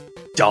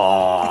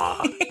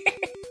 Daw.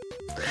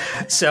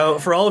 So,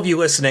 for all of you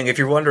listening, if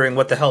you're wondering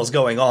what the hell's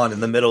going on in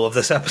the middle of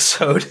this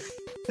episode,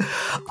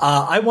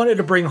 I wanted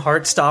to bring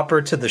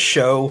Heartstopper to the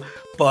show,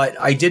 but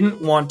I didn't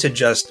want to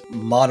just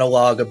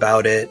monologue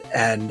about it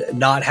and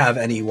not have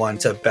anyone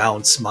to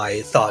bounce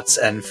my thoughts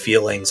and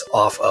feelings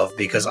off of,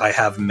 because I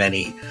have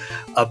many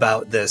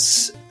about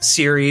this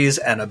series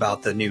and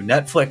about the new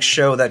Netflix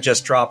show that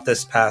just dropped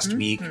this past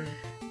week.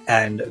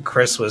 And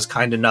Chris was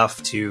kind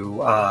enough to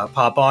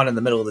pop on in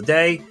the middle of the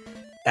day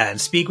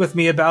and speak with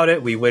me about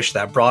it. We wish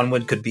that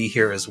Bronwyn could be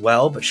here as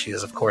well, but she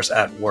is, of course,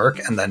 at work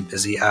and then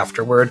busy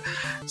afterward.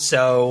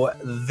 So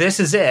this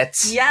is it.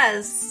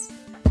 Yes.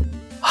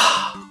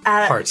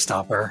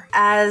 Heartstopper.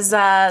 As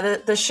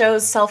the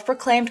show's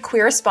self-proclaimed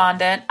queer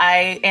respondent,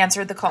 I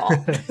answered the call.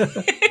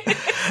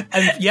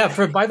 And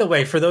yeah, by the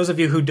way, for those of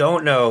you who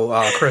don't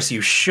know Chris,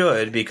 you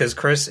should, because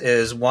Chris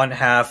is one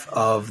half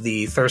of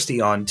the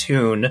Thirsty on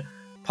Toon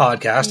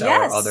podcast, yes,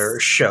 our other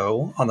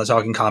show on the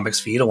Talking Comics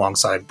feed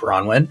alongside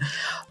Bronwyn.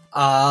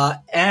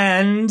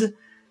 And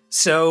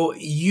so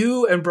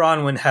you and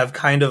Bronwyn have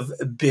kind of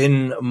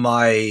been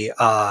my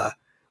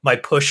my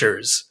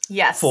pushers,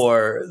 yes,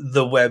 for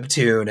the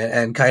webtoon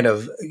and kind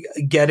of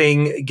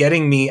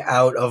getting me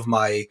out of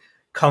my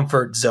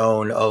comfort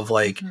zone of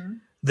like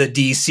the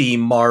DC,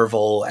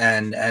 Marvel,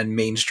 and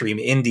mainstream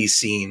indie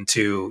scene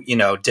to, you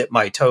know, dip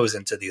my toes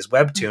into these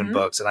webtoon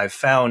books. And I've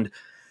found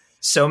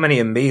so many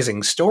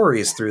amazing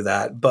stories through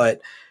that, but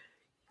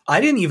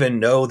I didn't even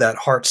know that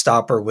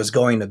Heartstopper was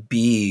going to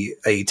be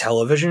a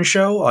television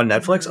show on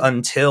Netflix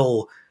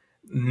until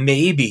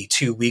maybe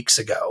 2 weeks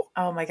ago.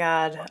 Oh my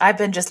God. I've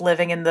been just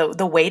living in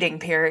the waiting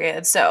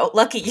period. So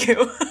lucky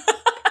you.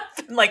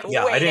 Like,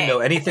 yeah, waiting. I didn't know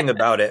anything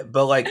about it,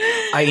 but like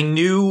I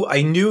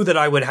knew that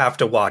I would have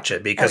to watch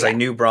it because I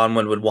knew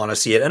Bronwyn would want to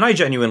see it, and I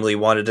genuinely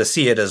wanted to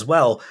see it as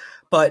well.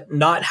 But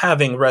not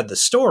having read the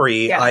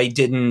story, I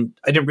didn't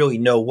really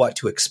know what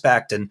to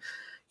expect. And,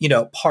 you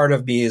know, part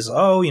of me is,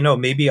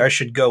 maybe I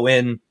should go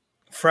in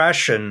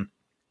fresh and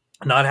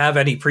not have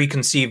any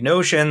preconceived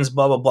notions,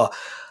 blah, blah, blah.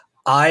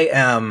 I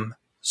am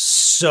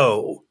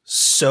so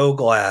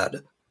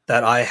glad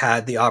that I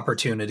had the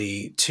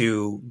opportunity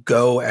to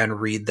go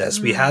and read this.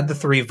 We had the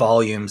 3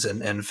 volumes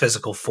in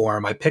physical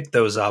form. I picked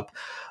those up.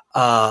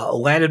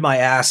 Landed my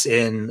ass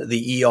in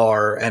the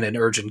ER and in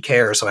urgent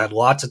care, so I had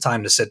lots of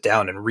time to sit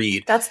down and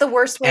read. That's the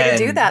worst way to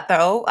do that,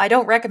 though. I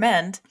don't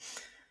recommend.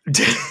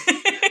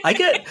 I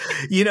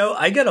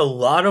get a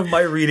lot of my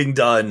reading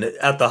done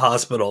at the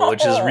hospital,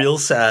 which is real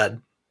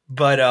sad.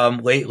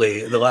 But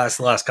lately, the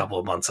last couple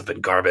of months have been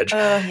garbage.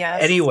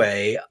 Yes.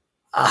 Anyway,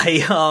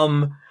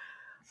 I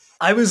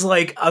was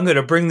like, I'm going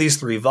to bring these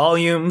 3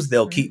 volumes.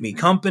 They'll keep me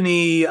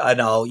company,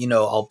 and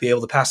I'll be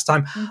able to pass the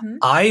time.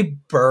 I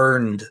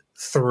burned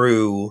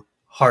through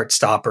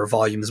Heartstopper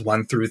volumes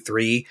 1 through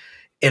 3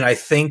 in, I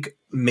think,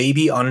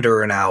 maybe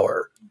under an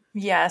hour.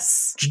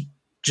 Yes.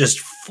 Just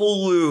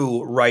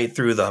flew right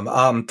through them.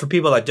 For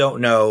people that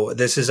don't know,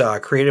 this is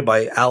created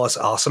by Alice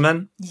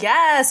Oseman.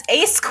 Yes,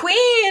 Ace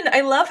Queen.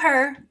 I love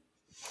her.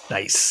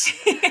 Nice.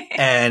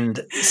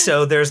 And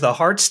so there's the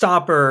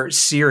Heartstopper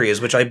series,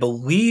 which I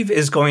believe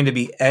is going to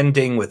be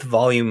ending with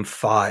volume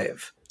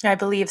 5. I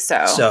believe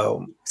so.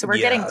 So we're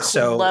getting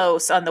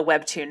close on the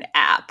Webtoon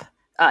app.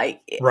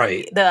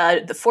 Right.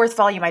 The 4th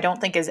volume I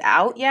don't think is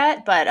out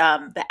yet, but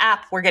the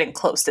app, we're getting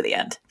close to the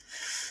end.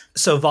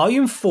 So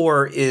volume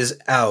 4 is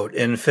out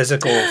in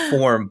physical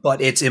form, but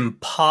it's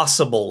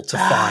impossible to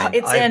find.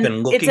 I've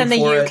been looking for it. It's in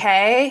the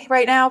UK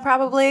right now,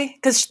 probably,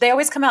 because they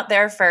always come out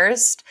there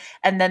first,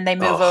 and then they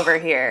move over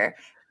here.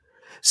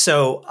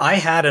 So I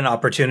had an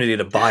opportunity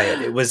to buy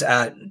it. It was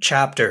at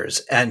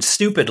Chapters, and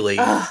stupidly,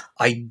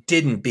 I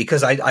didn't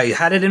because I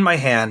had it in my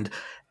hand,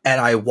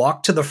 and I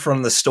walked to the front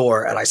of the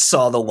store and I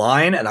saw the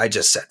line, and I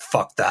just said,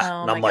 "Fuck that!"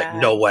 Oh and I'm my like,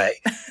 God. "No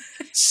way."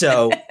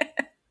 So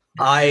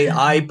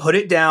I put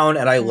it down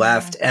and I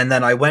left, and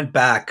then I went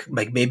back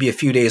like maybe a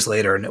few days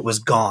later, and it was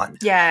gone.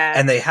 Yeah.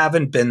 And they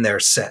haven't been there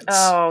since.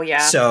 Oh, yeah.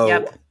 So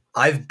Yep.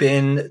 I've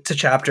been to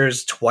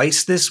Chapters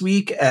twice this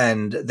week,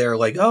 and they're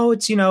like, "Oh,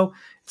 it's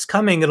it's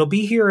coming. It'll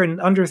be here in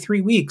under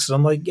 3 weeks." And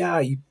I'm like, "Yeah,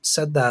 you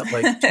said that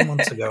like 2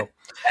 months ago."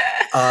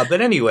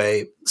 But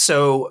anyway,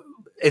 so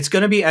it's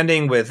going to be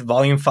ending with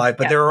Volume 5.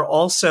 But there are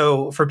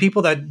also, for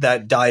people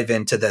that dive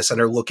into this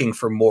and are looking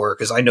for more,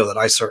 because I know that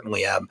I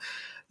certainly am,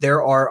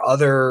 there are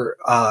other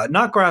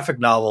not graphic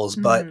novels,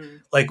 but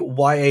like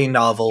YA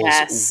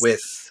novels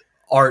with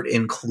art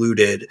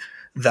included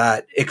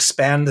that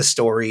expand the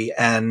story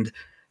and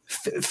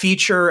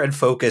feature and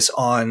focus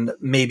on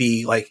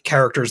maybe like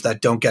characters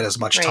that don't get as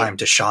much time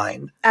to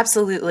shine.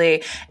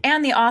 Absolutely.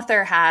 And the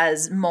author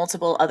has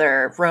multiple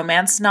other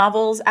romance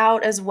novels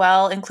out as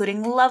well,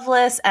 including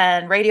Loveless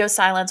and Radio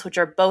Silence, which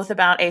are both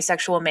about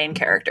asexual main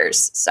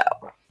characters. So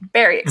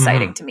very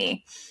exciting to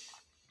me.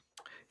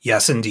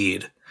 Yes,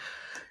 indeed.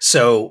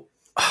 So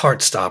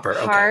Heartstopper.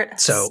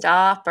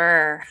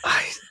 Heartstopper.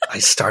 I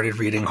started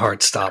reading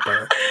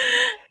Heartstopper.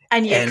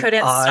 And you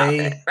couldn't stop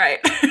it, right?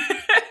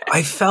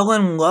 I fell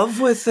in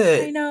love with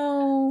it. I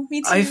know.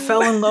 Me too. I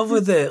fell in love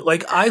with it.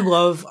 Like I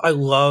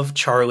love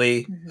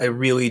Charlie. I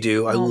really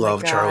do. I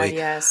love Charlie.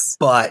 Yes.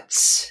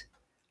 But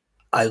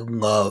I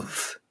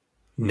love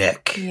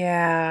Nick.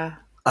 Yeah.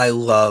 I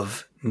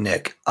love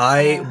Nick.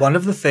 One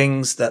of the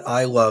things that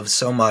I love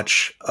so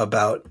much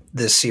about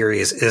this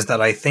series is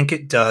that I think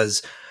it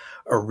does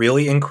a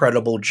really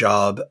incredible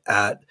job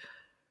at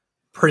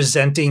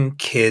presenting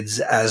kids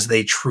as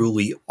they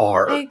truly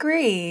are. I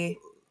agree.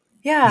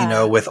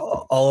 Yeah. With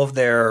all of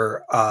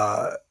their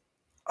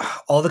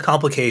all the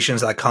complications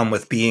that come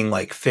with being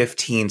like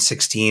 15,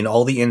 16,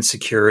 all the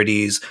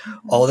insecurities,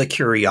 all the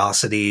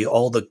curiosity,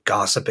 all the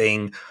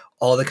gossiping,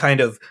 all the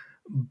kind of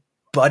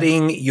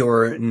butting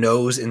your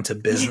nose into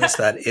business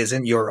that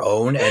isn't your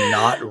own and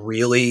not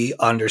really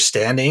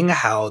understanding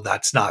how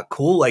that's not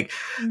cool. Like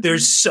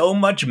there's so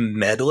much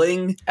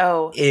meddling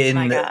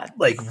in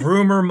like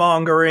rumor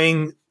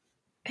mongering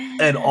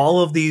and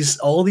all these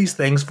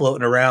things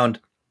floating around.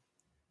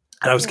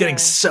 And I was getting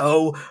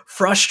so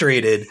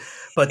frustrated.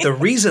 But the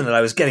reason that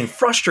I was getting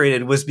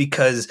frustrated was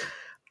because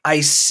I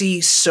see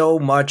so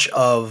much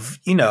of,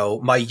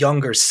 my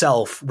younger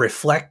self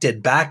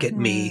reflected back at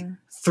me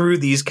through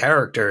these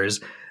characters.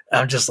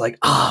 I'm just like,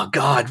 oh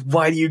God,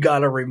 why do you got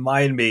to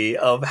remind me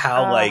of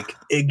how like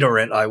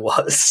ignorant I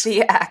was?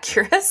 The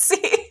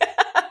accuracy.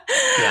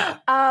 Yeah.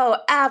 Oh,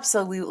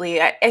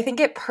 absolutely. I think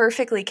it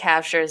perfectly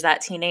captures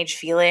that teenage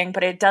feeling,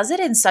 but it does it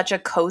in such a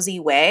cozy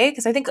way.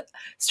 Because I think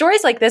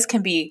stories like this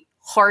can be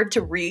hard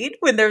to read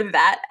when they're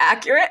that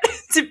accurate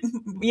to,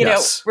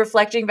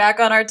 reflecting back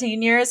on our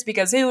teen years,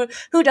 because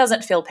who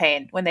doesn't feel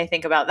pain when they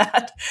think about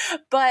that?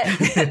 But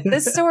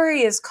this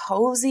story is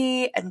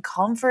cozy and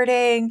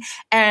comforting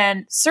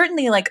and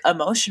certainly like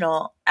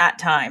emotional at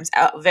times,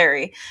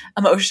 very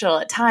emotional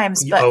at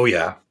times.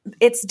 But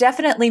it's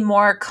definitely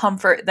more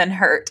comfort than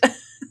hurt.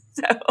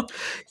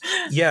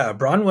 Yeah,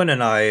 Bronwyn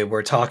and I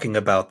were talking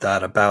about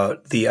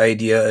the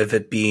idea of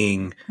it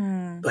being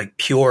like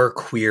pure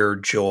queer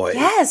joy.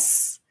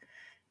 Yes.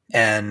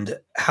 And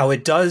how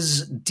it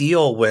does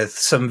deal with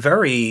some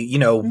very,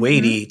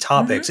 weighty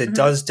topics. It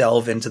does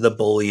delve into the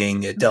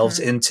bullying. It delves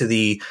into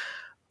the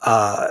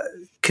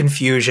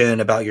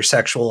confusion about your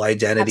sexual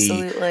identity.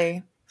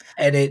 Absolutely.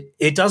 And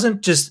it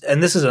doesn't just,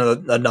 and this is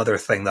another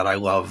thing that I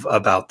love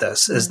about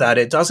this, is that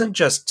it doesn't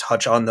just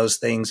touch on those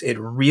things. It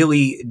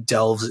really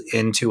delves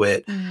into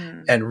it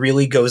and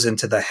really goes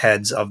into the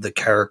heads of the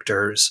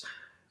characters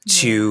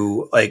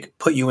to like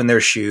put you in their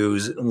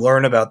shoes,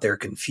 learn about their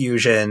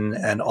confusion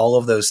and all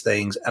of those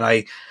things.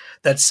 And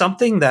that's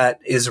something that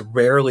is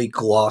rarely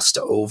glossed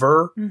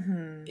over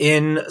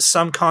in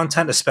some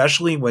content,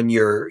 especially when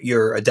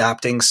you're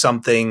adapting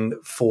something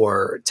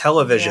for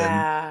television.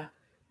 Yeah.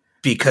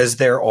 Because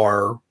there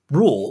are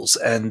rules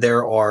and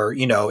there are,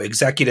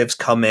 executives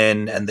come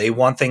in and they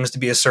want things to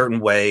be a certain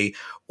way,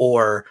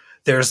 or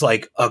there's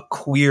like a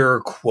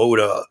queer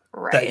quota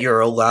that you're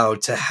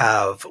allowed to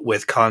have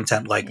with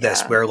content like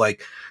this, where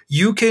like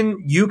you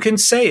can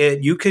say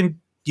it, you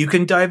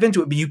can dive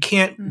into it, but you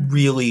can't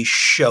really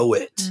show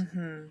it.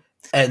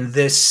 And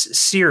this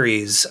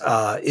series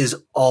is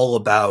all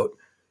about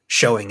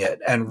showing it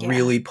and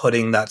really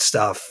putting that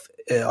stuff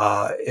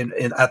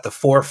in at the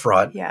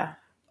forefront. Yeah.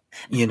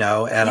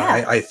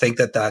 I think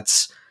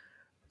that's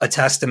a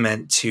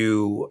testament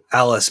to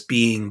Alice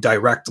being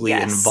directly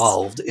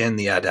involved in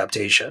the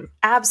adaptation.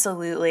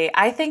 Absolutely.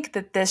 I think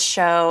that this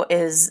show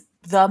is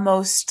the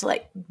most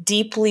like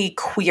deeply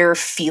queer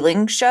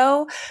feeling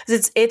show.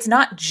 It's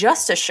not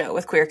just a show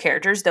with queer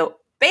characters, though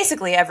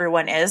basically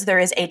everyone is. There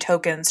is a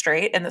token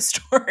straight in the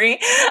story.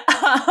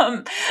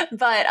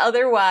 But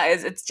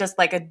otherwise, it's just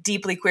like a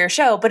deeply queer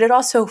show, but it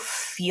also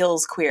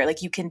feels queer.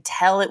 Like you can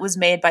tell it was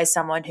made by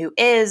someone who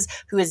is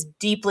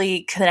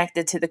deeply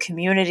connected to the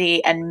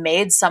community and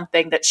made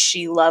something that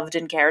she loved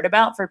and cared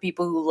about for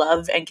people who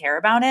love and care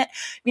about it.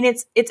 I mean,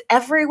 it's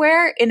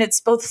everywhere, and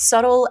it's both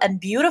subtle and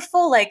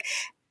beautiful. Like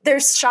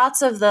there's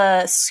shots of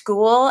the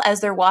school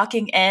as they're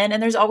walking in,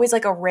 and there's always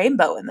like a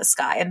rainbow in the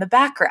sky in the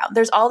background.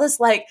 There's all this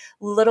like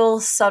little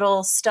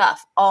subtle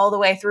stuff all the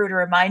way through to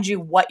remind you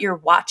what you're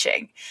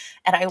watching.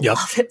 And I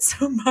love it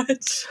so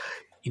much.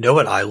 You know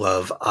what I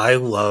love? I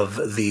love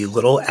the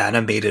little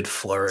animated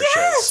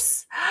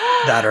flourishes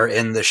that are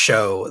in the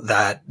show.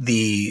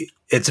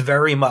 It's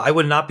very much, I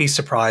would not be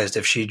surprised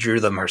if she drew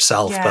them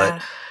herself,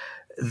 but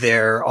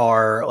there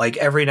are like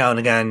every now and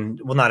again,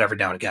 well, not every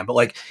now and again, but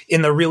like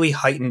in the really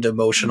heightened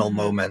emotional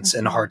moments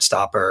in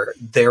Heartstopper,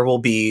 there will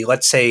be,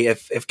 let's say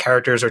if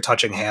characters are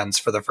touching hands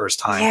for the first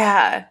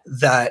time,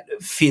 that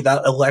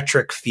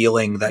electric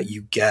feeling that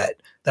you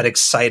get, that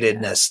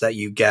excitedness that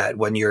you get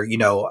when you're,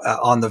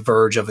 on the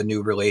verge of a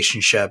new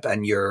relationship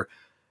and you're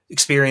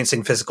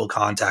experiencing physical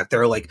contact.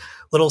 There are like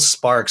little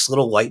sparks,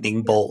 little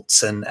lightning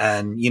bolts and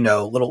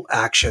little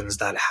actions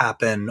that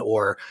happen,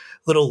 or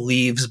little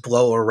leaves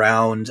blow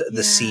around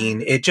the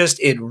scene.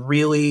 It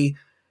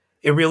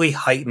really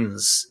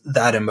heightens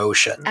that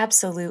emotion.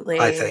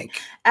 Absolutely. I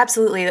think.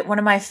 Absolutely. One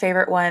of my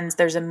favorite ones,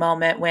 there's a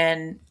moment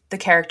when the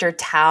character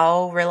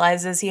Tao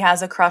realizes he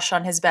has a crush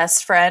on his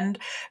best friend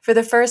for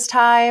the first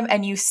time,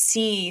 and you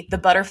see the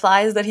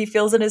butterflies that he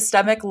feels in his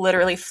stomach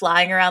literally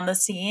flying around the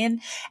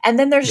scene. And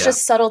then there's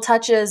just subtle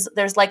touches.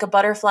 There's like a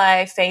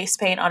butterfly face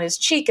paint on his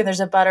cheek, and there's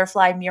a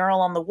butterfly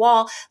mural on the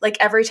wall. Like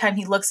every time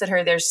he looks at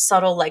her, there's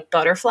subtle like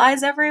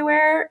butterflies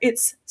everywhere.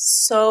 It's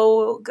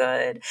so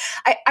good.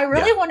 I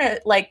really want to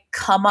like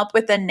come up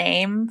with a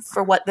name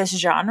for what this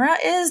genre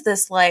is,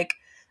 this like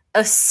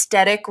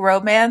aesthetic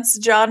romance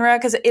genre,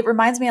 because it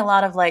reminds me a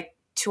lot of like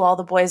To All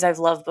the Boys I've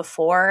Loved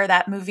Before,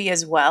 that movie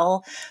as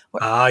well.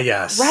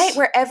 Yes. Right,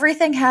 where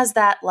everything has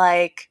that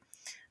like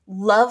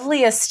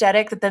lovely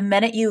aesthetic that the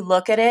minute you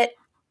look at it,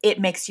 it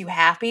makes you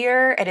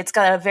happier, and it's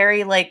got a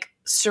very like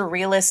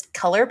surrealist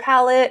color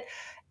palette.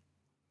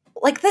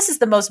 Like this is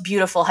the most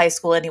beautiful high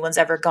school anyone's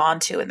ever gone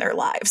to in their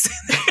lives.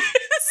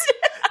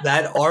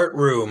 That art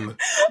room.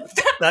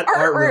 That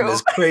art room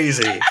is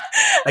crazy.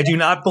 I do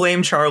not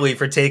blame Charlie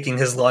for taking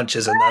his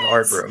lunches in that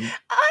art room.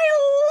 I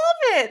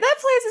love it. That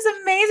place is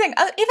amazing.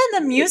 Even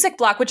the music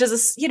block, which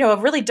is a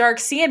really dark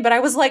scene, but I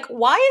was like,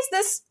 why is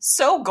this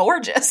so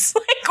gorgeous?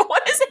 Like,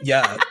 what is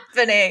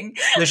happening?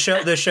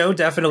 The show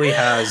definitely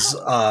has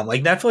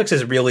like Netflix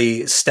has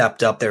really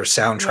stepped up their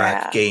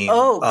soundtrack game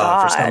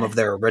for some of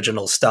their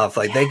original stuff.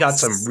 Like they got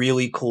some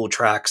really cool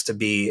tracks to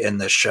be in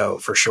this show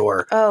for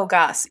sure. Oh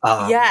gosh.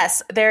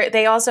 Yes.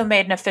 They also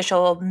made an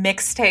official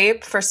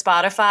mixtape for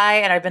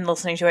Spotify, and I've been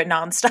listening to it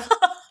nonstop.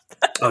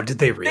 Oh, did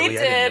they really?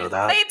 They did. I didn't know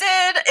that. They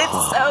did.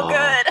 It's so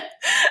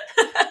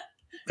good.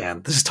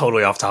 Man, this is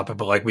totally off topic,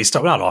 but like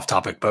not off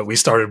topic, but we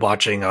started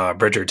watching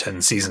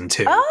Bridgerton season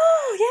 2.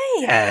 Oh,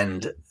 yay.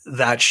 And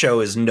that show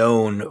is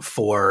known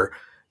for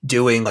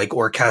doing like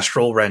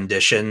orchestral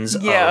renditions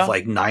of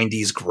like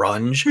 90s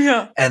grunge.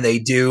 Yeah. And they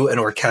do an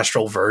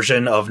orchestral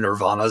version of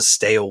Nirvana's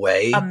Stay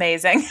Away.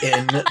 Amazing.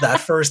 In that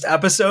first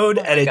episode.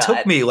 And it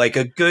took me like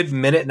a good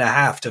minute and a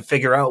half to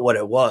figure out what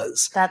it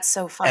was. That's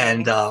so funny.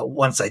 And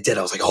once I did,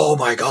 I was like, oh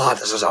my God,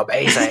 this is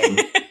amazing.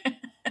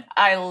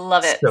 I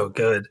love it. So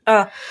good.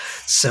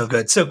 So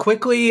good. So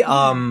quickly,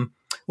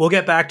 we'll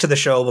get back to the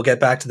show. We'll get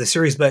back to the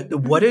series. But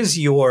what is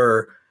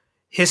your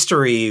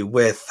history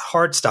with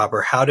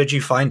Heartstopper? How did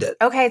you find it?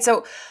 Okay,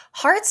 so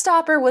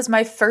Heartstopper was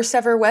my first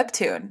ever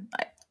webtoon.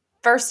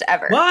 First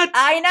ever. What?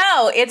 I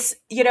know. It's,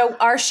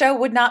 our show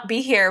would not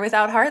be here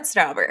without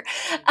Heartstopper.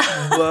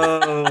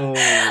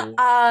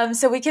 Whoa.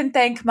 So we can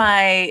thank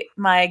my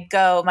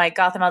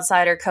Gotham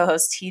Outsider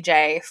co-host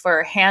TJ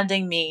for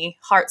handing me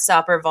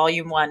Heartstopper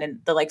Volume 1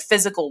 and the like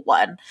physical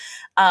one.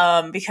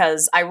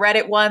 Because I read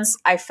it once,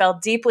 I fell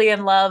deeply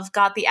in love,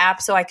 got the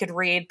app so I could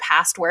read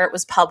past where it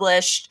was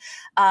published,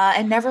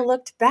 and never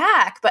looked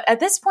back. But at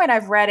this point,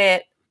 I've read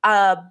it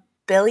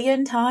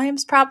billion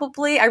times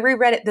probably. I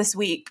reread it this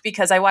week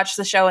because I watched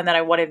the show and then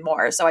I wanted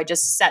more, so I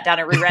just sat down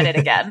and reread it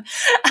again.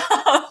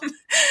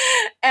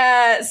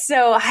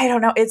 So I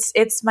don't know.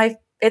 It's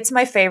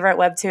my favorite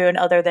webtoon,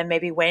 other than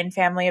maybe Wayne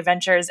Family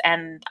Adventures,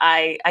 and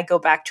I go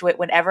back to it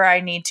whenever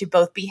I need to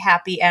both be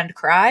happy and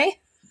cry.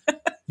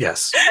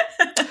 Yes.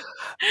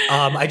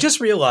 I just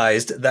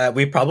realized that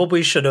we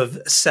probably should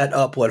have set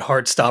up what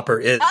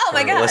Heartstopper is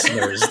for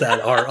listeners that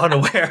are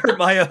unaware.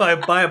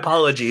 My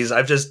apologies.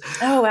 I've just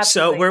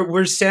so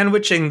we're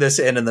sandwiching this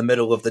in the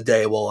middle of the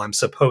day while I'm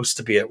supposed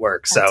to be at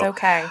work. That's so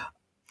okay.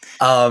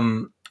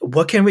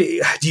 What can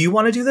we? Do you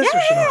want to do this?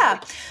 Yeah.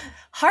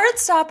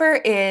 Heartstopper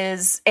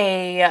is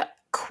a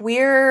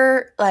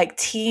queer like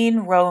teen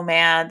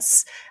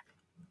romance,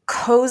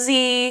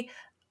 cozy,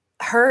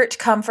 hurt,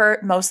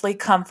 comfort, mostly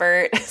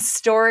comfort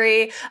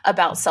story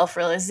about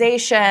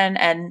self-realization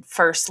and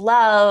first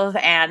love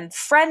and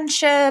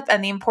friendship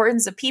and the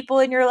importance of people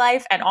in your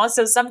life, and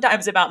also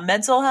sometimes about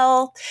mental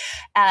health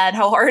and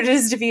how hard it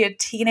is to be a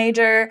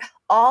teenager,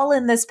 all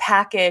in this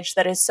package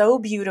that is so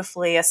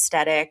beautifully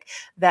aesthetic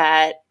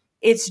that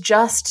it's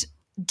just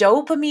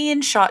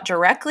dopamine shot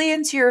directly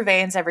into your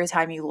veins every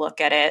time you look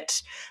at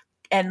it.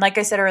 And like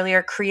I said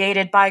earlier,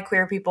 created by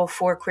queer people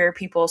for queer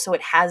people. So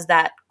it has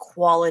that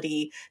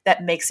quality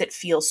that makes it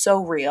feel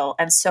so real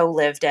and so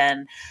lived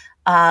in.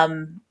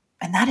 And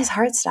that is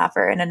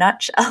Heartstopper in a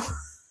nutshell.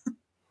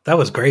 That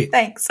was great.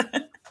 Thanks.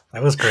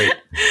 That was great.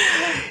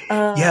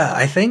 Yeah,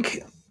 I think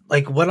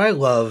like what I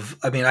love,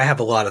 I mean, I have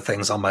a lot of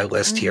things on my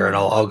list here and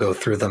I'll go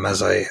through them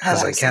as I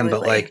can,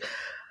 but like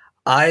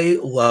I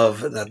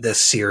love that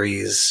this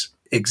series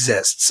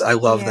exists. I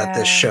love that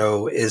this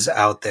show is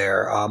out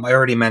there. I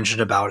already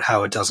mentioned about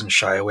how it doesn't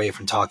shy away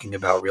from talking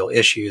about real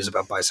issues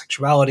about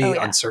bisexuality,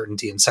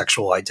 uncertainty, and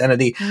sexual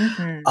identity.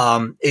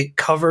 It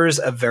covers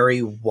a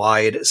very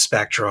wide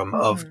spectrum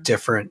of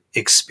different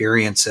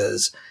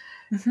experiences.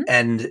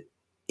 And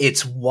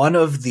it's one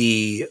of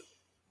the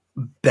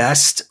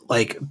best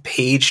like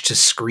page to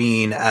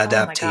screen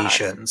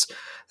adaptations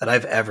that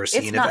I've ever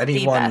seen. It's not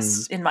the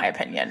best, in my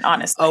opinion,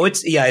 honestly. Oh,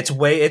 it's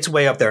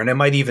way up there, and it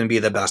might even be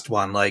the best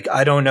one. Like,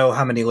 I don't know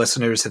how many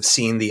listeners have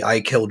seen the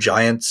I Kill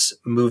Giants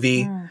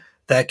movie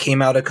that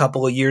came out a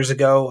couple of years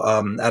ago,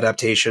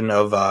 adaptation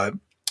of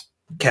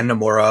Ken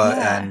Nomura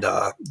and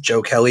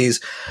Joe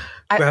Kelly's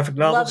graphic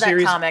novel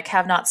series. I love that comic.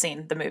 Have not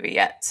seen the movie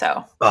yet,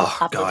 so oh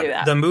I'll god, do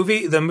that.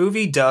 The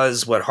movie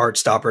does what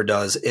Heartstopper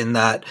does in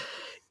that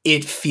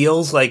it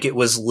feels like it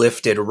was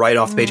lifted right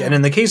off the page, and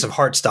in the case of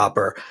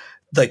Heartstopper,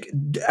 like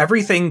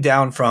everything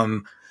down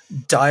from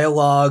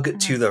dialogue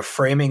to the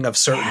framing of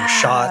certain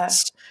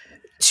shots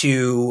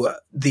to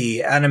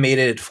the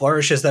animated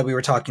flourishes that we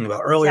were talking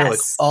about earlier,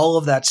 like all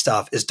of that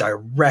stuff is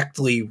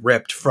directly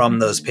ripped from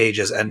those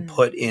pages and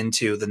put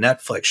into the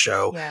Netflix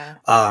show,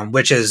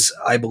 which is,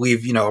 I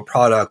believe, a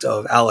product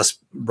of Alice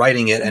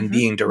writing it and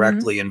being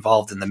directly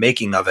involved in the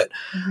making of it.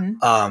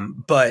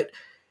 But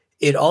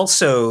it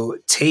also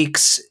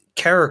takes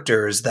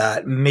characters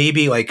that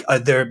maybe like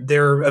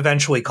they're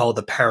eventually called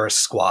the Paris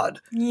Squad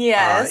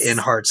in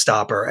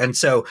Heartstopper, and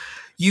so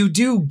you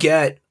do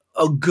get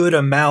a good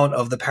amount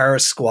of the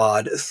Paris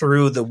Squad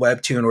through the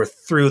webtoon or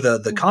through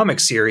the comic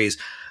series,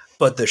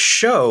 but the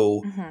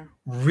show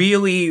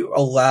really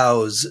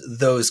allows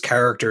those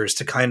characters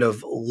to kind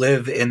of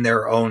live in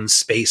their own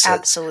spaces.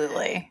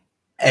 Absolutely.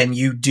 And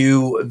you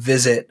do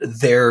visit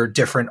their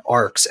different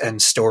arcs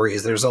and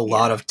stories. There's a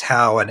lot of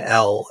Tao and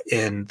Elle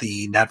in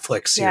the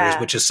Netflix series,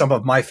 which is some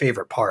of my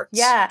favorite parts.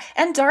 Yeah,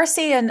 and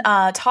Darcy and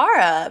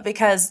Tara,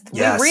 because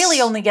we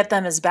really only get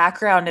them as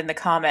background in the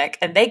comic,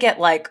 and they get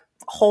like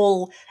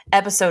whole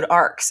episode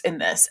arcs in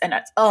this. And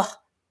it's,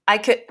 I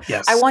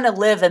want to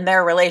live in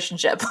their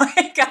relationship.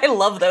 Like, I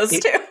love those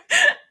two.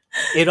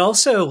 It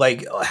also,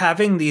 like,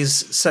 having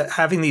these, I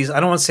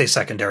don't want to say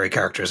secondary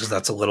characters because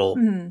that's a little...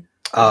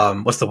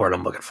 what's the word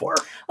I'm looking for?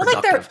 Well,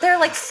 like they're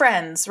like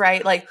friends,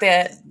 right? Like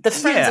the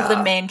friends of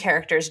the main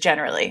characters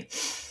generally.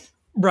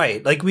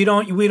 Right. Like we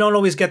don't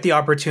always get the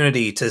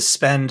opportunity to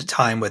spend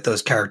time with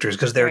those characters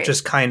because they're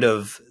just kind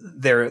of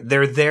they're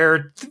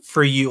there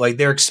for you, like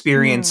they're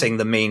experiencing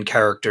the main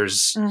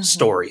characters'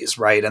 stories,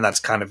 right? And that's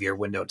kind of your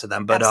window to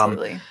them. But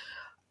absolutely.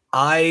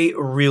 I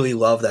really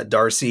love that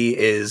Darcy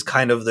is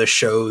kind of the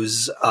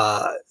show's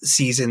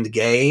seasoned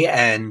gay,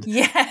 and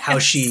how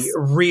she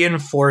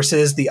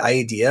reinforces the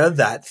idea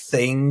that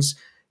things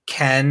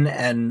can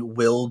and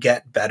will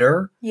get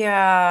better.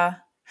 Yeah,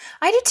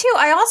 I did too.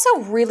 I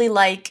also really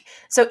like,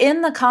 so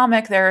in the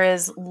comic, there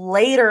is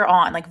later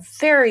on, like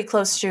very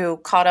close to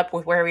caught up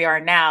with where we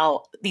are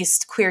now, these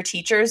queer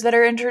teachers that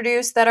are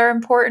introduced that are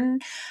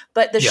important.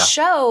 But the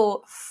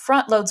show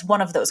front loads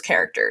one of those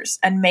characters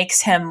and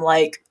makes him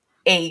like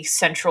a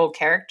central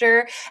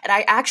character, and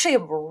I actually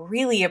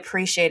really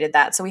appreciated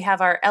that. So we have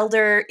our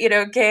elder,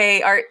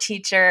 gay art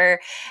teacher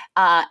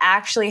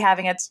actually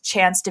having a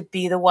chance to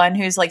be the one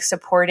who's like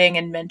supporting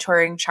and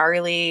mentoring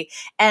Charlie,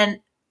 and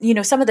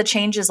some of the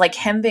changes, like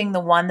him being the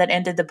one that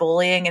ended the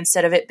bullying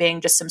instead of it being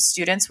just some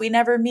students we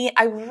never meet.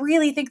 I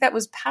really think that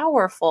was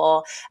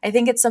powerful. I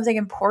think it's something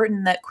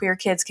important that queer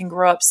kids can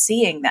grow up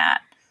seeing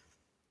that.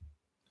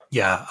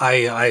 Yeah,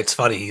 it's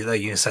funny that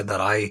you said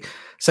that. I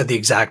said the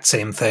exact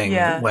same thing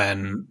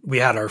when we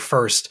had our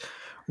first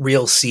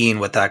real scene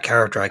with that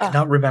character. I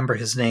cannot remember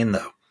his name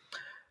though.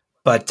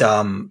 But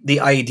the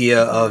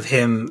idea of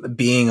him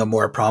being a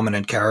more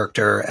prominent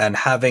character and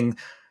having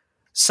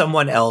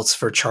someone else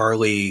for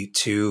Charlie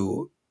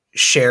to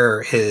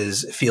share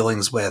his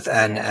feelings with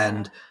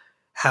and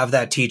have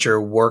that teacher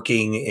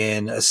working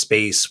in a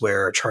space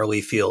where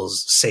Charlie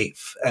feels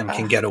safe and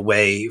can get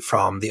away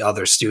from the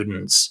other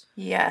students.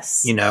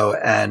 Yes.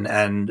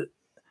 And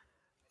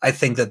I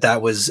think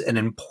that was an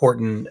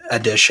important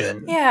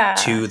addition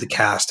to the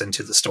cast and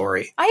to the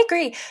story. I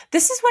agree.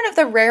 This is one of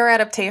the rare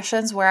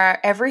adaptations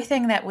where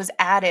everything that was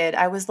added,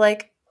 I was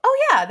like,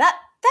 oh yeah,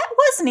 that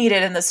was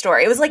needed in the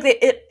story. It was like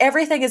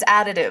everything is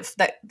additive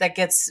that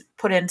gets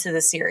put into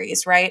the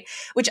series, right?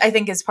 Which I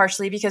think is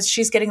partially because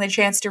she's getting the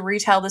chance to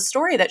retell the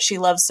story that she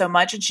loves so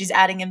much, and she's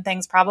adding in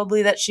things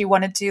probably that she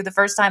wanted to the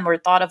first time or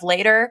thought of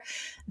later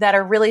that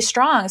are really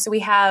strong. So we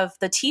have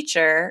the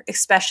teacher,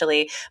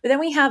 especially, but then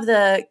we have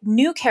the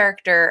new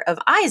character of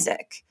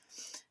Isaac,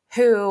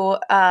 who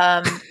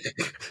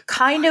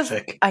kind of,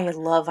 I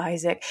love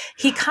Isaac.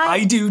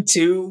 I do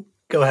too.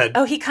 Go ahead.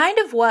 Oh, he kind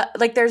of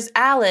there's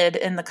Alid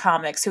in the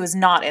comics who is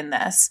not in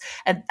this,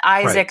 and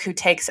Isaac who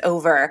takes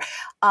over.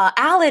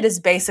 Alid is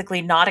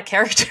basically not a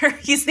character.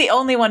 He's the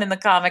only one in the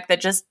comic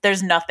that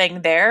there's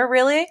nothing there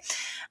really.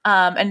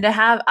 And to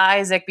have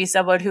Isaac be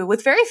someone who,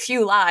 with very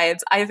few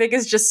lines, I think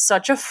is just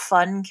such a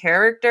fun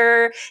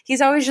character.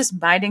 He's always just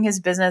minding his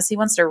business. He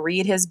wants to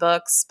read his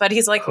books, but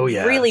he's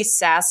really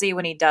sassy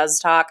when he does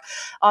talk.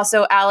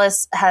 Also,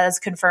 Alice has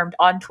confirmed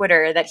on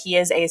Twitter that he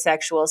is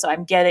asexual, so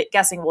I'm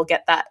guessing we'll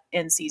get that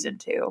in season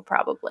 2,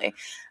 probably.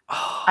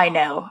 I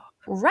know,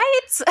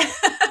 right?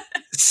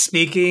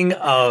 Speaking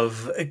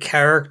of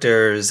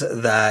characters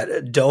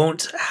that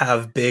don't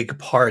have big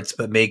parts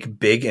but make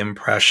big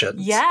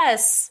impressions.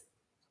 Yes.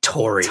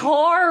 Tori.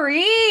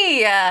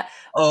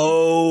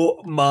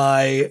 Oh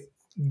my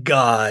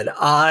God.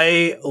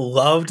 I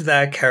loved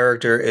that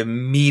character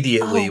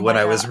immediately when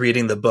I was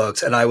reading the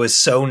books, and I was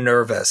so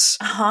nervous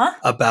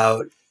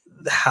about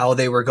how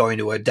they were going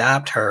to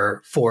adapt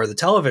her for the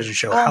television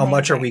show. How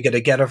much are we going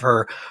to get of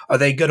her? Are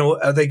they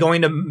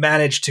going to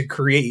manage to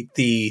create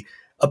the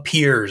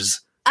appears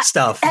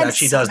stuff that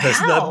she does?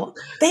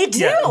 They do.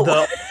 Yeah,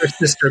 the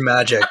sister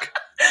magic,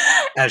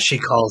 as she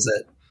calls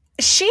it.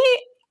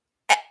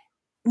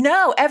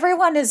 No,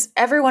 everyone is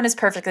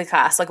perfectly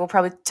cast. Like, we'll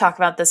probably talk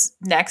about this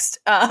next,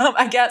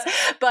 I guess.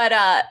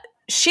 But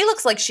she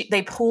looks like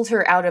they pulled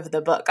her out of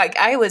the book. Like,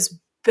 I was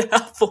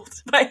baffled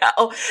by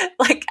how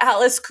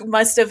Alice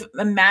must have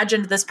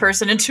imagined this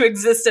person into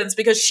existence,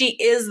 because she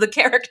is the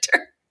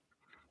character.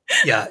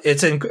 Yeah,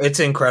 it's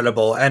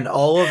incredible, and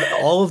all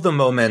of the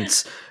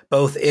moments,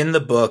 both in the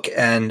book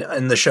and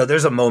in the show.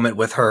 There's a moment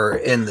with her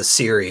in the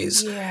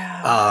series.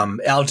 Yeah.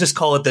 I'll just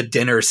call it the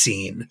dinner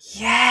scene.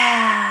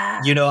 Yeah.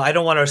 I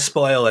don't want to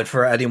spoil it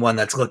for anyone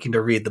that's looking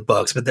to read the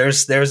books, but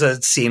there's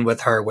a scene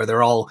with her where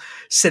they're all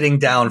sitting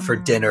down for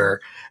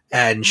dinner,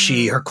 and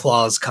her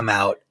claws come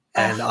out,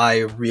 and I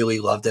really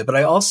loved it. But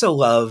I also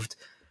loved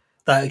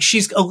that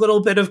she's a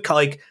little bit of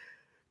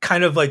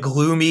kind of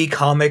gloomy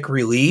comic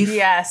relief.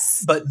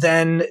 Yes. But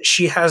then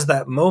she has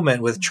that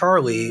moment with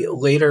Charlie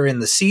later in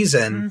the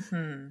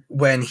season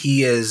when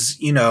he is,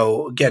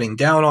 getting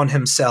down on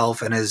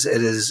himself, and it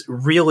is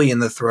really in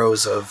the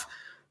throes of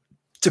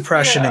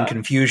depression and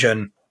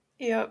confusion.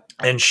 Yep.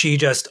 And she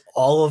just,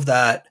 all of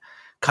that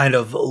kind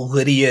of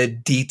Lydia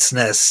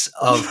Dietz-ness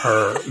of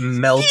her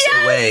melts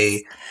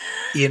away,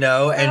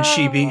 and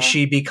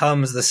she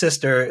becomes the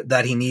sister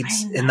that he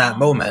needs in that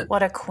moment.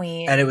 What a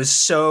queen. And it was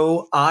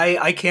so,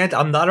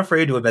 I'm not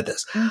afraid to admit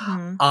this.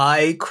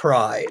 I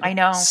cried. I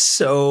know.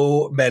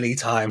 So many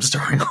times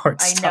during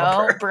Heartstopper.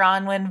 I know.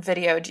 Bronwyn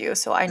videoed you,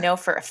 so I know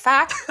for a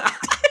fact.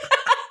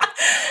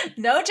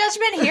 No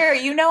judgment here.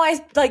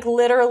 I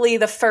literally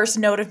the first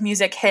note of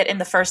music hit in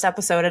the first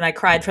episode, and I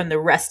cried from the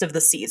rest of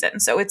the season,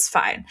 so it's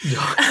fine.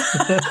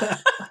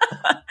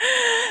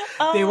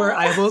 They were,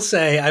 I will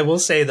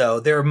say though,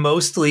 they're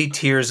mostly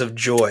tears of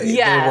joy.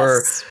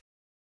 Yes.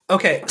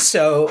 Okay,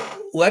 so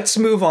let's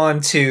move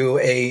on to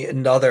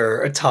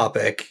another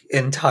topic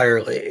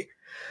entirely.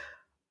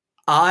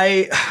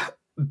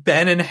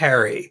 Ben and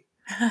Harry.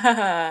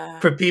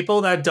 For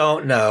people that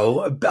don't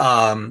know,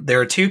 there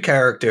are two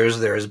characters.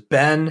 There's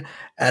Ben,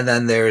 and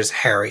then there's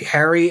Harry.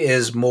 Harry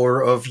is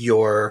more of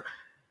your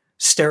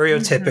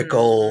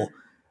stereotypical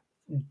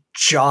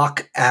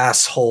jock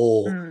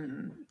asshole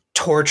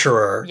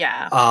torturer.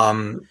 Yeah.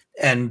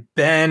 And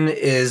Ben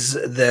is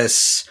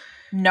this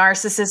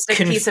narcissistic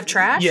piece of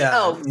trash. Yeah.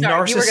 Oh, sorry.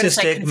 Narcissistic. You were going to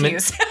say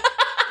confused.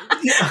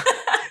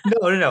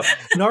 No.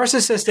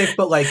 Narcissistic,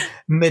 but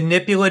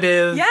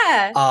manipulative.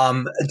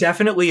 Yeah.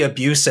 Definitely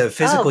abusive,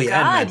 physically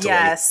and mentally.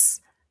 Yes.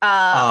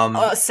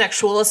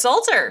 Sexual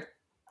assaulter.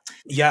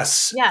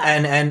 Yes. Yeah.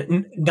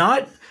 And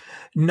not.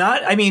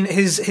 I mean,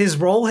 his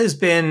role has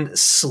been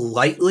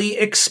slightly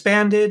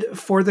expanded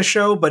for the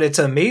show, but it's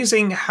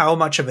amazing how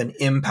much of an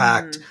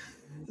impact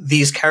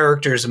these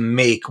characters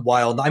make.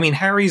 While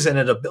Harry's in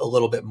it a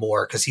little bit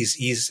more because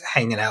he's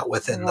hanging out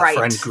within the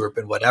friend group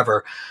and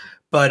whatever.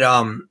 But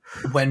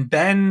when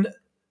Ben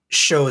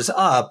shows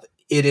up,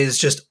 it is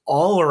just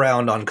all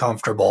around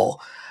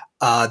uncomfortable.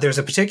 There's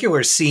a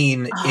particular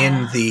scene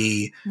in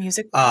the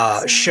music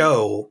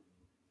show,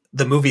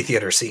 the movie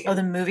theater scene. Oh,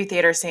 the movie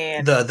theater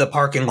scene. The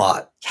parking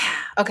lot. Yeah.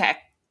 Okay.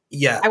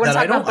 Yeah. I want to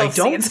talk about both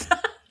scenes.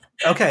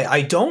 Okay,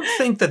 I don't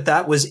think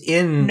that was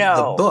in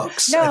the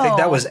books. No. I think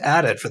that was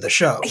added for the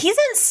show. He's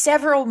in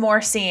several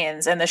more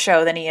scenes in the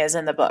show than he is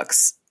in the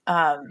books.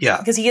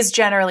 Because he is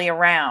generally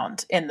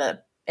around in the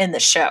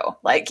show,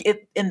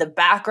 in the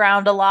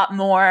background a lot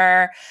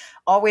more,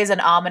 always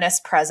an ominous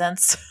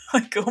presence.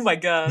 Oh my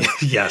God.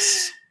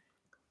 Yes.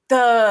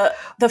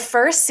 the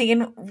first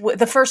scene,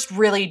 the first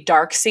really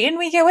dark scene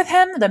we get with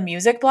him, the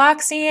music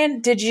block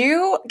scene. Did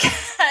you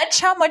catch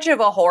how much of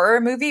a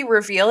horror movie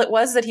reveal it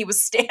was that he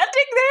was standing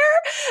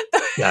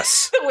there?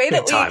 Yes, the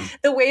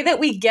way that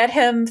we get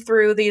him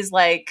through these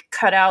like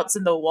cutouts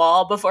in the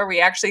wall before we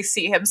actually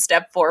see him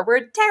step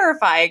forward,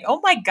 terrifying. Oh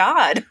my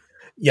god.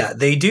 Yeah,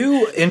 they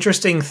do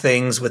interesting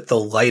things with the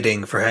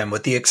lighting for him,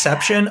 with the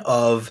exception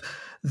of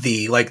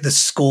the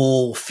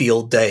school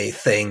field day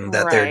thing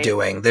that they're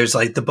doing. There's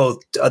like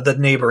the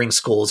neighboring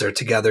schools are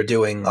together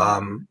doing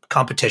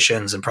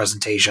competitions and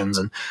presentations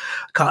and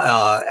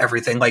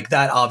everything like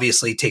that.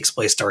 Obviously takes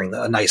place during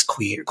a nice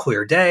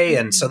clear day,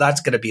 and so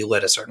that's going to be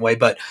lit a certain way.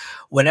 But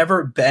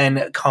whenever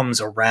Ben comes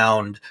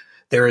around,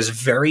 there is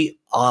very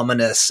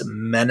ominous,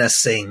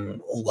 menacing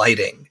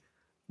lighting,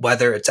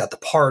 whether it's at the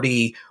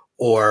party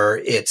or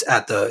it's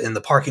in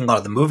the parking lot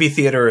of the movie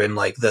theater and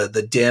like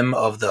the dim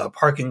of the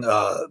parking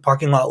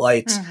lot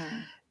lights.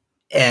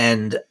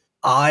 Mm-hmm.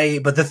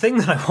 But the thing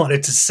that I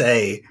wanted to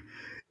say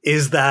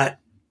is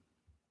that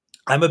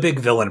I'm a big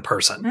villain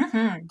person.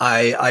 Mm-hmm.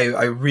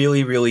 I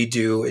really, really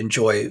do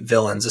enjoy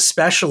villains,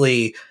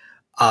 especially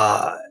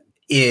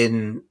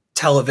in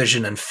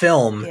television and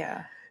film.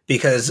 Yeah.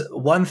 Because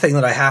one thing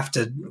that I have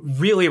to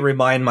really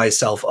remind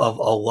myself of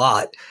a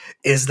lot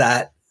is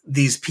that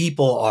these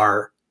people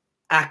are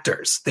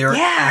actors. They're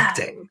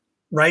acting,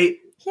 right?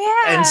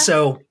 Yeah. And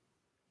so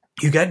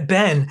you get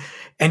Ben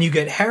and you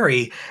get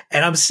Harry,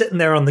 and I'm sitting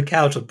there on the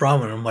couch with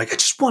Brahman, and I'm like, I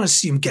just want to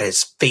see him get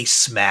his face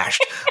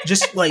smashed.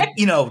 Just like,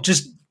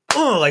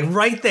 like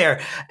right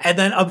there. And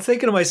then I'm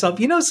thinking to myself,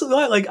 so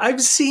like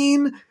I've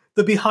seen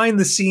the behind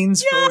the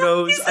scenes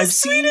photos. I've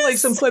seen like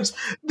some clips.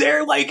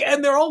 They're like,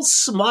 and they're all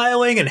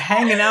smiling and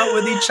hanging out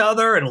with each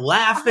other and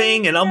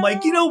laughing. And I'm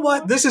like, you know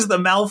what? This is the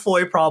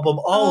Malfoy problem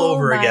all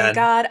over again. Oh my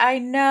God, I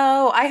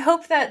know. I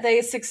hope that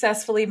they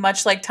successfully,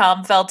 much like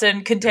Tom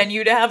Felton,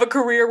 continue to have a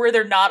career where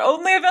they're not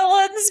only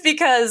villains,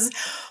 because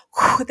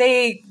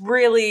they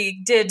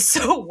really did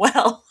so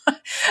well.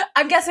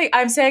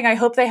 I'm saying I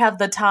hope they have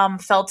the Tom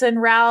Felton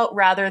route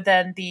rather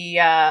than the,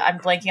 I'm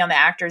blanking on the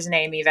actor's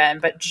name even,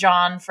 but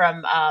John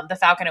from the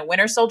Falcon and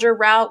Winter Soldier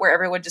route, where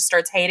everyone just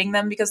starts hating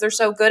them because they're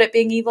so good at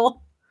being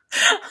evil.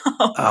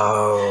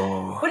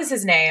 Oh. What is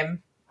his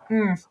name?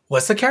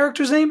 What's the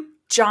character's name?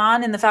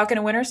 John in the Falcon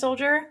and Winter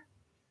Soldier.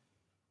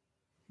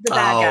 The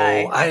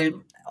bad guy.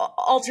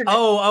 Alternate.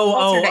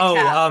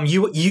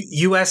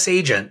 U.S.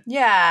 agent.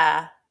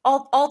 Yeah.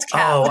 Alt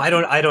cap. Oh,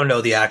 I don't know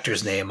the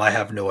actor's name. I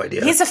have no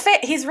idea.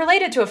 He's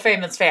related to a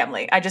famous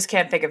family. I just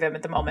can't think of him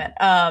at the moment.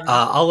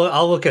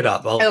 I'll look it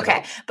up.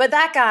 Okay, but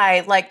that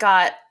guy like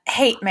got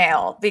hate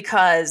mail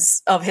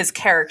because of his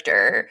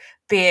character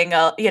being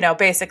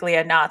basically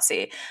a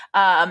Nazi,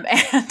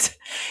 and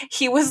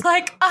he was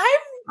like, I'm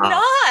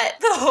not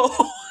though.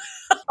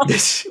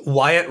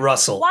 Wyatt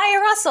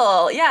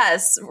Russell,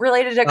 yes,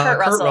 related to Kurt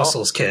Russell. Kurt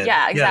Russell's kid.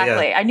 Yeah,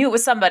 exactly. Yeah. I knew it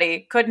was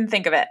somebody. Couldn't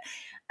think of it.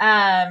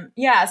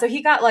 So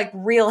he got like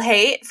real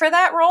hate for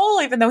that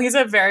role, even though he's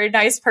a very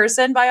nice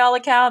person by all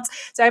accounts.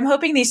 So I'm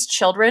hoping these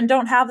children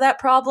don't have that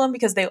problem,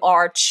 because they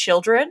are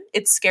children.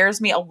 It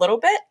scares me a little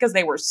bit because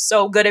they were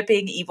so good at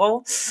being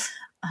evil.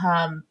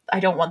 I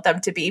don't want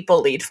them to be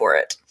bullied for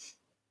it.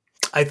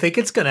 I think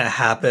it's going to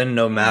happen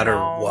no matter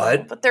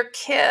what. But they're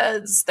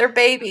kids. They're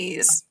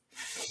babies.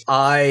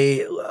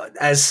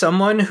 As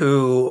someone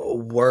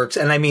who works,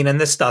 and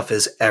this stuff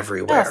is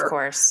everywhere. Of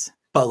course.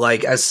 But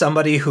like, as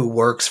somebody who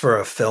works for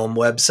a film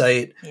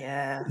website,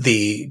 yeah,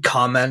 the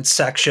comment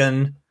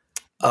section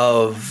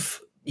of,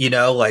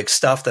 like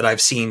stuff that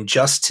I've seen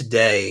just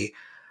today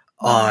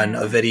on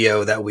a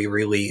video that we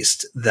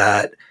released,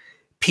 that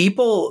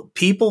people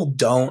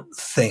don't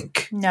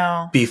think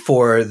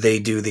before they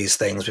do these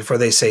things, before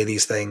they say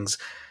these things,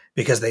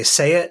 because they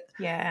say it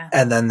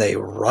and then they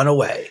run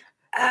away.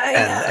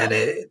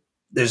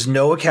 There's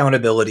no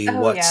accountability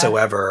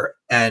whatsoever,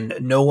 and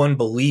no one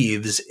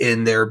believes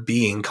in there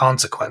being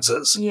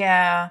consequences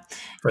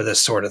for this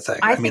sort of thing.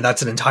 I mean,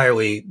 that's an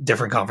entirely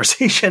different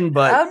conversation,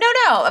 but... Oh,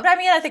 no. But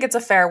I think it's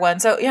a fair one.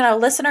 So,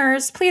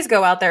 listeners, please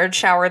go out there and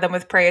shower them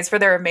with praise for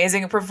their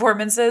amazing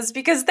performances,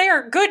 because they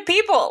are good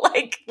people.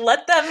 Like,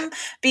 let them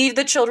be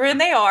the children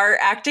they are,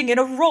 acting in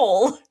a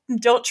role.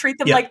 Don't treat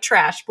them like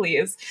trash,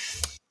 please.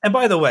 And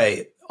by the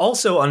way,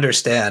 also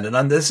understand,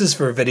 and this is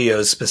for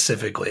videos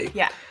specifically.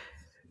 Yeah.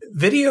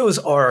 Videos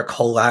are a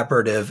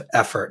collaborative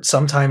effort.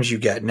 Sometimes you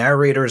get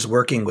narrators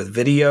working with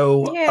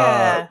video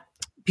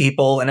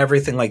people and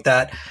everything like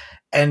that.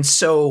 And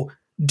so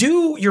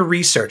do your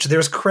research.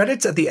 There's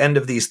credits at the end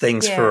of these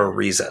things for a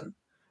reason.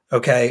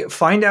 Okay?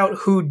 Find out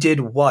who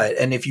did what.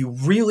 And if you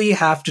really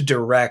have to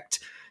direct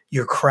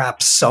your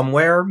crap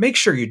somewhere, make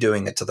sure you're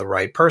doing it to the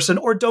right person,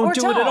 or don't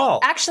do it at all.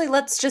 Actually,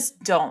 let's just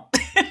don't.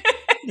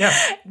 Yeah.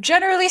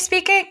 Generally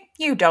speaking,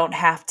 you don't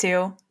have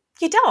to.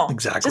 You don't.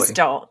 Exactly. Just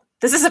don't.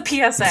 This is a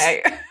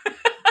PSA.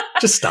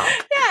 Just stop.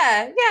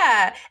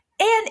 Yeah.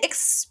 And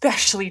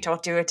especially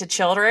don't do it to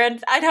children.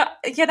 I know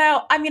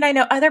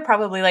they're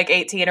probably like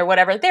 18 or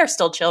whatever. They're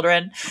still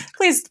children.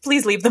 Please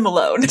leave them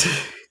alone.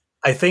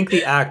 I think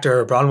the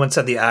actor, Bronwyn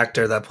said the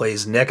actor that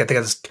plays Nick, I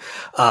think it's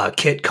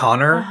Kit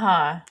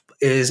Connor,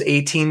 is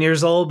 18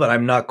 years old, but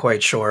I'm not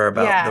quite sure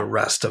about the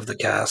rest of the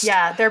cast.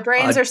 Yeah, their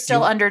brains are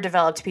still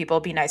underdeveloped, people.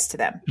 Be nice to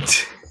them.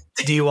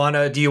 Do you want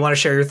to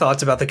share your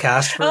thoughts about the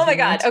cast? Oh my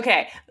God.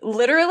 Okay.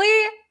 Literally,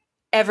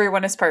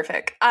 everyone is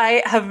perfect.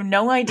 I have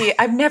no idea.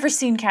 I've never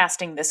seen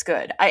casting this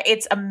good.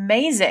 It's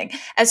amazing.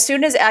 As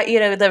soon as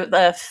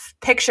the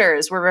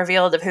pictures were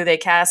revealed of who they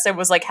cast, it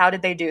was like, how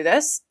did they do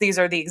this? These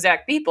are the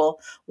exact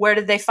people. Where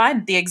did they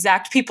find the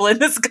exact people in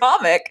this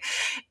comic?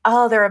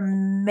 Oh, they're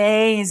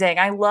amazing.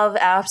 I love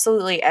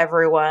absolutely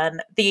everyone.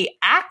 The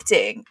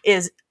acting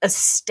is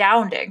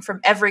astounding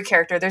from every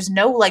character. There's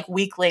no like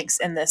weak links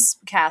in this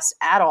cast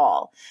at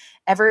all.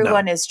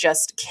 Everyone is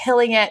just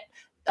killing it.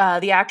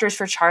 The actors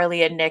for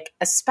Charlie and Nick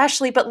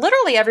especially, but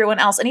literally everyone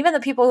else, and even the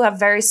people who have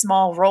very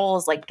small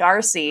roles like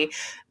Darcy,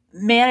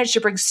 managed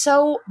to bring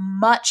so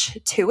much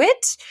to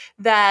it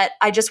that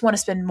I just want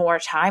to spend more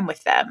time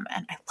with them.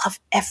 And I love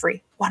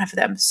every one of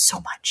them so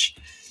much.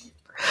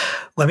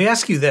 Let me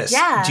ask you this.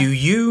 Yeah.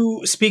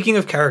 Speaking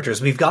of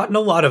characters, we've gotten a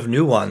lot of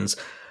new ones,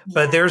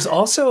 but there's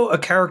also a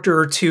character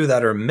or two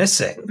that are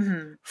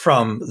missing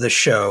from the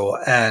show.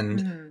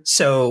 And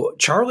so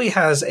Charlie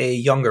has a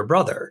younger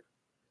brother.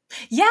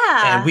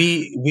 Yeah. And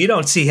we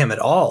don't see him at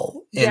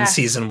all in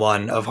season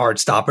 1 of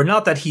Heartstopper.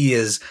 Not that he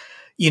is,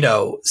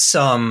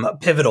 some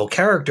pivotal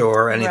character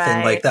or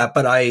anything like that,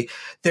 but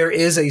there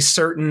is a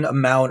certain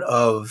amount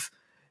of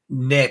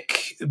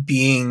Nick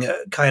being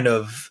kind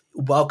of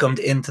welcomed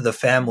into the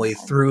family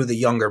through the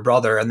younger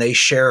brother, and they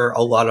share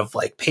a lot of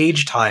like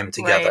page time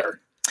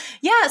together. Right.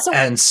 Yeah.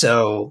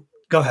 So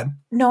go ahead.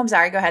 No, I'm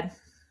sorry. Go ahead.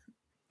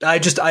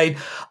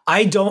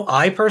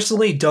 I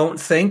personally don't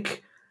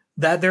think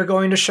that they're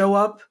going to show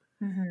up.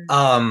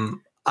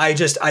 I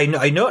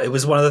know it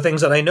was one of the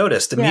things that I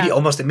noticed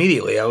almost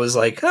immediately. I was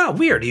like, oh,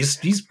 weird.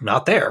 He's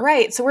not there.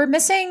 Right. So we're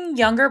missing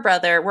younger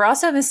brother. We're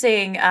also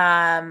missing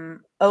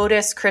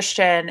Otis,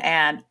 Christian,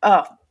 and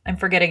I'm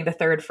forgetting the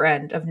third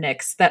friend of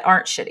Nick's that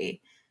aren't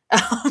shitty.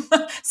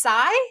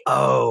 Cy?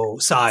 Oh,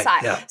 Cy.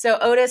 Yeah. So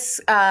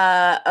Otis,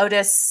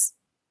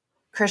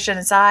 Christian,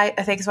 and Cy,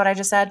 I think is what I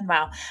just said.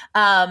 Wow.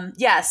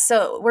 Yes.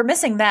 So we're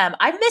missing them.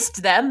 I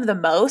missed them the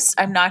most.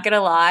 I'm not going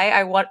to lie.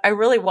 I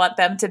really want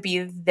them to be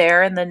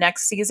there in the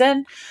next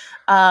season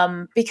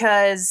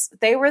because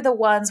they were the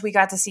ones we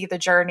got to see the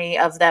journey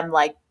of them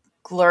like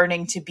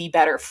learning to be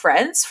better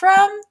friends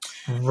from.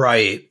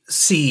 Right.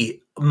 See,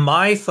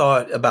 my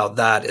thought about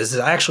that is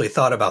I actually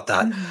thought about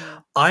that.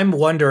 I'm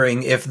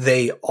wondering if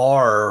they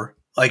are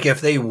like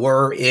if they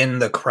were in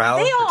the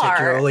crowd,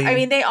 particularly. I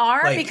mean, they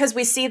are because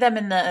we see them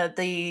in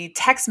the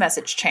text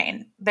message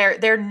chain.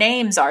 Their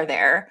names are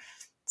there.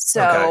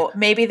 So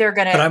maybe they're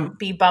going to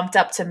be bumped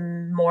up to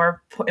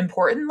more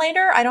important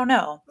later. I don't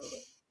know.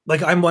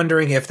 Like, I'm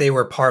wondering if they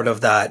were part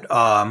of that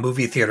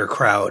movie theater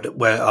crowd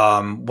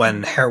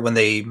when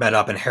they met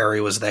up and Harry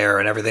was there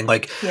and everything.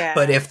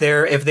 But if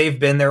they've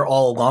been there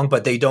all along,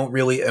 but they don't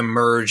really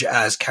emerge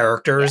as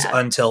characters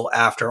until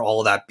after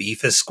all that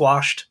beef is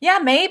squashed. Yeah,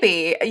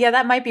 maybe. Yeah,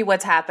 that might be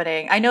what's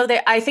happening.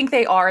 I think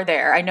they are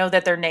there. I know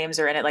that their names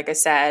are in it, like I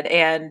said,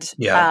 and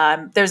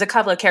there's a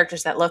couple of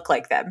characters that look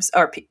like them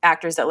or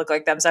actors that look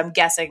like them. So I'm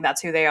guessing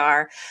that's who they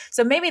are.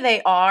 So maybe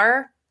they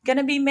are going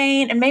to be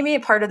main, and maybe a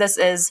part of this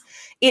is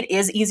it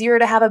is easier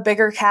to have a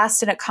bigger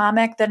cast in a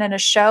comic than in a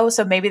show,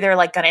 so maybe they're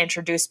like going to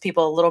introduce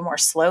people a little more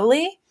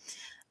slowly.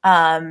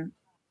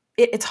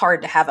 It's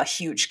hard to have a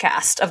huge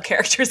cast of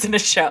characters in a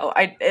show.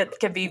 It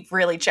can be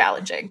really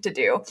challenging to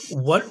do.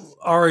 What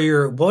are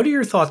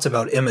your thoughts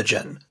about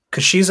Imogen?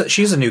 Because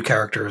she's a new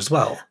character as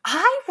well.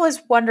 I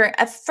was wondering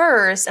at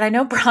first, and I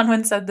know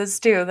Bronwyn said this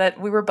too, that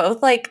we were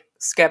both like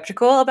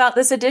skeptical about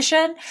this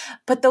edition,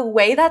 but the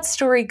way that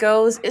story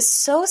goes is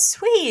so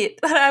sweet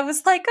that I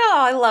was like, oh,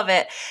 I love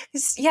it.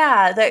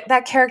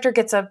 That character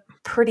gets a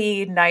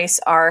pretty nice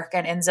arc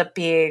and ends up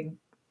being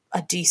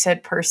a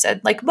decent person,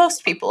 like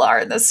most people are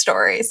in this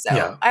story.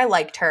 So I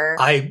liked her.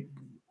 I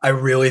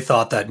really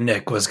thought that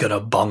Nick was gonna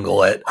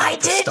bungle it. I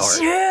did start.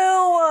 Too.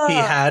 He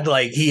had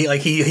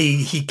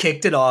he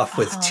kicked it off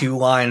with 2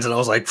 lines, and I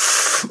was like,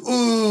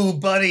 "Ooh,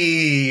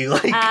 buddy!"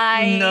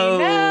 I know.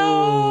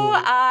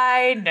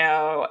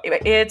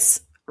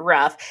 It's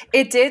rough.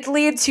 It did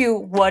lead to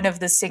one of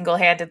the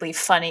single-handedly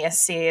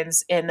funniest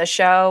scenes in the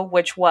show,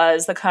 which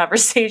was the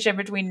conversation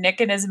between Nick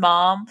and his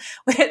mom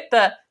with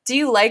 "Do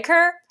you like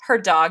her? Her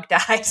dog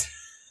died."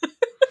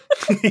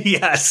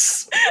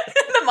 Yes.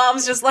 The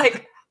mom's just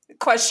like,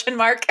 question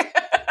mark.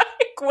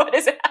 What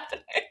is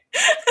happening?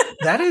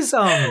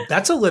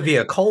 That's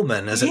Olivia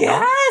Colman, is it not?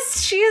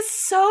 Yes, she is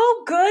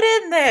so good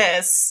in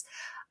this.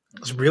 I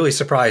was really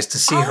surprised to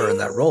see her in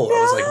that role.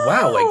 I was like,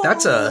 wow, like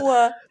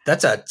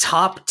that's a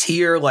top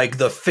tier, like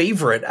the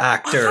favorite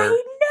actor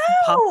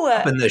pop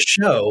up in the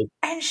show.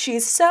 And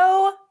she's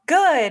so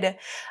good.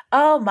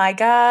 Oh my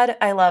God.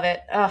 I love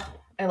it. Oh,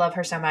 I love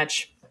her so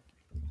much.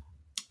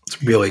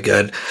 It's really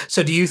good.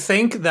 So do you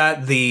think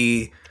that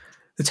the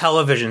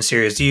television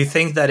series, do you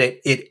think that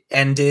it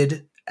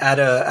ended at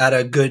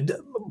a good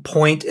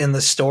point in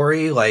the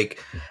story?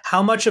 Like,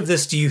 how much of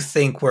this do you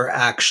think we're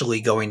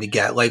actually going to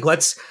get? Like,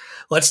 let's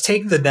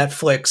take the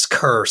Netflix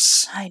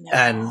curse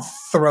and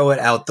throw it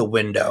out the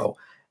window.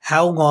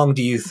 How long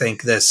do you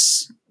think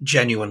this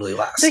genuinely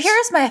lasts? So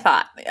here's my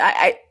thought.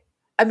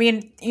 I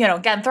mean,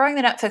 again, throwing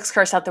the Netflix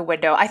curse out the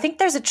window, I think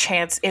there's a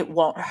chance it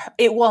won't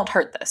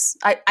hurt this.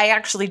 I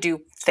actually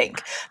do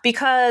think,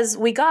 because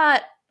we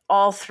got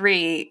all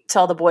 3 To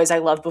All the Boys I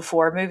Loved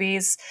Before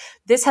movies.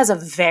 This has a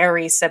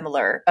very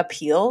similar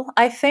appeal,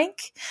 I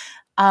think.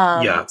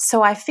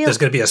 So I feel there's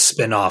going to be a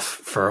spin-off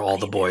for All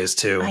the Boys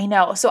too. I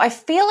know. So I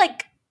feel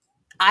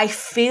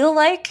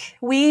like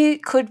we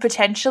could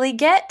potentially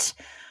get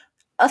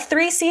a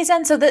 3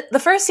 season. So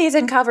the first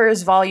season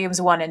covers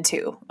volumes 1 and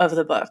 2 of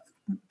the book,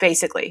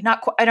 basically.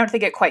 I don't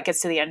think it quite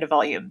gets to the end of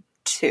volume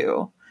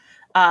 2.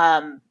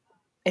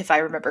 If I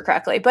remember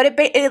correctly, but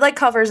it like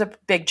covers a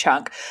big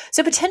chunk.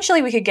 So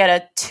potentially we could get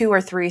a 2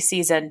 or 3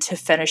 season to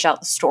finish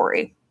out the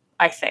story,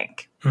 I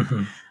think.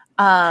 Mm-hmm.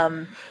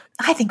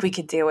 I think we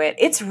could do it.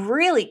 It's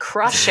really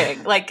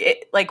crushing, like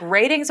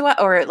ratings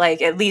or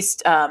like at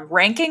least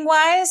ranking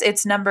wise,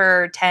 it's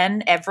number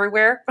 10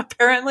 everywhere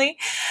apparently,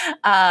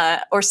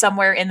 or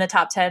somewhere in the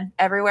top 10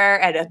 everywhere.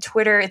 And on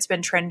Twitter, it's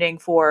been trending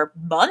for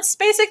months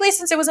basically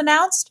since it was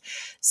announced.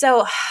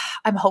 So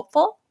I'm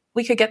hopeful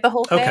we could get the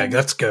whole thing. Okay,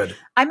 that's good.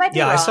 I might be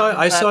wrong,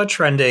 I saw it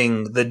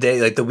trending the day,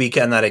 like the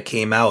weekend that it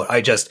came out.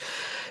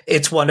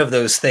 It's one of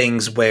those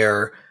things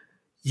where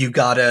you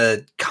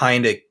gotta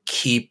kind of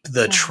keep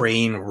the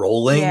train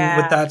rolling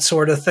with that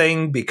sort of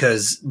thing,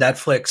 because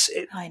Netflix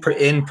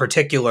in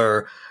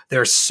particular,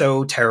 they're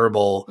so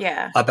terrible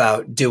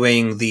about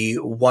doing the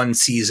 1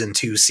 season,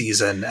 2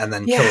 season, and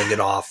then killing it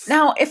off.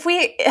 Now,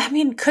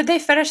 could they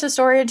finish the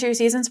story in 2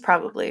 seasons?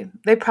 Probably.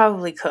 They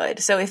probably could.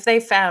 So if they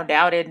found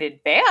out in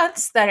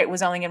advance that it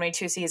was only going to be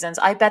 2 seasons,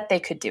 I bet they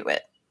could do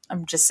it.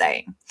 I'm just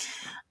saying.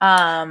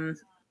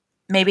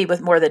 Maybe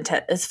with more than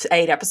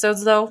 8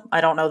 episodes, though.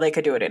 I don't know they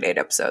could do it in 8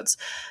 episodes.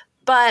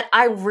 But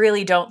I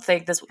really don't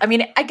think this... I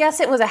mean, I guess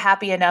it was a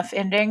happy enough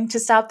ending to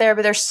stop there,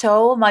 but there's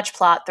so much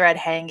plot thread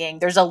hanging.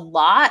 There's a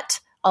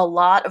lot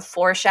of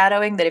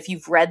foreshadowing that if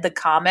you've read the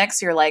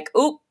comics, you're like,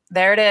 oop,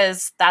 there it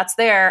is. That's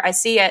there. I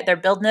see it. They're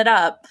building it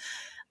up.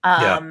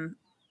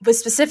 But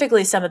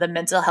specifically, some of the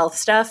mental health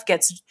stuff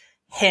gets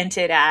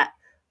hinted at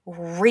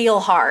real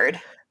hard.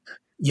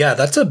 Yeah,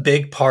 that's a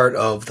big part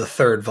of the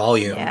 3rd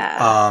volume.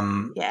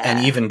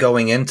 And even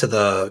going into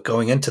the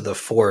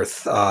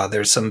 4th,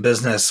 there's some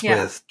business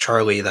with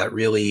Charlie that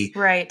really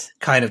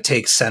kind of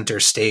takes center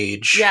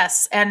stage.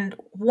 Yes, and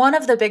one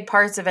of the big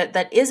parts of it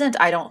that isn't,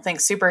 I don't think,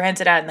 super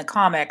hinted at in the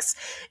comics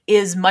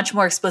is much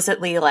more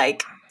explicitly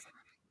like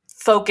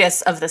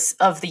focus of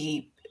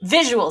the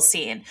visual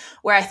scene,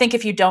 where I think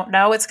if you don't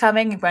know it's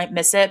coming, you might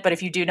miss it, but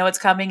if you do know it's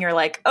coming, you're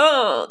like,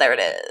 oh, there it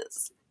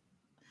is.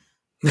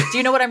 Do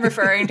you know what I'm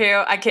referring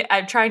to?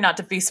 I'm trying not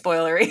to be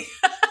spoilery.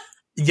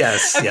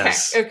 Yes.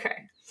 Okay.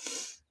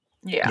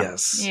 Yeah.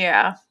 Yes.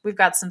 Yeah. We've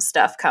got some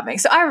stuff coming.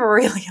 So I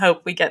really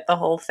hope we get the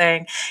whole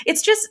thing.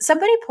 It's just,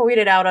 somebody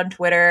pointed out on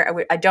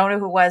Twitter, I don't know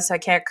who it was, so I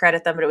can't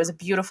credit them, but it was a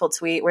beautiful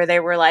tweet where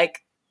they were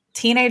like,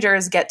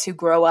 teenagers get to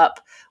grow up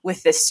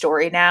with this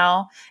story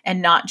now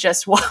and not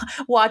just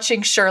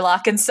watching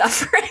Sherlock and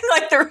suffering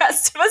like the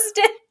rest of us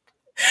did.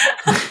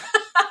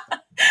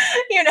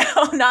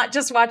 Not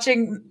just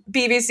watching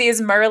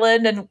BBC's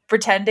Merlin and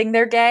pretending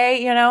they're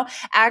gay,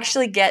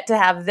 actually get to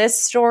have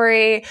this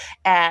story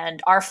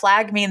and Our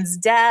Flag Means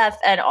Death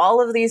and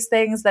all of these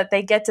things that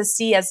they get to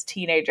see as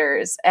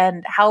teenagers,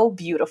 and how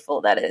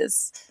beautiful that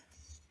is.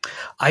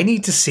 I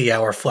need to see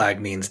Our Flag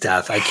Means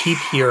Death. I keep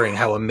hearing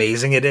how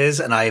amazing it is,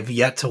 and I have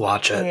yet to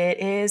watch it. It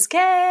is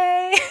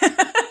gay.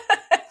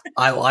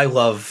 I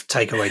love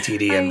Taika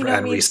Waititi and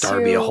Rhys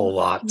Darby a whole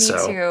lot. Me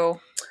too.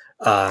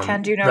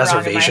 Can do no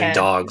Reservation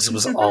Dogs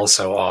was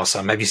also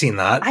awesome. Have you seen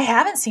that? I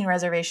haven't seen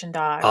Reservation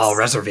Dogs. Oh,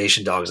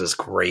 Reservation Dogs is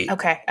great.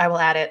 Okay, I will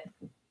add it.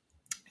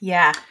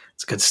 Yeah.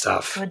 It's good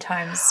stuff. Good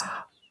times.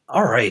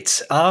 All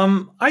right.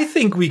 I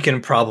think we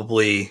can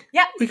probably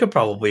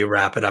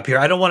wrap it up here.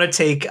 I don't want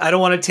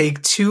to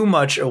take too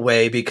much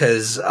away,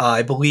 because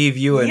I believe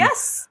you and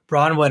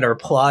Bronwyn are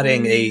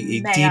plotting a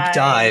deep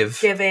dive.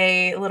 Give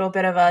a little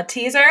bit of a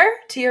teaser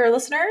to your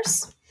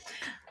listeners.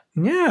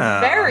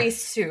 Yeah. Very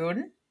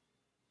soon.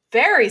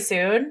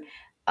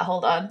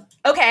 Hold on.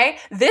 Okay,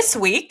 this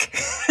week,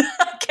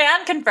 I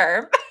can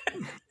confirm.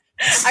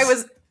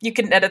 You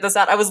can edit this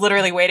out. I was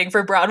literally waiting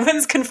for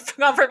Bronwyn's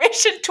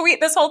confirmation tweet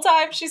this whole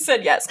time. She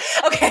said yes.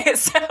 Okay,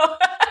 so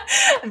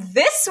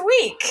this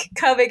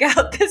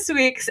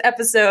week's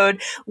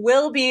episode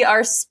will be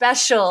our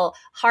special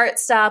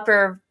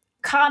Heartstopper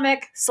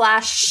comic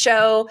 /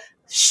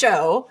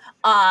 show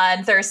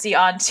on Thirsty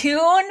on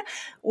Toon.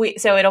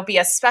 So it'll be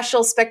a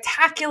special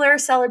spectacular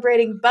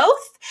celebrating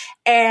both,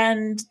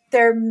 and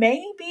there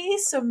may be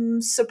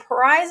some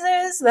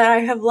surprises that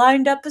I have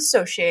lined up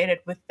associated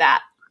with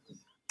that.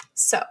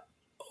 So.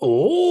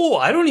 Oh,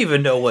 I don't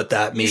even know what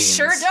that means.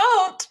 You sure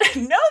don't.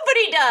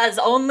 Nobody does.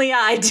 Only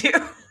I do.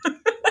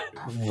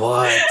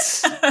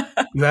 What?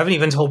 You haven't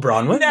even told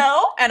Bronwyn?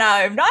 No, and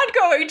I'm not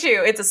going to.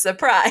 It's a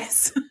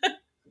surprise.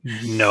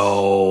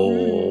 No.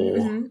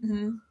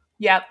 Mm-hmm.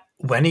 Yep.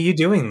 When are you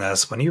doing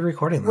this? When are you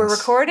recording this? We're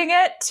recording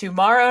it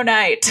tomorrow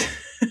night.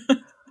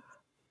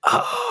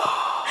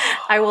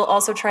 I will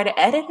also try to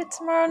edit it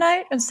tomorrow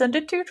night and send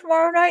it to you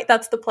tomorrow night.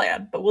 That's the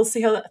plan, but we'll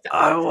see how that goes.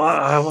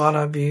 I want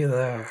to be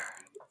there.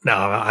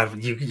 No,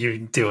 you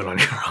do it on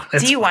your own.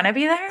 It's Do you fine. want to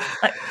be there?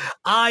 Like,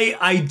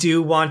 I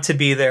do want to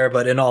be there,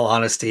 but in all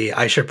honesty,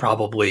 I should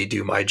probably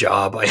do my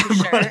job. I am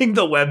Sure. running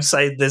the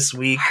website this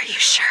week. are you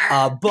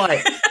sure?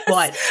 But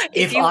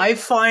if you- I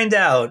find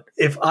out,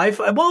 I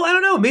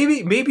don't know,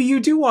 maybe you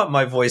do want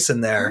my voice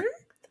in there.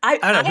 I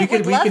don't know, we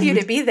would could- love you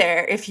to be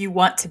there if you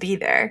want to be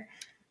there.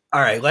 All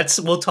right,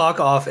 we'll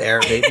talk off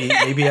air.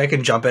 Maybe I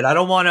can jump in. I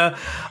don't want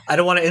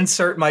to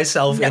insert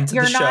myself No, into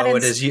you're the not show.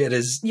 ins- It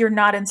is You're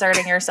not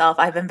inserting yourself.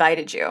 I've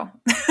invited you.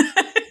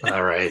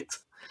 all right.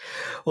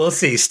 We'll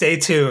see. Stay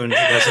tuned,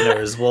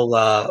 listeners.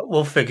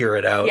 We'll figure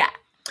it out. Yeah.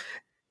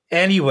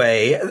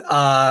 Anyway,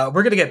 we're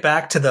going to get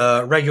back to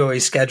the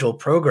regularly scheduled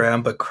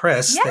program, but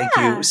Chris, thank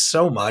Yeah. you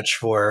so much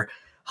for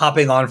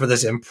hopping on for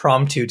this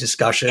impromptu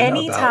discussion about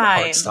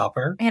Anytime.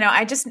 Heartstopper.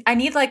 I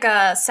need like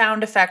a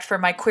sound effect for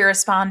my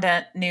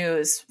queerespondent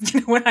news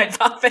when I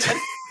pop in.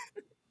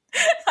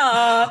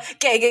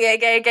 Gay,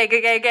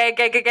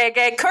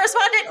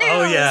 correspondent news.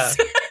 Oh, yeah.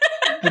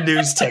 The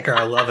news ticker.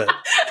 I love it.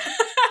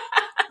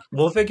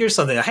 We'll figure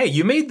something out. Hey,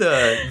 you made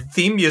the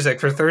theme music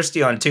for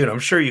Thirsty on Tune. I'm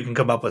sure you can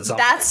come up with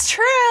something. That's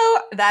true.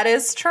 That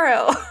is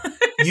true.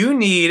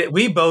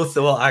 We both,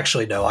 well,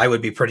 actually, no, I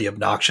would be pretty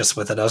obnoxious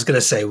with it. I was going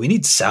to say, we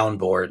need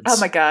soundboards. Oh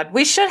my God.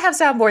 We should have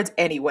soundboards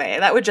anyway.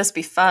 That would just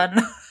be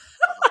fun.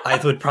 I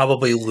would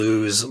probably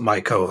lose my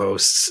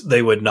co-hosts.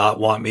 They would not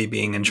want me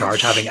being in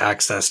charge, having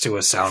access to a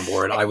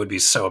soundboard. I would be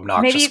so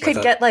obnoxious. Maybe you could with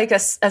it. get like a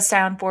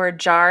soundboard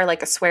jar,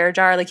 like a swear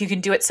jar. Like you can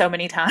do it so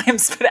many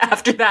times, but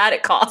after that,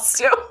 it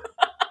costs you.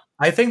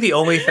 I think the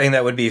only thing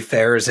that would be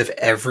fair is if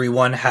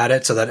everyone had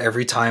it, so that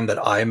every time that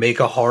I make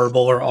a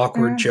horrible or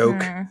awkward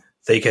joke,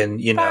 they can,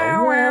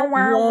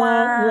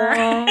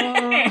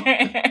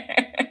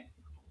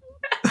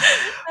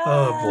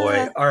 Oh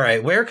boy! All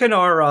right, where can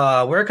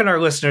our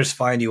listeners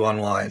find you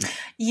online?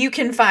 You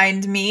can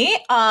find me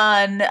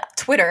on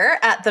Twitter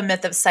at The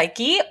Myth of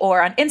Psyche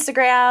or on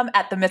Instagram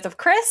at The Myth of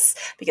Chris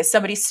because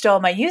somebody stole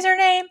my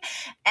username.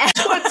 And,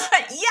 yeah,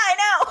 I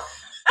know.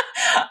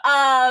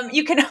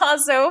 You can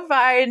also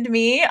find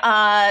me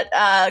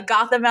at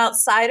Gotham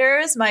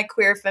Outsiders, my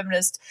queer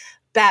feminist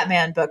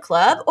Batman book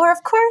club, or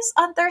of course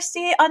on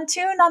Thirsty on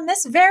Tune on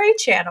this very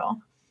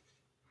channel.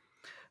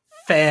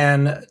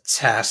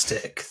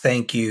 Fantastic.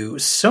 Thank you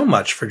so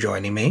much for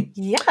joining me.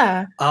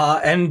 Yeah.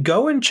 And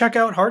go and check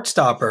out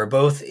Heartstopper,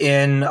 both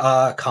in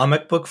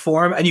comic book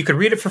form, and you can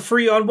read it for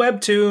free on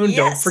Webtoon. Yes.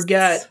 Don't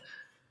forget. You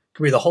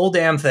can read the whole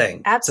damn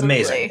thing. Absolutely.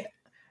 It's amazing.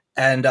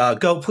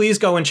 And please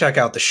go and check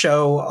out the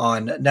show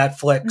on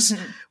Netflix. Mhm.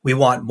 We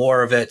want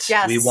more of it.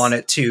 Yes. We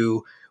want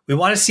to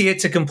see it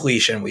to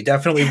completion. We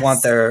definitely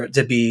want there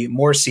to be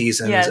more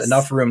seasons, Yes.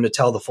 enough room to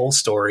tell the full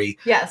story,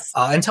 Yes.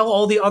 and tell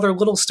all the other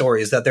little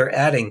stories that they're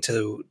adding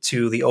to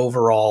the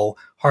overall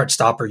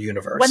Heartstopper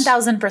universe.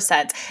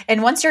 1000%.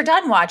 And once you're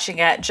done watching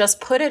it, just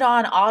put it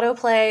on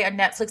autoplay on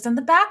Netflix in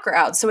the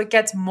background so it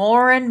gets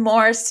more and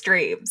more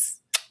streams.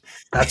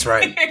 That's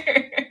right.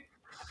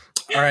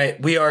 All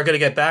right, we are going to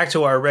get back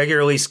to our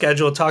regularly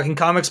scheduled Talking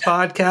Comics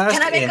podcast.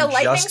 Can I make in a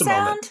lightning just a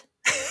sound? moment.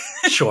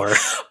 Sure.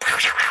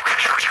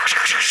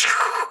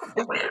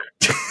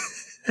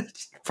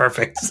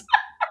 Perfect.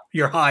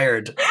 You're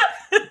hired.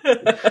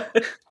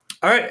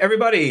 All right,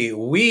 everybody,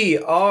 we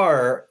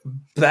are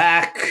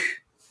back.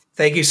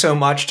 Thank you so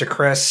much to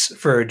Chris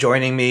for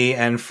joining me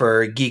and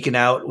for geeking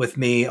out with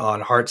me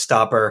on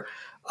Heartstopper.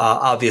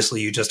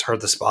 Obviously, you just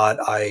heard the spot.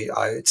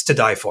 It's to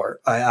die for.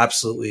 I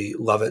absolutely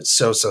love it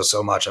so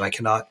much, and I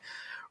cannot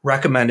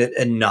recommend it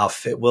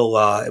enough. It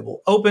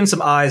will open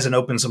some eyes and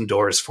open some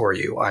doors for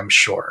you, I'm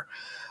sure.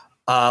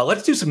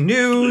 Let's do some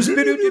news.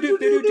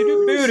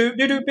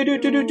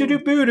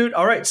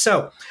 All right,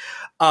 so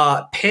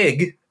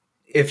Pig,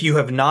 if you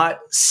have not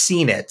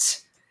seen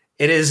it,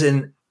 it is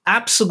an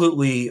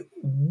absolutely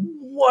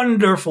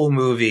wonderful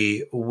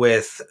movie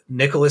with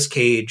Nicolas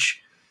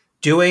Cage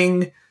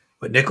doing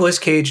what Nicolas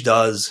Cage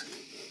does,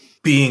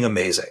 being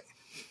amazing.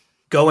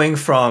 Going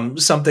from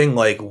something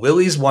like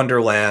Willy's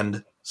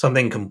Wonderland,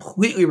 something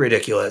completely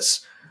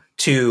ridiculous,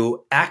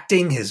 to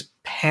acting his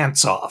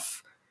pants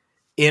off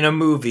in a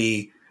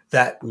movie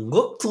that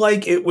looked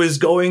like it was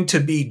going to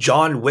be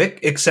John Wick,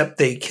 except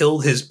they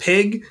killed his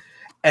pig,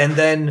 and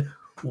then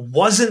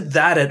wasn't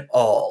that at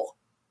all.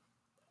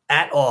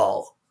 At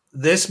all.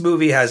 This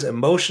movie has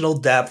emotional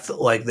depth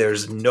like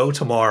there's no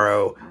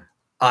tomorrow.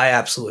 I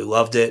absolutely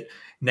loved it.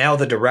 Now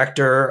the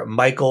director,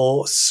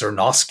 Michael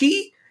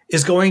Cernowski,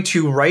 is going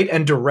to write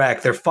and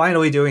direct, they're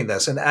finally doing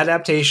this, an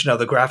adaptation of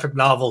the graphic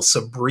novel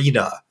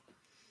Sabrina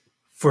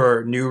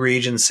for New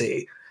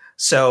Regency.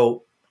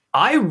 So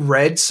I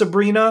read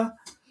Sabrina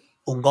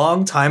a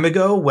long time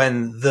ago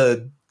when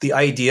the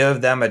idea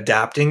of them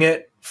adapting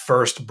it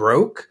first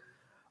broke.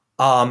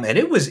 And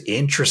it was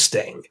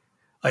interesting.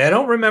 Like, I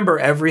don't remember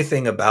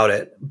everything about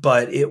it,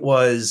 but it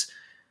was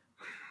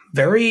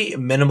very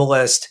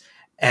minimalist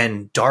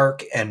and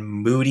dark and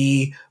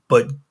moody,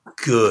 but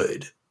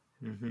good.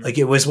 Mm-hmm. Like,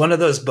 it was one of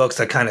those books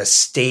that kind of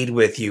stayed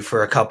with you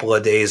for a couple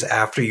of days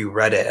after you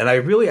read it. And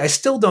I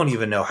still don't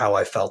even know how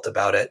I felt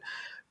about it,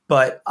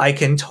 but I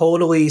can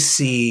totally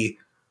see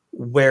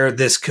where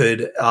this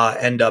could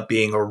end up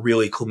being a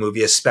really cool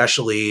movie,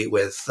 especially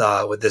with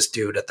this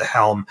dude at the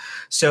helm.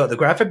 So the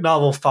graphic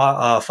novel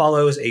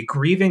follows a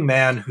grieving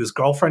man whose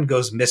girlfriend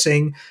goes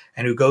missing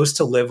and who goes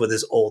to live with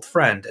his old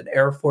friend, an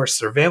Air Force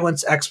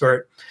surveillance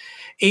expert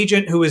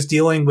agent who is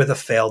dealing with a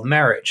failed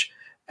marriage.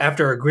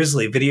 After a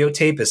grisly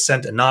videotape is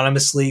sent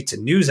anonymously to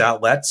news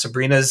outlets,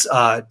 Sabrina's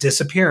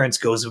disappearance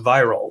goes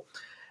viral.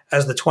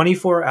 As the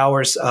 24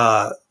 hours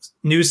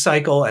news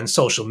cycle and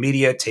social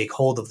media take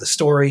hold of the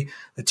story,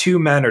 the two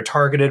men are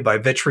targeted by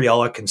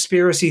vitriolic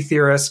conspiracy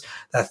theorists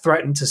that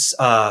threaten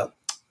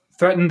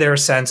their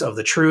sense of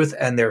the truth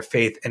and their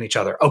faith in each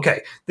other.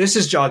 Okay, this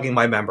is jogging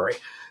my memory.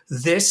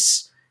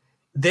 This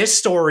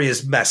story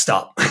is messed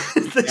up.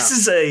 This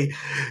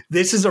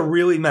is a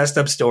really messed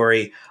up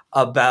story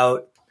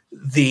about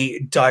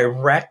the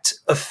direct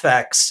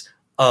effects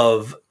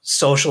of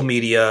social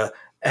media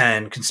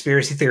and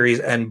conspiracy theories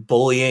and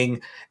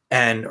bullying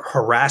and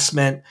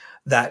harassment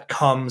that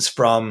comes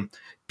from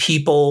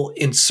people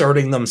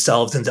inserting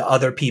themselves into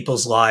other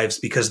people's lives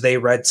because they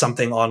read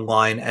something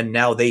online and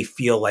now they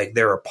feel like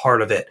they're a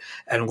part of it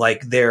and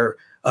like their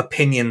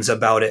opinions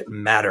about it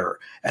matter.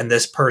 And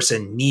this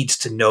person needs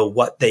to know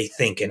what they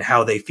think and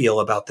how they feel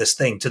about this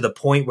thing, to the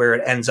point where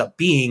it ends up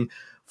being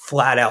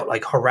flat out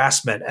like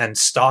harassment and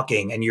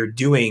stalking, and you're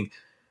doing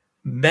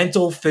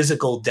mental,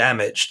 physical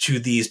damage to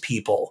these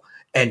people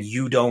and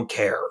you don't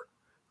care.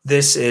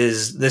 This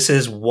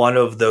is one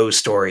of those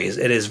stories.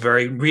 It is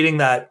reading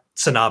that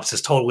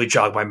synopsis totally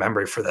jogged my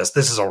memory for this.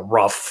 This is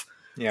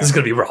this is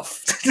going to be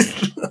rough.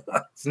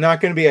 It's not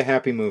going to be a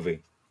happy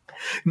movie.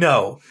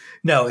 No,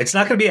 it's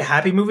not going to be a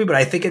happy movie, but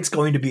I think it's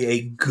going to be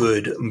a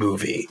good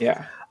movie.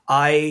 Yeah.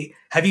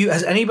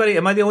 Has anybody,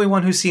 am I the only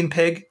one who's seen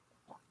Pig?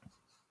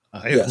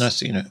 I have not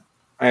seen it.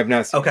 I have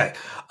not seen it. Okay.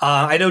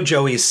 I know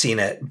Joey's seen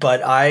it,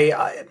 but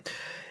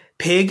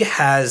Pig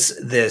has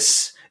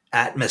this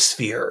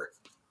atmosphere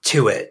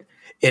to it.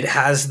 It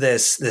has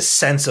this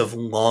sense of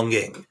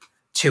longing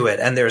to it,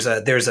 and there's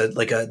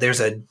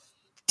a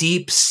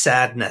deep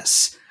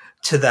sadness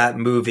to that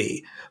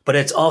movie. But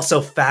it's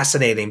also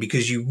fascinating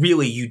because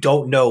you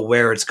don't know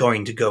where it's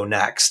going to go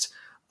next.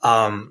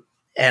 And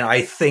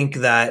I think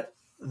that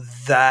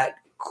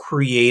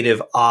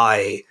creative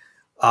eye,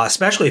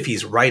 especially if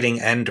he's writing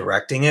and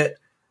directing it,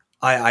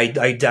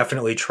 I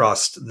definitely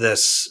trust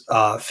this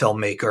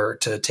filmmaker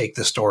to take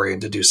the story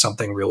and to do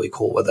something really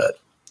cool with it.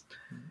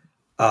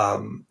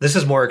 This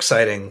is more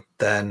exciting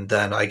than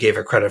I gave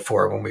it credit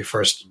for when we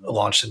first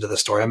launched into the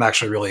story. I'm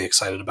actually really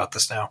excited about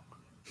this now.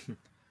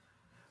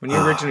 When you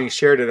originally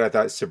shared it, I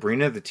thought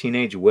Sabrina the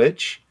Teenage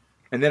Witch,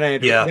 and then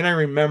I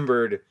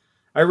remembered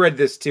I read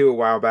this too a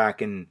while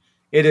back, and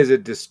it is a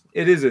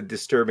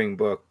disturbing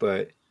book,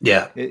 but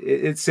yeah,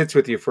 it sits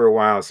with you for a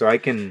while. So I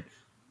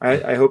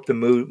hope the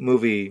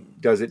movie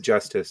does it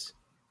justice.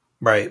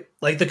 Right,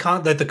 like the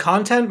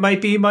content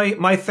might be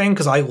my thing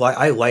because I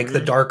like the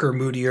darker,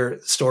 moodier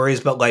stories,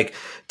 but like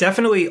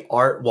definitely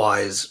art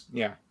wise,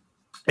 yeah,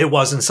 it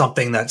wasn't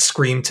something that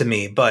screamed to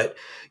me. But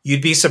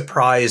you'd be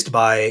surprised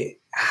by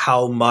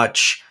how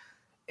much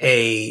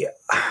a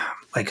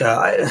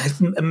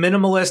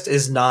minimalist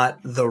is not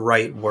the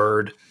right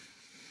word.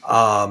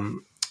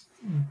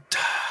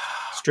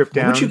 Stripped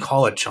down. What would you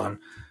call it, Sean?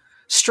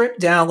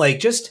 Stripped down, like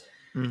just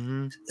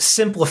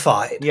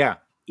simplified. Yeah.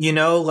 You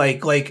know,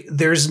 like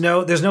there's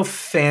no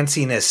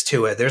fanciness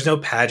to it. There's no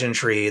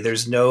pageantry.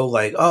 There's no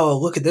like, oh,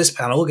 look at this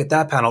panel, look at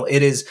that panel.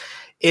 It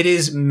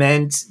is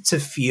meant to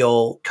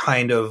feel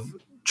kind of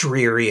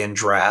dreary and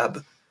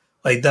drab.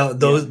 Like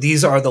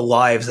these are the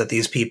lives that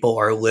these people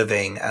are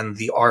living, and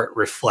the art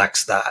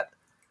reflects that.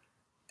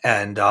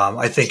 And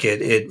I think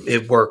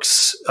it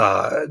works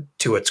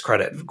to its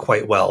credit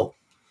quite well.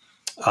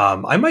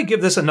 I might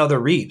give this another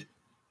read.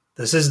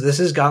 This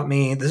has got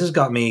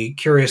me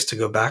curious to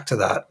go back to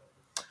that.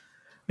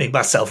 Make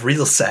myself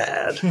real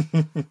sad.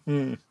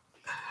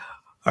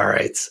 All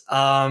right.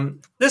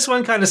 This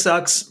one kind of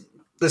sucks,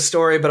 this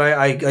story, but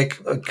I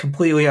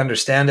completely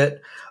understand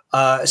it.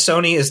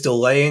 Sony is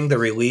delaying the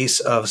release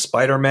of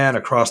Spider-Man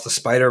Across the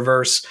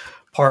Spider-Verse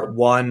Part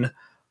 1.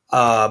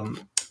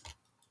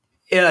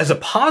 As a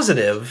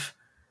positive,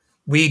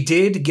 we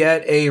did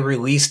get a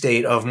release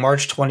date of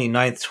March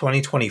 29th,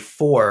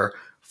 2024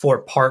 for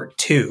Part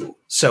 2.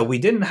 So we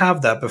didn't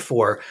have that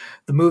before.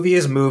 The movie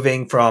is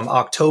moving from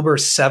October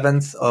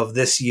 7th of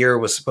this year,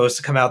 was supposed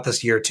to come out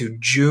this year, to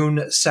June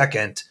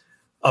 2nd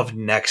of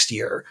next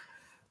year.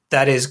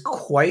 That is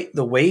quite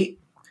the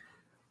wait.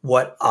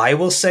 What I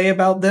will say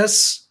about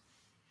this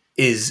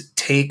is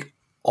take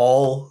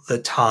all the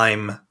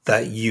time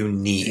that you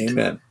need.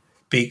 Amen.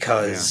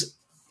 Because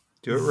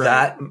Do it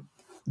right.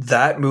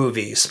 that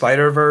movie,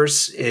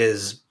 Spider-Verse,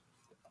 is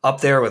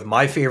up there with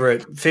my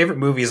favorite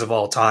movies of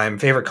all time,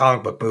 favorite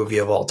comic book movie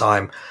of all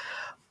time.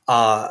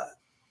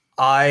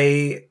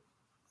 I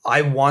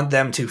want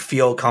them to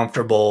feel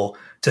comfortable,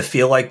 to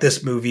feel like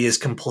this movie is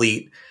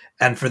complete,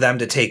 and for them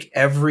to take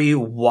every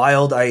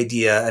wild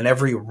idea and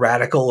every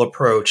radical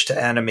approach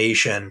to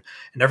animation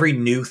and every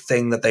new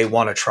thing that they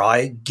want to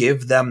try,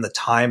 give them the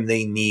time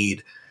they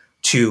need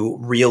to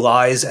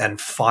realize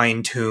and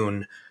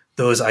fine-tune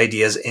those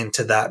ideas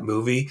into that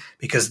movie,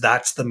 because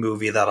that's the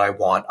movie that I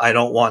want. I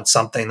don't want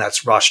something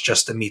that's rushed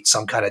just to meet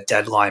some kind of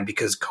deadline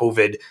because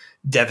COVID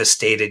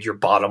devastated your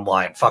bottom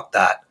line. Fuck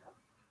that.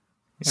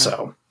 Yeah.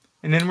 So,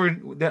 and then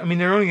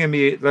they're only going to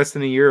be less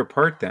than a year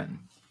apart then,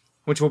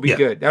 which will be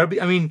good. That'll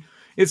be,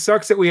 it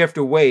sucks that we have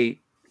to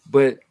wait,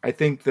 but I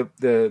think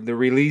the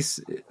release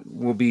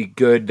will be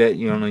good that,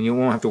 you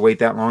won't have to wait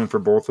that long for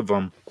both of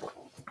them.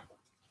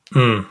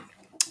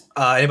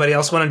 Anybody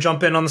else want to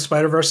jump in on the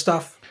Spider-Verse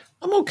stuff?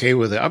 I'm okay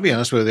with it. I'll be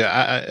honest with you.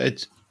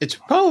 It's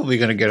probably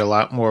going to get a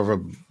lot more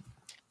of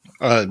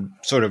a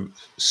sort of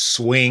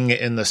swing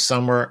in the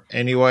summer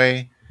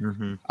anyway.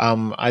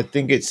 Mm-hmm. I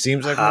think it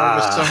seems like more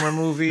of a summer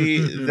movie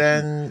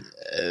than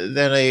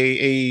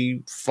a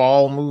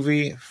fall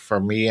movie for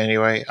me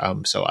anyway.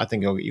 So I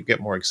think you get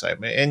more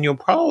excitement, and you'll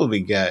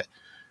probably get,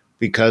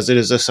 because it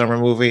is a summer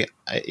movie,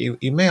 you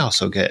may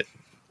also get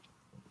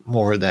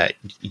more of that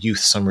youth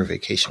summer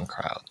vacation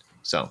crowd.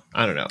 So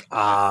I don't know.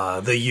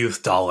 The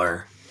youth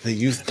dollar. The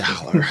youth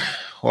dollar.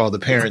 Well, the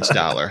parents'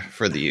 dollar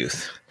for the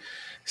youth.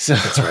 So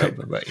that's right.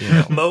 But,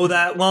 mow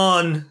that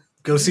lawn.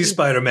 Go see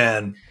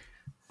Spider-Man.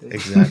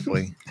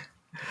 Exactly.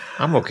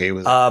 I'm okay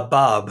with it.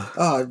 Bob,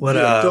 what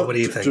do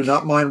you think? Do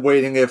not mind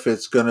waiting if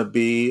it's going to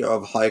be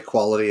of high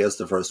quality as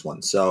the first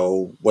one.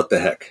 So what the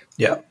heck?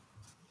 Yeah,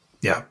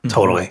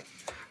 totally.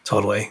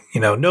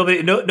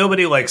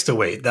 Nobody likes to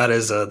wait. That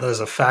is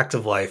a fact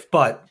of life.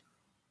 But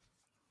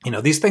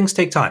these things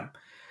take time,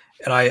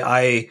 and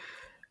I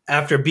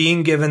after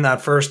being given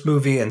that first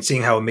movie and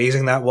seeing how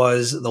amazing that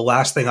was, the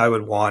last thing I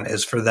would want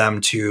is for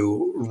them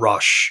to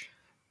rush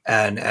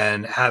and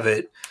have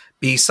it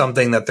be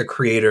something that the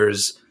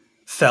creators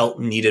felt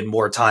needed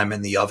more time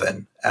in the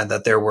oven, and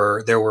that there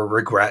were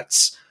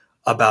regrets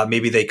about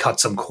maybe they cut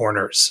some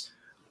corners,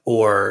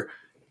 or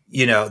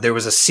there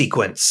was a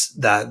sequence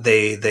that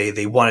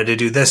they wanted to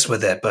do this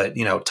with it, but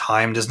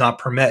time does not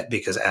permit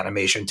because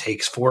animation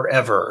takes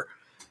forever.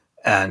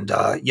 And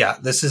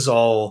this is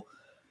all,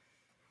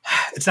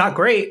 it's not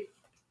great,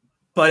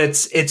 but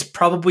it's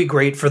probably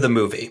great for the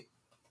movie,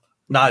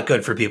 not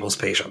good for people's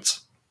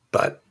patience.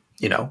 But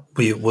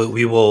we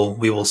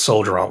will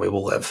soldier on. We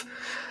will live.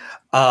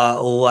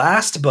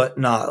 Last but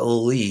not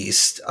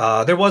least,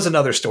 there was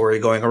another story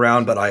going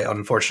around, but I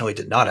unfortunately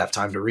did not have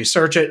time to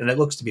research it, and it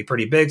looks to be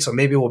pretty big, so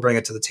maybe we'll bring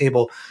it to the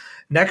table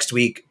next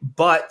week.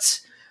 But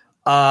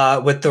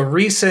with the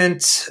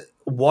recent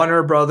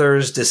Warner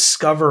Brothers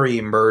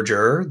Discovery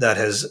merger that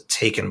has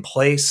taken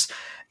place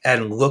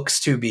and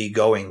looks to be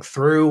going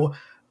through,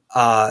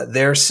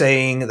 they're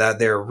saying that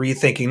they're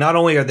rethinking. Not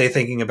only are they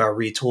thinking about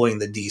retooling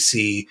the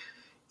DC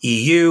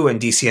EU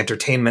and DC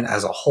Entertainment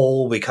as a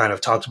whole, we kind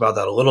of talked about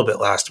that a little bit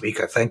last week,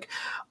 I think.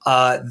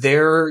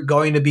 They're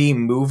going to be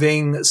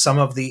moving some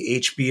of the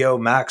HBO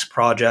Max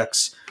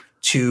projects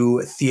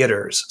to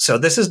theaters. So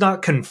this is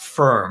not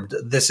confirmed.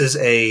 This is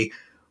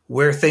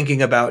we're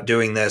thinking about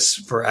doing this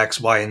for X,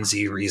 Y, and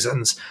Z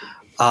reasons.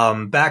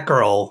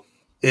 Batgirl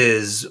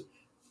is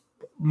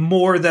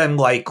more than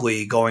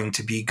likely going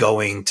to be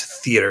going to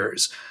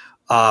theaters.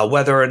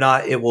 Whether or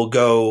not it will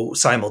go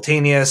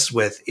simultaneous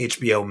with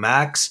HBO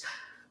Max,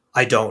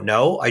 I don't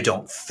know. I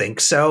don't think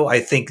so. I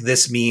think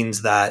this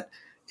means that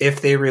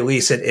if they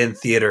release it in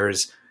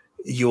theaters,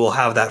 you will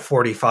have that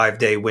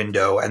 45-day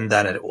window, and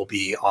then it will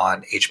be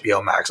on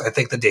HBO Max. I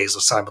think the days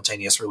of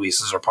simultaneous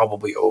releases are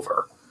probably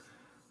over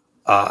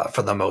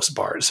for the most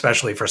part,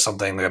 especially for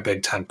something like a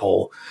big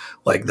tentpole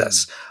like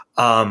this.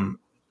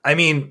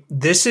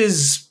 This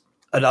is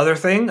another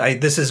thing.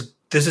 This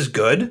is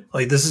good.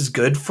 Like, this is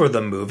good for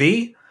the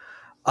movie.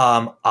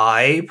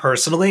 I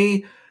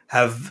personally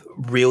have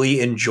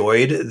really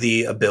enjoyed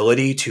the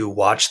ability to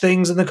watch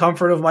things in the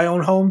comfort of my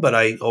own home, but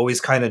I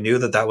always kind of knew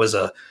that was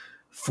a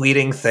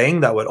fleeting thing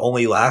that would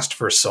only last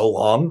for so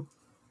long.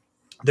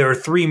 There are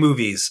 3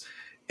 movies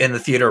in the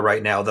theater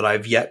right now that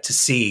I've yet to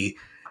see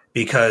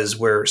because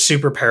we're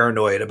super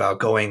paranoid about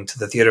going to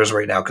the theaters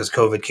right now because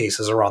COVID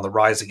cases are on the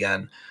rise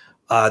again.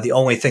 The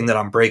only thing that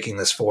I'm breaking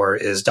this for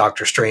is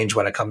Doctor Strange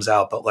when it comes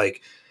out, but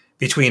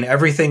between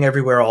Everything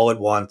Everywhere All at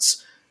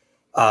Once,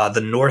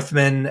 The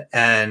Northman,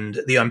 and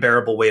The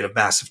Unbearable Weight of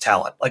Massive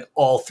Talent.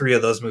 All 3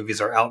 of those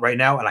movies are out right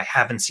now, and I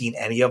haven't seen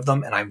any of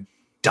them, and I'm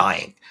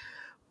dying.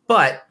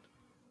 But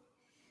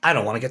I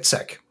don't want to get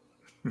sick.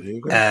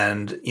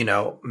 And,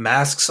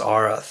 masks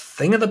are a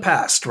thing of the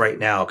past right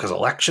now because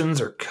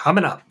elections are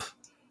coming up.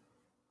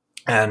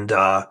 And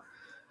I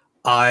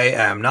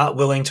am not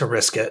willing to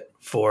risk it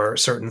for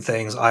certain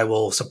things. I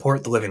will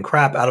support the living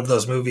crap out of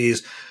those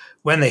movies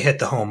when they hit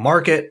the home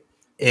market.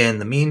 In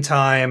the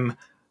meantime,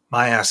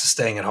 my ass is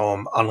staying at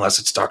home unless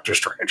it's Doctor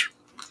Strange.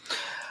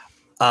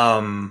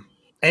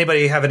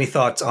 Anybody have any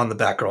thoughts on the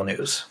Batgirl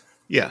news?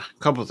 Yeah, a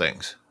couple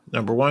things.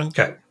 Number one,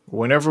 Okay.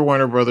 whenever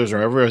Warner Brothers or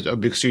ever a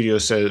big studio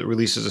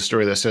releases a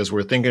story that says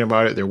we're thinking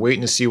about it, they're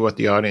waiting to see what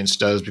the audience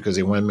does because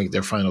they want to make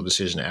their final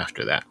decision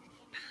after that.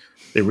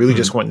 They really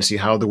just want to see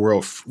how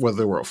whether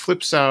the world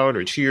flips out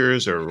or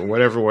cheers or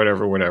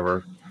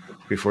whatever,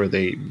 before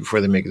they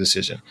make a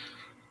decision.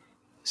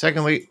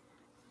 Secondly,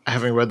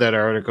 having read that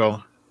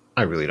article,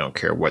 I really don't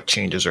care what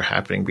changes are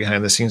happening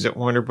behind the scenes at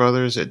Warner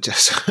Brothers.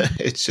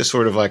 It's just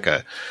sort of like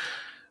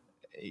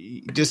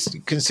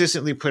just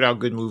consistently put out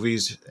good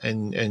movies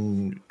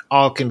and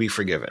all can be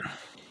forgiven.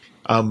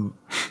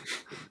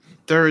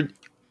 Third,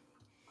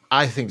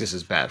 I think this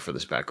is bad for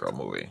this Batgirl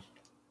movie.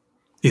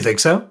 You think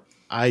so?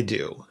 I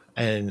do.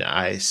 And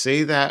I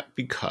say that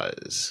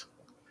because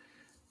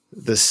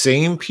the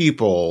same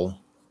people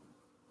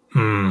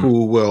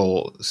who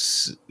will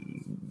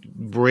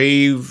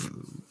brave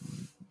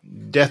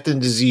death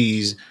and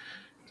disease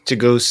to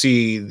go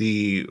see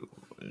the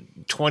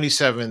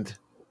 27th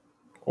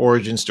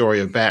origin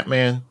story of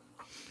Batman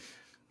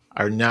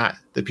are not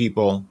the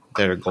people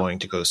that are going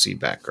to go see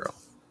Batgirl.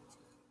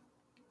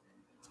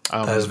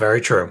 That is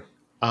very true.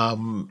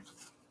 And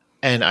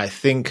I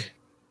think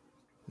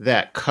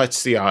that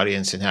cuts the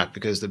audience in half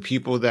because the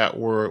people that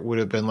would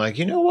have been like,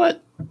 you know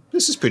what,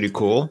 this is pretty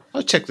cool,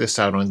 I'll check this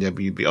out on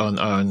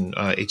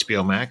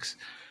HBO Max,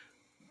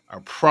 are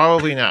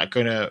probably not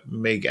going to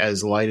make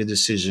as light a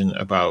decision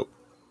about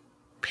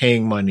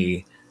paying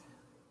money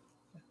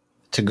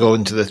to go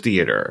into the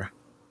theater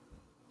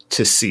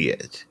to see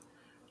it.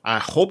 I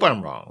hope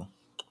I'm wrong.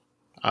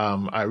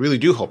 I really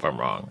do hope I'm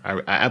wrong.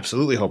 I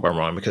absolutely hope I'm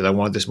wrong because I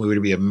want this movie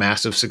to be a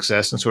massive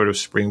success and sort of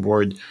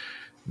springboard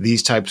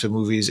these types of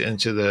movies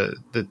into the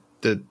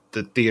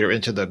theater,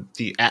 into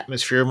the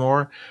atmosphere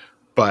more.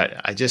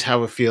 But I just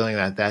have a feeling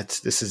that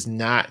this is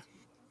not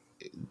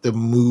the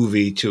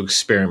movie to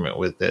experiment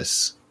with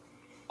this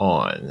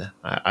on.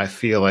 I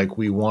feel like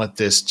we want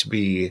this to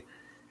be,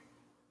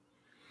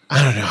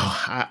 I don't know.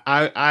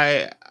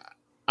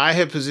 I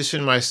have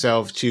positioned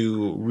myself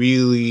to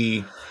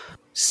really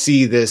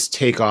see this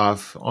take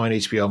off on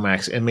HBO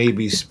Max and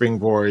maybe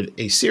springboard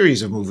a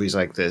series of movies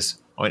like this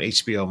on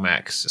HBO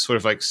Max, sort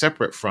of like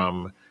separate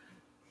from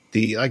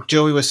like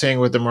Joey was saying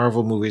with the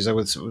Marvel movies, like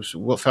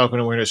with Falcon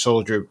and Winter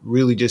Soldier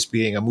really just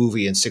being a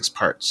movie in 6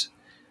 parts.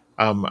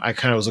 I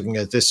kind of was looking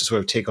at this to sort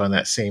of take on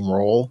that same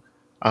role,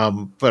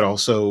 but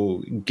also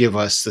give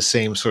us the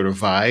same sort of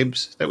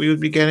vibes that we would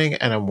be getting.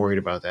 And I'm worried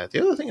about that.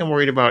 The other thing I'm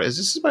worried about is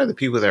this is by the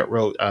people that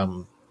wrote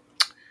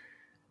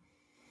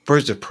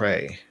Birds of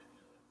Prey.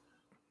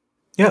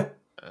 Yeah.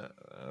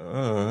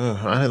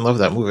 I didn't love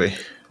that movie.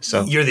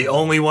 So You're the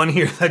only one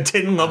here that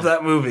didn't love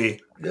that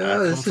movie.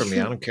 come for me.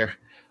 I don't care.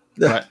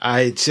 But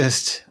I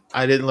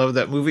didn't love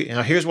that movie.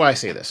 Now, here's why I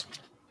say this.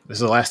 This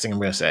is the last thing I'm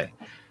going to say.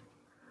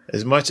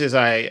 As much as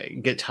I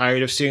get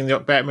tired of seeing the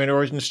Batman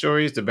origin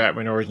stories, the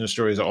Batman origin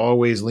stories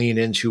always lean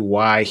into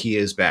why he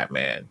is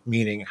Batman,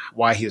 meaning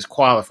why he is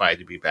qualified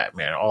to be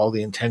Batman, all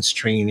the intense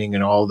training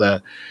and all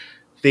the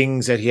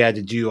things that he had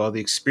to do, all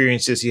the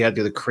experiences he had,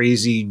 the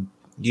crazy,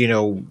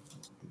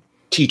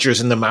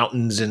 teachers in the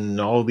mountains and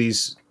all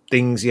these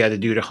things he had to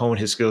do to hone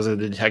his skills as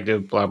a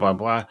detective, blah, blah,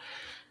 blah.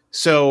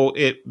 So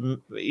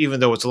even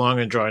though it's long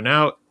and drawn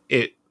out,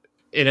 it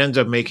ends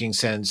up making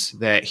sense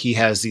that he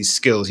has these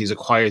skills. He's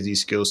acquired these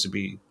skills to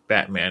be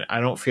Batman. I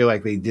don't feel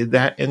like they did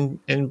that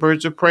in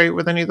Birds of Prey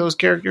with any of those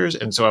characters.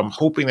 And so I'm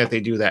hoping that they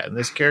do that in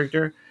this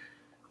character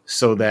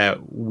so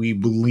that we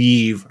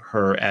believe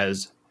her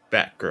as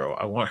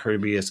Batgirl. I want her to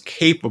be as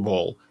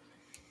capable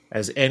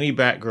as any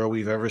Batgirl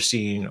we've ever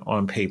seen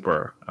on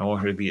paper. I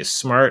want her to be as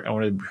smart. I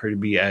want her to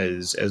be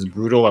as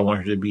brutal. I want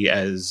her to be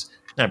as,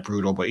 not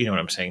brutal, but you know what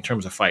I'm saying, in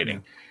terms of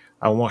fighting.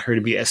 I want her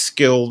to be as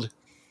skilled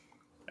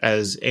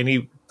as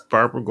any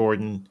Barbara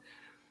Gordon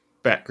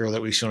Batgirl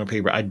that we've seen on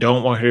paper. I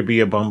don't want her to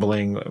be a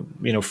bumbling,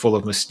 full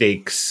of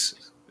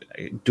mistakes,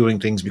 doing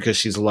things because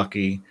she's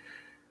lucky.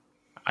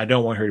 I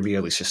don't want her to be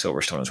Alicia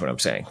Silverstone is what I'm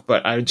saying.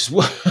 But I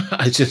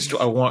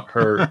want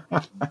her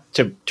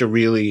to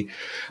really,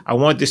 I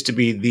want this to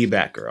be the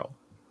Batgirl.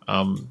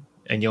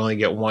 And you only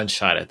get one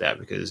shot at that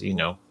because,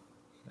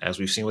 as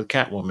we've seen with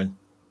Catwoman,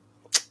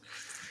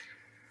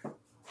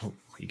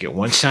 you get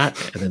one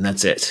shot and then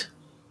that's it.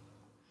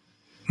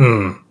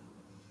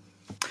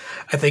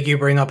 I think you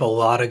bring up a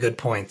lot of good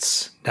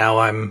points. Now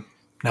I'm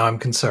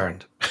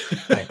concerned.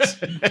 Thanks.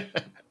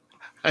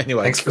 I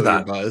knew Thanks for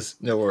that, Buzz.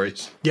 No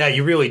worries. Yeah,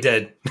 you really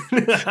did.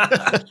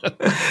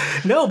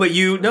 No, but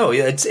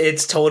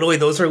it's totally,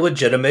 those are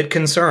legitimate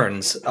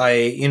concerns.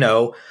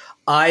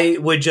 I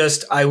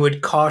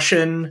would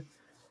caution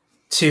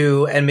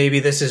to, and maybe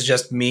this is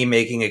just me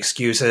making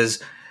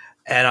excuses.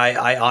 And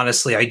I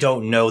honestly, I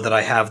don't know that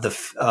I have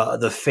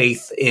the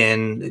faith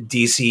in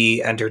DC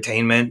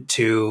Entertainment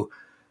to.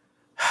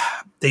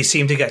 They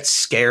seem to get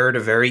scared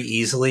very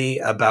easily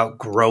about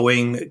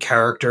growing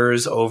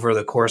characters over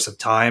the course of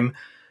time.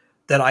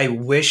 That I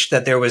wish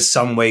that there was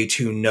some way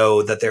to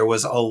know that there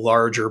was a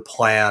larger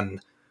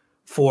plan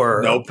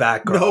for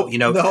Batgirl.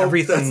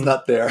 Everything. That's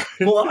not there.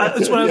 Well,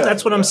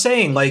 that's what I'm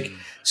saying. Like,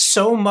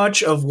 so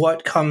much of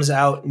what comes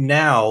out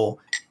now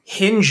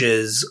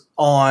hinges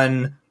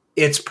on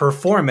its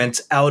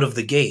performance out of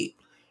the gate.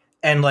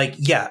 And like,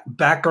 yeah,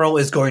 Batgirl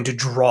is going to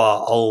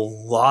draw a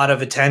lot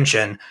of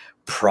attention,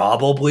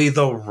 probably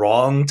the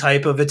wrong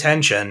type of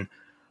attention,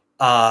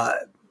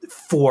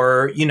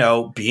 for,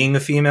 being a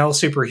female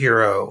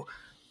superhero,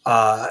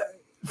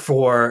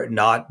 for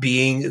not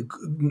being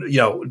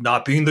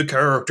the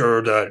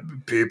character that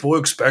people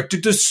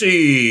expected to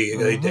see.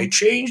 Mm-hmm. They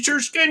changed her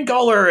skin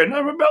color, and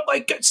I'm about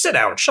like, sit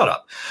down, shut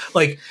up.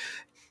 Like,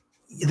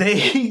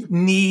 they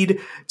need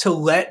to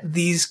let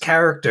these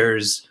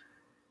characters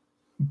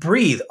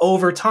breathe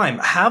over time.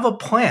 Have a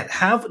plan.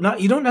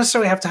 You don't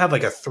necessarily have to have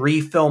like a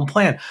 3-film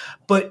plan,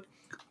 but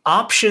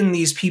option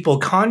these people,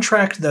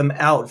 contract them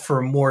out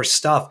for more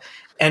stuff,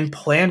 and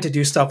plan to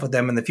do stuff with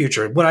them in the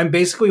future. What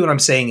I'm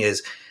saying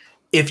is,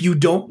 if you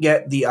don't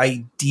get the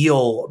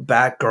ideal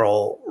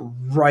Batgirl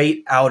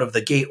right out of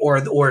the gate,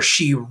 or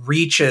she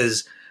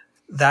reaches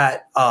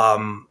that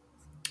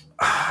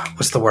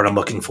what's the word I'm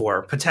looking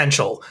for?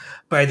 Potential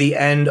by the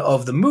end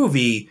of the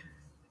movie,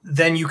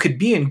 then you could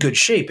be in good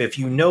shape if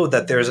you know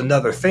that there's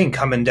another thing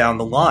coming down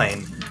the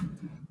line.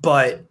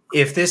 But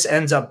if this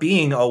ends up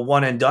being a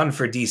one and done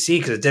for DC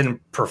because it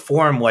didn't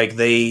perform like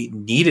they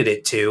needed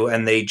it to,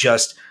 and they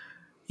just,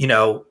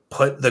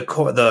 put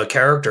the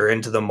character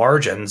into the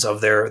margins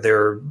of their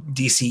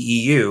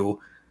DCEU,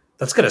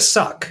 that's going to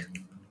suck.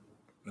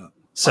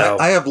 So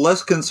I have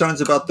less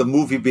concerns about the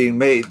movie being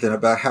made than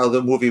about how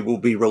the movie will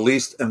be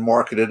released and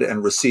marketed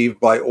and received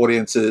by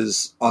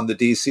audiences on the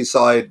DC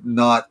side,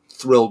 not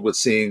thrilled with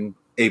seeing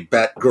a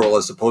Batgirl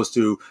as opposed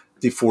to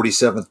the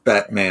 47th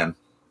Batman.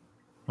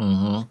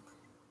 Mm-hmm.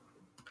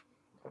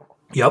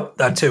 Yep,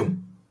 that too.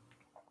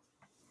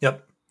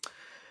 Yep.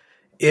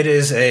 It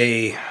is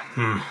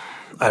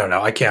I don't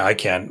know. I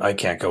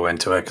can't go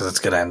into it because it's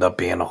going to end up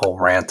being a whole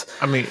rant.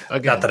 I mean,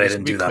 again, not that I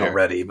didn't do that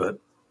already, but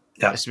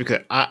yeah. It's because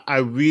I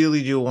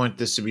really do want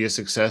this to be a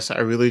success. I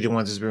really do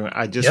want this to be.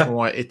 I just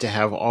want it to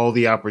have all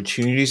the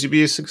opportunities to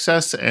be a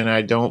success, and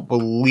I don't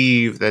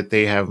believe that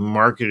they have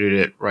marketed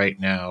it right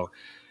now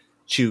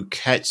to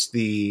catch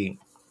the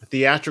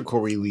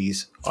theatrical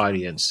release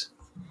audience,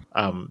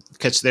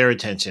 catch their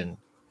attention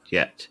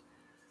yet.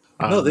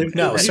 Certainly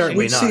not.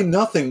 We've seen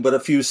nothing but a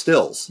few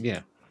stills.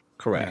 Yeah.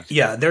 Correct.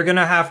 Yeah, they're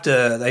gonna have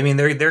to. I mean,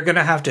 they're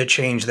gonna have to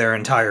change their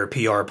entire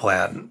PR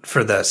plan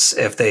for this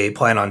if they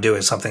plan on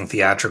doing something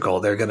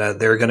theatrical. They're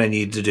gonna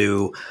need to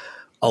do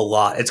a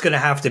lot. It's gonna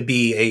have to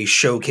be a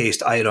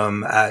showcased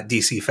item at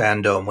DC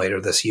Fandom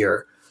later this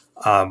year.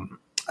 I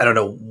don't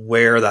know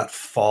where that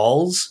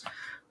falls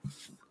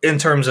in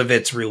terms of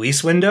its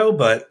release window,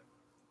 but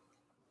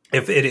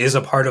if it is a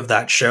part of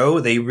that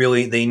show, they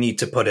need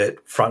to put it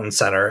front and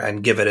center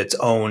and give it its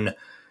own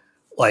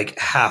like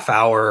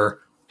half-hour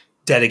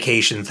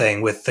dedication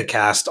thing with the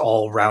cast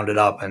all rounded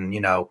up and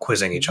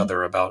quizzing each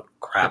other about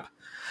crap,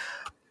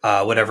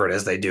 whatever it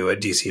is they do at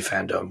DC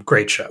Fandom.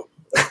 Great show.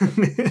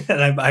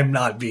 And I'm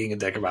not being a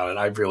dick about it.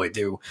 I really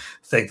do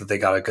think that they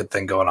got a good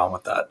thing going on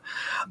with that.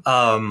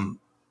 I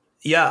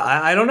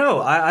don't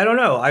know. I don't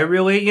know. I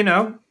really,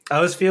 I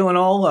was feeling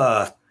all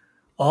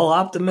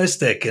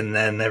optimistic and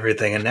then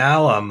everything, and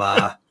now I'm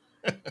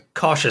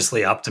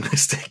cautiously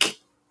optimistic.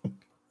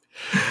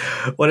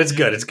 Well, it's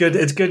good. It's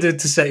good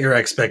to set your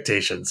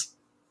expectations.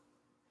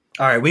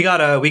 All right, we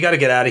gotta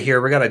get out of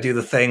here. We gotta do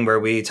the thing where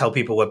we tell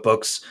people what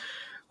books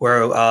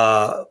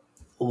we're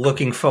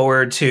looking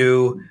forward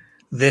to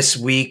this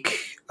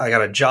week. I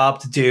got a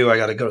job to do. I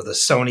got to go to the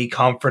Sony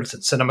conference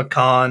at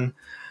CinemaCon.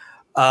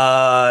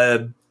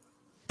 But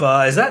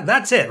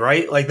that's it,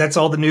 right? Like that's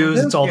all the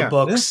news. It's all the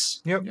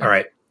books. Yep. All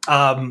right.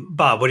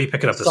 Bob, what are you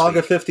picking up this Saga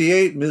week?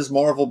 58, Ms.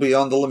 Marvel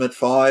Beyond the Limit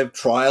 5,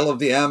 Trial of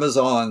the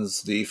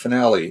Amazons, the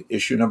finale,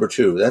 issue number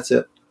 2. That's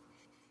it.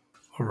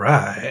 All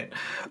right.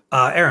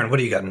 Aaron,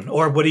 what are you getting?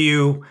 Or what do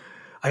you...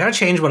 I got to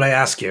change what I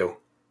ask you.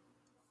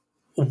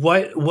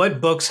 What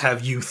books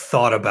have you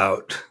thought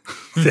about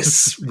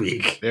this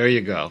week? There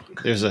you go.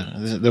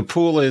 The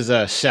pool is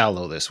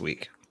shallow this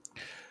week.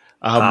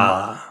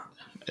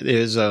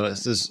 There's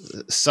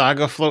this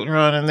Saga floating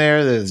around in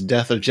there. There's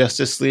Death of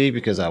Justice League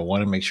because I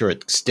want to make sure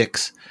it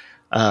sticks.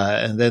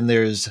 And then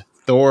there's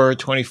Thor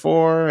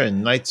 24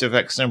 and Knights of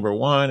X number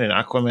 1 and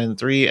Aquaman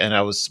 3. And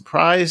I was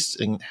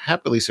surprised and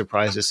happily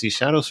surprised to see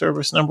Shadow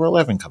Service number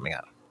 11 coming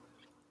out.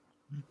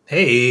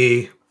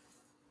 Hey,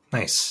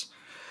 nice.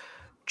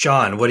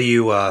 John, what are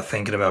you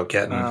thinking about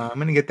getting? I'm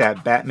going to get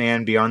that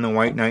Batman Beyond the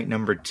White Knight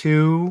number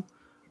 2,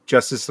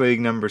 Justice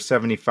League number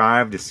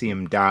 75 to see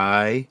him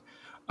die.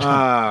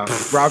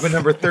 Robin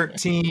number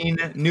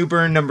 13,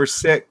 Newburn number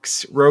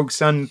 6, Rogue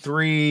Sun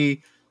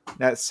 3,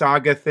 that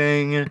Saga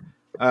thing,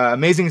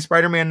 Amazing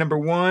Spider-Man number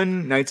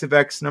 1, Knights of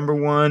X number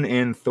 1,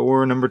 and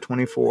Thor number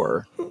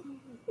 24.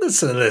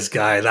 Listen to this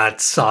guy,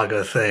 that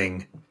Saga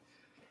thing.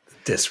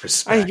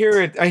 Disrespect.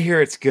 I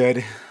hear it's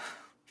good.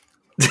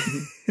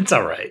 It's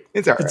all right.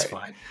 It's all It's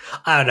right. fine.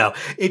 I don't know.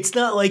 It's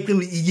not like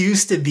it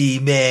used to be,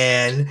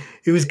 man.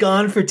 It was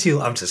gone for I'm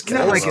just It's kidding.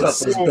 not like Stuff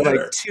it's is sold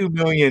better. like 2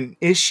 million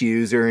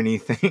issues or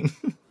anything.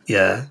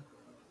 Yeah.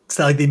 It's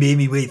not like they made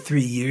me wait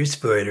 3 years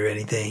for it or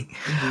anything.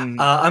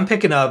 I'm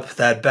picking up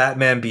that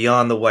Batman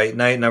Beyond the White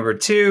Knight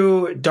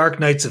 #2, Dark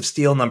Knights of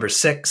Steel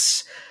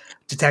 #6,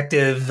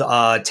 Detective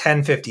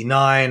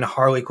 1059,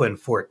 Harley Quinn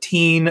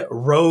 14,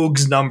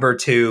 Rogues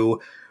 #2.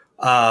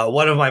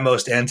 One of my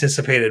most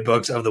anticipated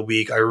books of the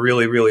week. I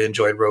really, really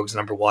enjoyed Rogues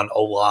 #1 a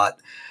lot.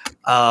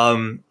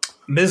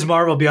 Ms.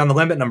 Marvel Beyond the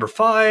Limit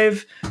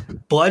 #5,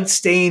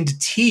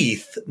 Bloodstained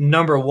Teeth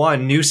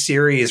 #1, new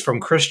series from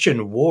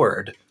Christian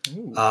Ward.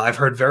 I've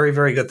heard very,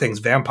 very good things.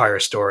 Vampire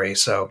story,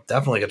 so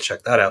definitely got to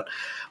check that out.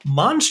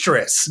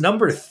 Monstrous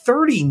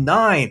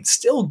 #39,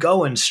 still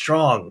going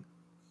strong.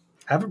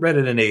 Haven't read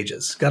it in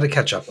ages. Got to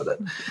catch up with it.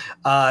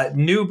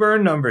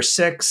 Newburn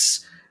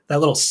 #6, that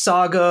little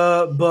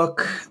saga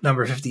book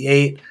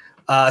 #58.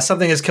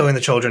 Something is Killing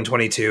the Children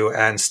 22,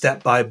 and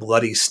Step by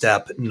Bloody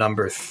Step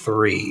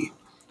 #3.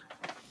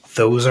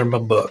 Those are my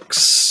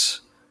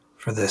books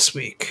for this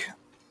week.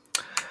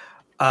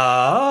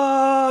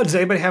 Does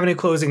anybody have any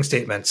closing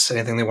statements?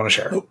 Anything they want to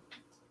share?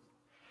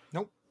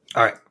 Nope.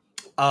 All right.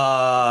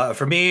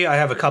 For me, I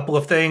have a couple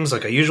of things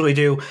like I usually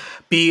do.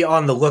 Be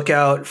on the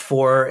lookout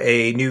for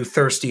a new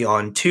Thirsty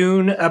on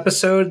Tune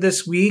episode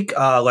this week.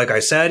 Like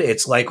I said,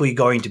 it's likely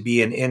going to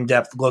be an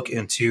in-depth look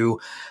into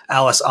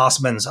Alice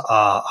Osman's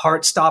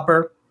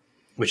Heartstopper,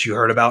 which you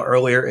heard about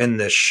earlier in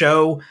this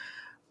show.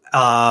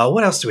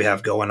 What else do we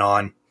have going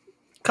on?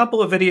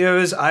 Couple of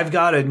videos. I've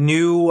got a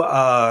new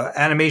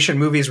Animation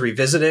Movies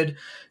Revisited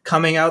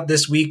coming out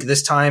this week.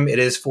 This time it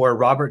is for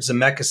Robert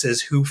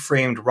Zemeckis' Who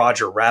Framed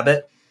Roger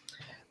Rabbit.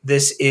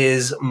 This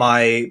is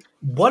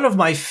one of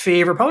my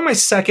favorite, probably my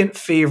second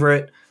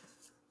favorite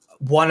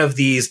one of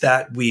these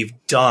that we've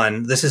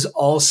done. This is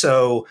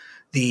also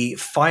the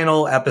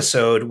final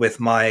episode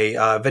with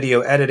my video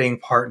editing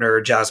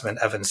partner, Jasmine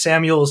Evans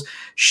Samuels.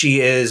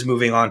 She is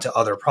moving on to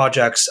other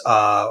projects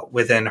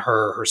within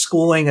her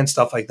schooling and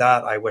stuff like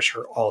that. I wish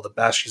her all the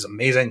best. She's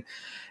amazing.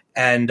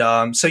 And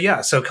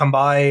so come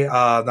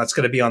by. That's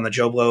going to be on the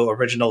Joe Blow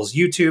Originals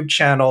YouTube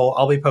channel.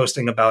 I'll be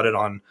posting about it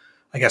on,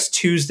 I guess,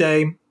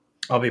 Tuesday.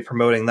 I'll be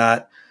promoting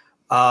that.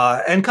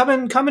 And come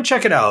and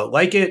check it out.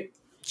 Like it,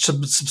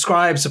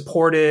 subscribe,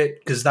 support it,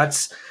 because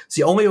that's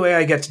the only way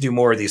I get to do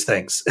more of these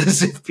things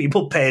is if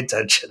people pay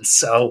attention.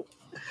 So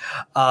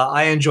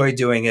I enjoy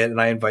doing it,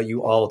 and I invite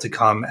you all to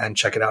come and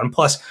check it out. And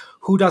plus,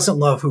 who doesn't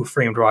love Who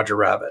Framed Roger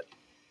Rabbit?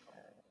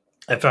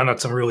 I found out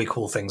some really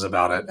cool things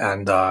about it,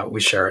 and we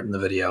share it in the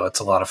video.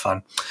 It's a lot of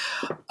fun.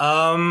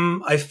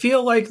 I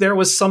feel like there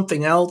was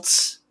something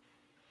else,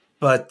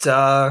 but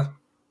I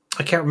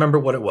can't remember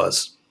what it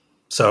was.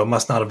 So it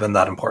must not have been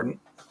that important.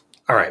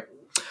 All right.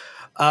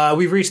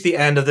 We've reached the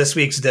end of this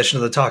week's edition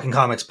of the Talking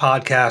Comics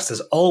podcast.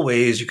 As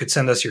always, you could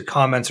send us your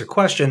comments or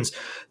questions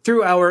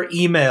through our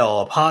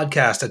email,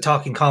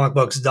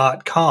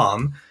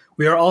 podcast@talkingcomicbooks.com.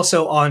 We are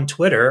also on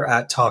Twitter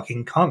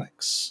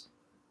 @TalkingComics.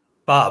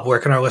 Bob, where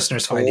can our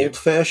listeners find you?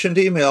 Old-fashioned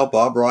email,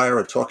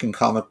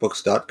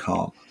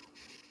 bobryer@talkingcomicbooks.com.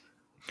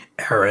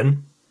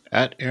 Aaron.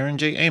 @Aaron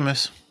J.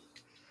 Amos.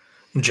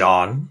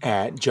 John.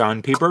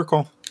 @John P.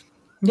 Burkle.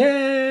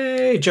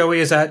 Yay! Joey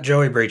is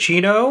 @Joey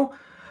Bracino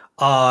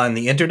on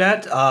the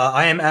internet.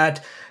 I am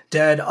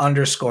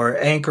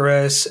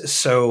 @dead_Anchorus.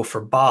 So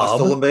for Bob.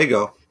 Hasta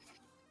lumbago.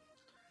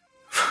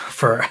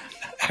 For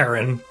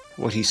Aaron.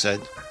 What he said.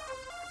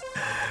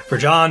 For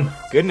John.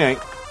 Good night.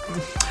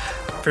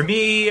 For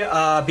me,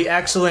 be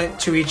excellent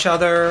to each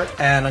other.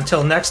 And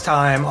until next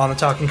time on the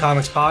Talking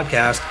Comics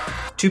podcast,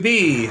 to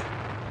be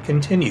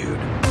continued.